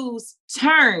we use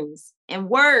terms and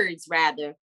words,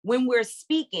 rather, when we're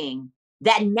speaking,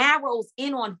 that narrows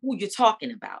in on who you're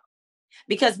talking about.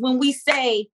 Because when we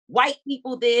say white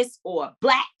people this, or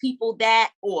Black people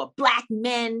that, or Black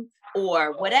men,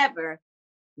 or whatever,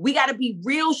 we got to be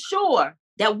real sure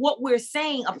that what we're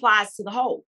saying applies to the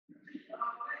whole.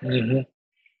 Mm-hmm.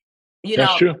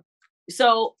 That's true.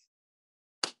 So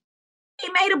he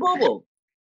made a boo-boo.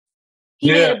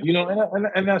 Yeah,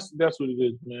 and that's what it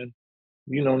is, man.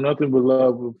 Nothing but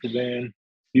love for Van.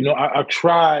 I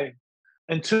try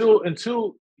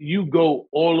until you go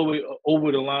all the way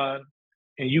over the line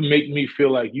and you make me feel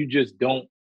like you just don't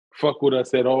fuck with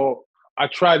us at all. I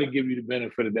try to give you the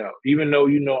benefit of the doubt, even though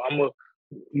I'm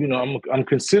you know, I'm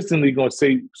consistently gonna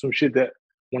say some shit that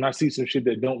when I see some shit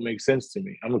that don't make sense to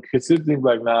me, I'm consistently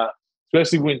like, nah.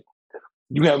 Especially when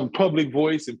you have a public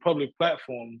voice and public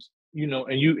platforms, you know,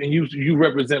 and you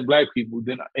represent Black people,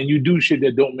 then and you do shit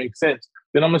that don't make sense,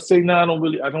 then I'm gonna say, nah, I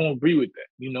don't agree with that,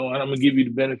 you know, and I'm gonna give you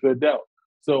the benefit of the doubt.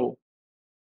 So,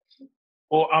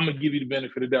 or I'm gonna give you the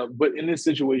benefit of the doubt. But in this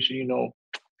situation, you know,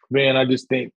 man, I just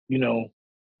think, you know,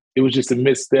 it was just a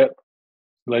misstep.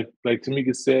 Like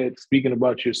Tamika said, speaking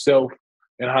about yourself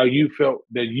and how you felt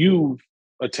that you've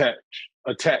attacked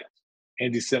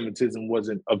anti-Semitism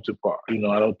wasn't up to par. You know,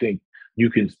 I don't think you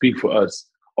can speak for us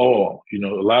all. You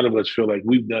know, a lot of us feel like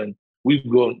we've gone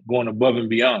above and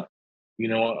beyond. You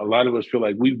know, a lot of us feel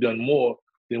like we've done more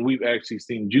than we've actually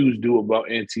seen Jews do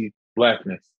about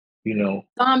anti-Blackness. You know,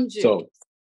 some Jews.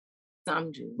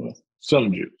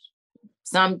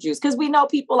 Because we know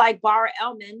people like Bara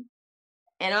Elman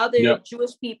and other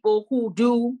Jewish people who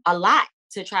do a lot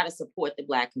to try to support the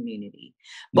Black community.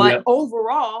 But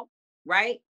overall,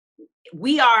 right,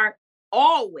 we are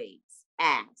always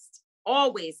asked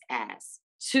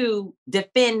to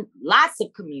defend lots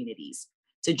of communities,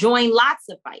 to join lots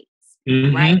of fights,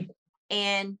 right?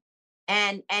 And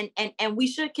we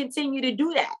should continue to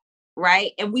do that,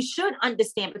 right? And we should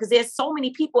understand, because there's so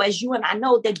many people, as you and I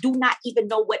know, that do not even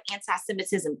know what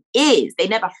anti-Semitism is. They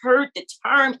never heard the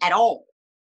term at all,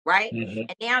 right?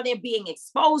 And now they're being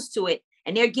exposed to it,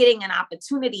 and they're getting an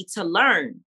opportunity to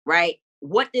learn, right?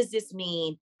 What does this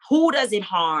mean? Who does it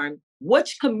harm?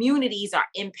 Which communities are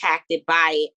impacted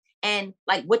by it? And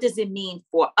like, what does it mean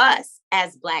for us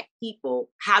as Black people?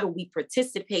 How do we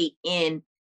participate in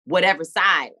whatever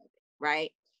side of it,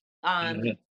 right?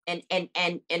 And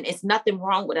it's nothing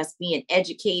wrong with us being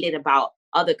educated about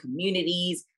other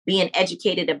communities, being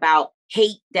educated about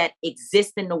hate that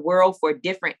exists in the world for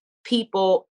different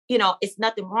people. You know, it's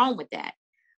nothing wrong with that.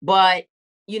 But,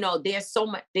 you know, there's so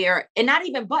much there, and not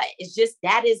even, but it's just,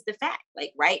 that is the fact,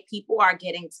 like, right? People are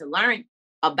getting to learn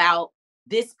about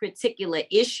this particular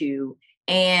issue,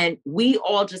 and we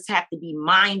all just have to be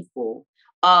mindful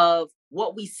of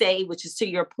what we say, which is, to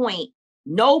your point,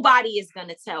 nobody is going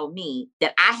to tell me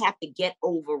that I have to get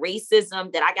over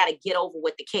racism, that I got to get over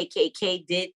what the KKK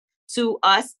did to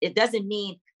us. It doesn't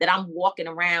mean that I'm walking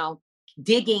around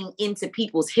digging into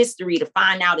people's history to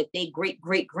find out if their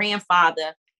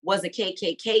great-great-grandfather was a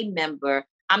KKK member.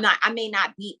 I may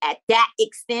not be at that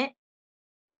extent,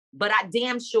 but I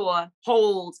damn sure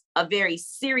hold a very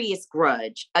serious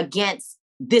grudge against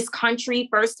this country,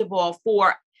 first of all,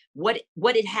 for what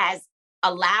it has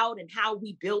allowed and how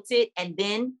we built it, and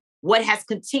then what has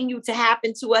continued to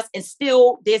happen to us. And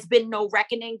still, there's been no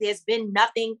reckoning. There's been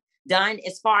nothing done,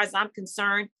 as far as I'm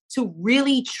concerned, to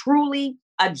really, truly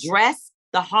address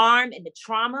the harm and the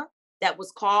trauma that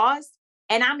was caused.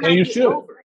 And I'm not getting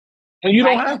over it. And you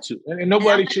don't have to. And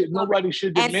nobody should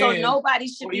demand. And so nobody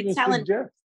should be telling.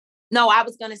 No, I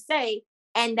was going to say,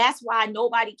 and that's why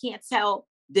nobody can't tell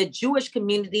the Jewish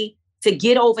community to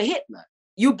get over Hitler.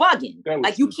 You bugging.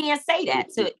 Like, you can't say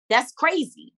that. So that's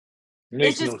crazy.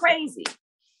 It's just crazy.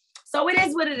 So it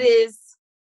is what it is.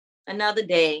 Another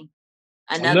day.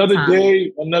 Another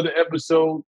day, another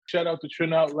episode. Shout out to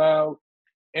Trent Out Loud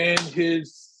and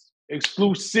his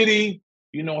exclusivity.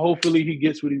 You know, hopefully he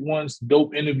gets what he wants.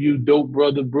 Dope interview, dope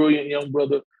brother, brilliant young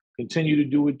brother. Continue to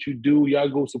do what you do. Y'all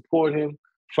go support him,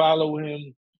 follow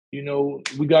him. You know,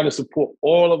 we got to support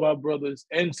all of our brothers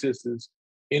and sisters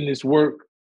in this work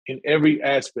in every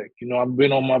aspect. You know, I've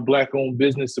been on my Black-owned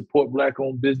business, support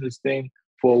Black-owned business thing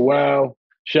for a while.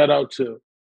 Shout out to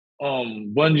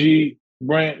Bungie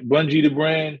the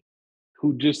brand,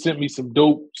 who just sent me some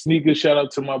dope sneakers. Shout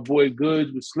out to my boy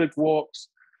Goods with Slick Walks.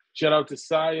 Shout out to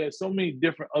Saya. So many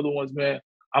different other ones, man.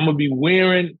 I'm going to be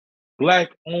wearing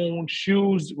Black-owned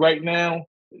shoes right now.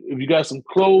 If you got some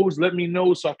clothes, let me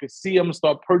know so I can see. I'm going to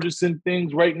start purchasing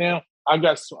things right now. I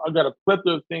got a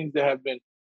plethora of things that have been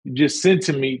just sent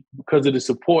to me because of the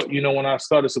support. You know, when I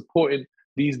started supporting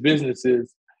these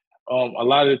businesses, a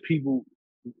lot of the people,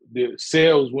 their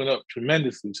sales went up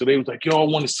tremendously. So they was like, yo, I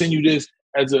want to send you this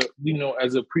as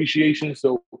appreciation.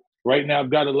 So right now I've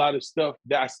got a lot of stuff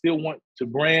that I still want to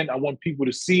brand. I want people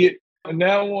to see it. And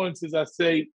now on, since I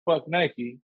say fuck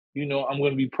Nike, you know, I'm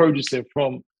going to be purchasing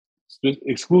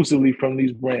exclusively from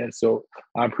these brands. So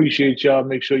I appreciate y'all.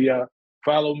 Make sure y'all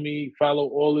follow me, follow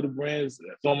all of the brands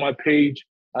that's on my page.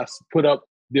 I put up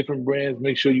different brands.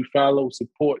 Make sure you follow,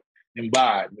 support, and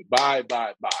buy. Buy.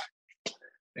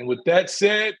 And with that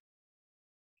said,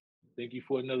 thank you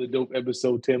for another dope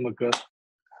episode, Tamika.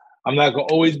 I'm not going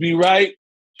to always be right.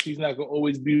 She's not going to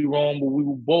always be wrong, but we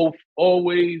will both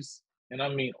always, and I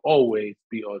mean always,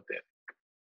 be authentic.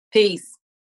 Peace.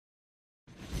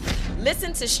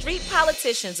 Listen to Street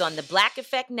Politicians on the Black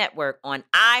Effect Network on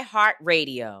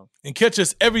iHeartRadio. And catch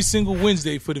us every single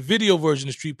Wednesday for the video version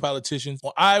of Street Politicians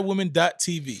on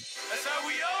iWomen.tv. That's how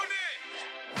we own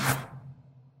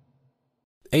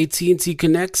it. AT&T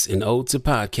connects an ode to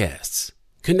podcasts.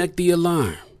 Connect the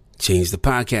alarm. Change the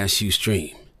podcast you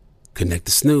stream. Connect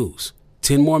the snooze.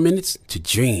 10 more minutes to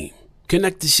dream.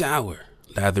 Connect the shower.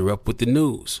 Lather up with the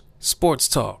news, sports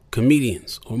talk,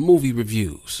 comedians, or movie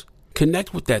reviews.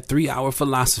 Connect with that 3-hour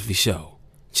philosophy show.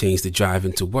 Change the drive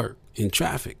into work in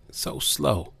traffic so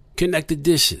slow. Connect the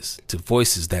dishes to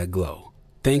voices that glow.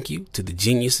 Thank you to the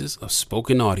geniuses of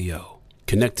spoken audio.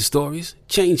 Connect the stories,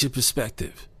 change your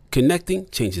perspective. Connecting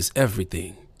changes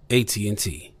everything.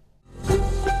 AT&T.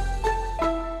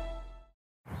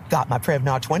 Got my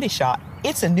Prevnar 20 shot.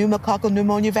 It's a pneumococcal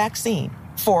pneumonia vaccine.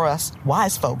 For us,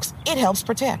 wise folks, it helps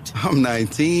protect. I'm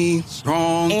 19,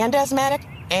 strong. And asthmatic,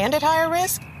 and at higher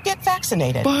risk. Get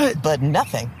vaccinated. But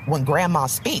nothing when grandma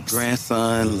speaks.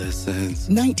 Grandson listens.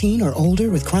 19 or older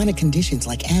with chronic conditions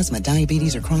like asthma,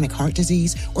 diabetes, or chronic heart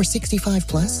disease, or 65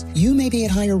 plus, you may be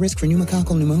at higher risk for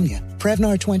pneumococcal pneumonia.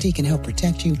 Prevnar 20 can help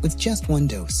protect you with just one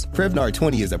dose. Prevnar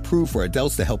 20 is approved for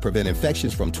adults to help prevent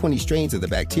infections from 20 strains of the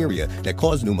bacteria that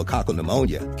cause pneumococcal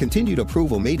pneumonia. Continued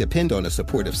approval may depend on a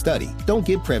supportive study. Don't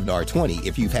give Prevnar 20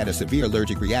 if you've had a severe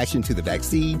allergic reaction to the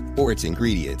vaccine or its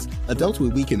ingredients. Adults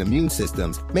with weakened immune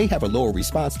systems may have a lower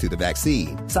response to the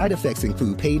vaccine. Side effects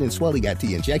include pain and swelling at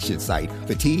the injection site,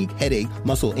 fatigue, headache,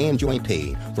 muscle, and joint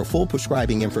pain. For full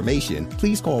prescribing information,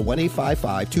 please call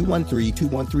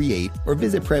 1-855-213-2138 or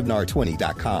visit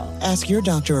Prevnar20.com. Ask your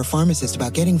doctor or pharmacist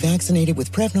about getting vaccinated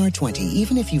with Prevnar 20,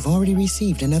 even if you've already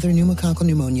received another pneumococcal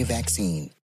pneumonia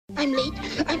vaccine. I'm late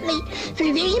for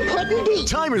a very important date.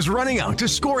 Time is running out to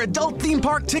score adult theme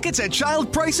park tickets at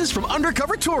child prices from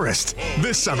Undercover Tourist.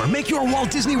 This summer, make your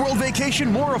Walt Disney World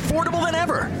vacation more affordable than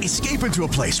ever. Escape into a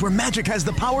place where magic has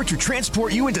the power to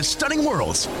transport you into stunning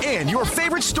worlds and your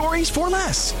favorite stories for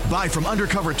less. Buy from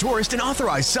Undercover Tourist, an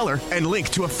authorized seller, and link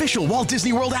to official Walt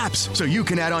Disney World apps so you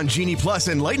can add on Genie Plus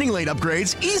and Lightning Lane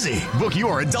upgrades easy. Book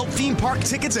your adult theme park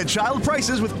tickets at child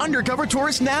prices with Undercover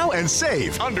Tourist now and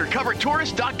save.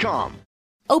 UndercoverTourist.com.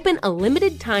 Open a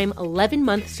limited-time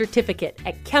 11-month certificate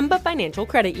at Kemba Financial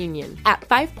Credit Union. At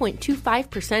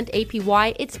 5.25%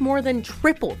 APY, it's more than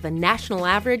triple the national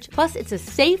average, plus it's a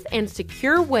safe and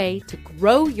secure way to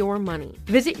grow your money.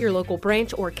 Visit your local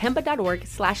branch or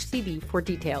kemba.org/cd for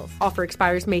details. Offer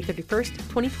expires May 31st,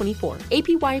 2024.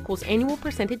 APY equals annual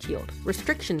percentage yield.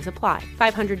 Restrictions apply.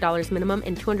 $500 minimum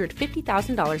and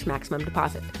 $250,000 maximum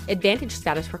deposit. Advantage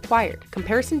status required.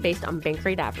 Comparison based on bank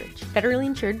rate average. Federally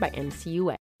insured by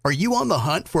NCUA. Are you on the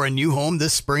hunt for a new home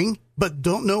this spring, but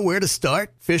don't know where to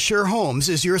start? Fisher Homes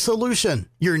is your solution.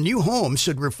 Your new home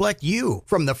should reflect you,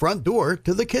 from the front door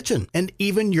to the kitchen, and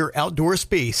even your outdoor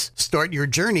space. Start your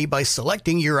journey by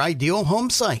selecting your ideal home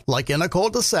site, like in a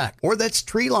cul-de-sac or that's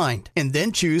tree-lined, and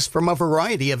then choose from a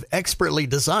variety of expertly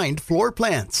designed floor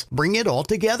plans. Bring it all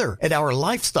together at our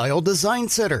Lifestyle Design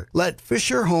Center. Let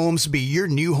Fisher Homes be your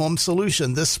new home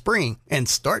solution this spring and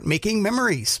start making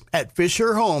memories at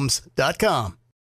FisherHomes.com.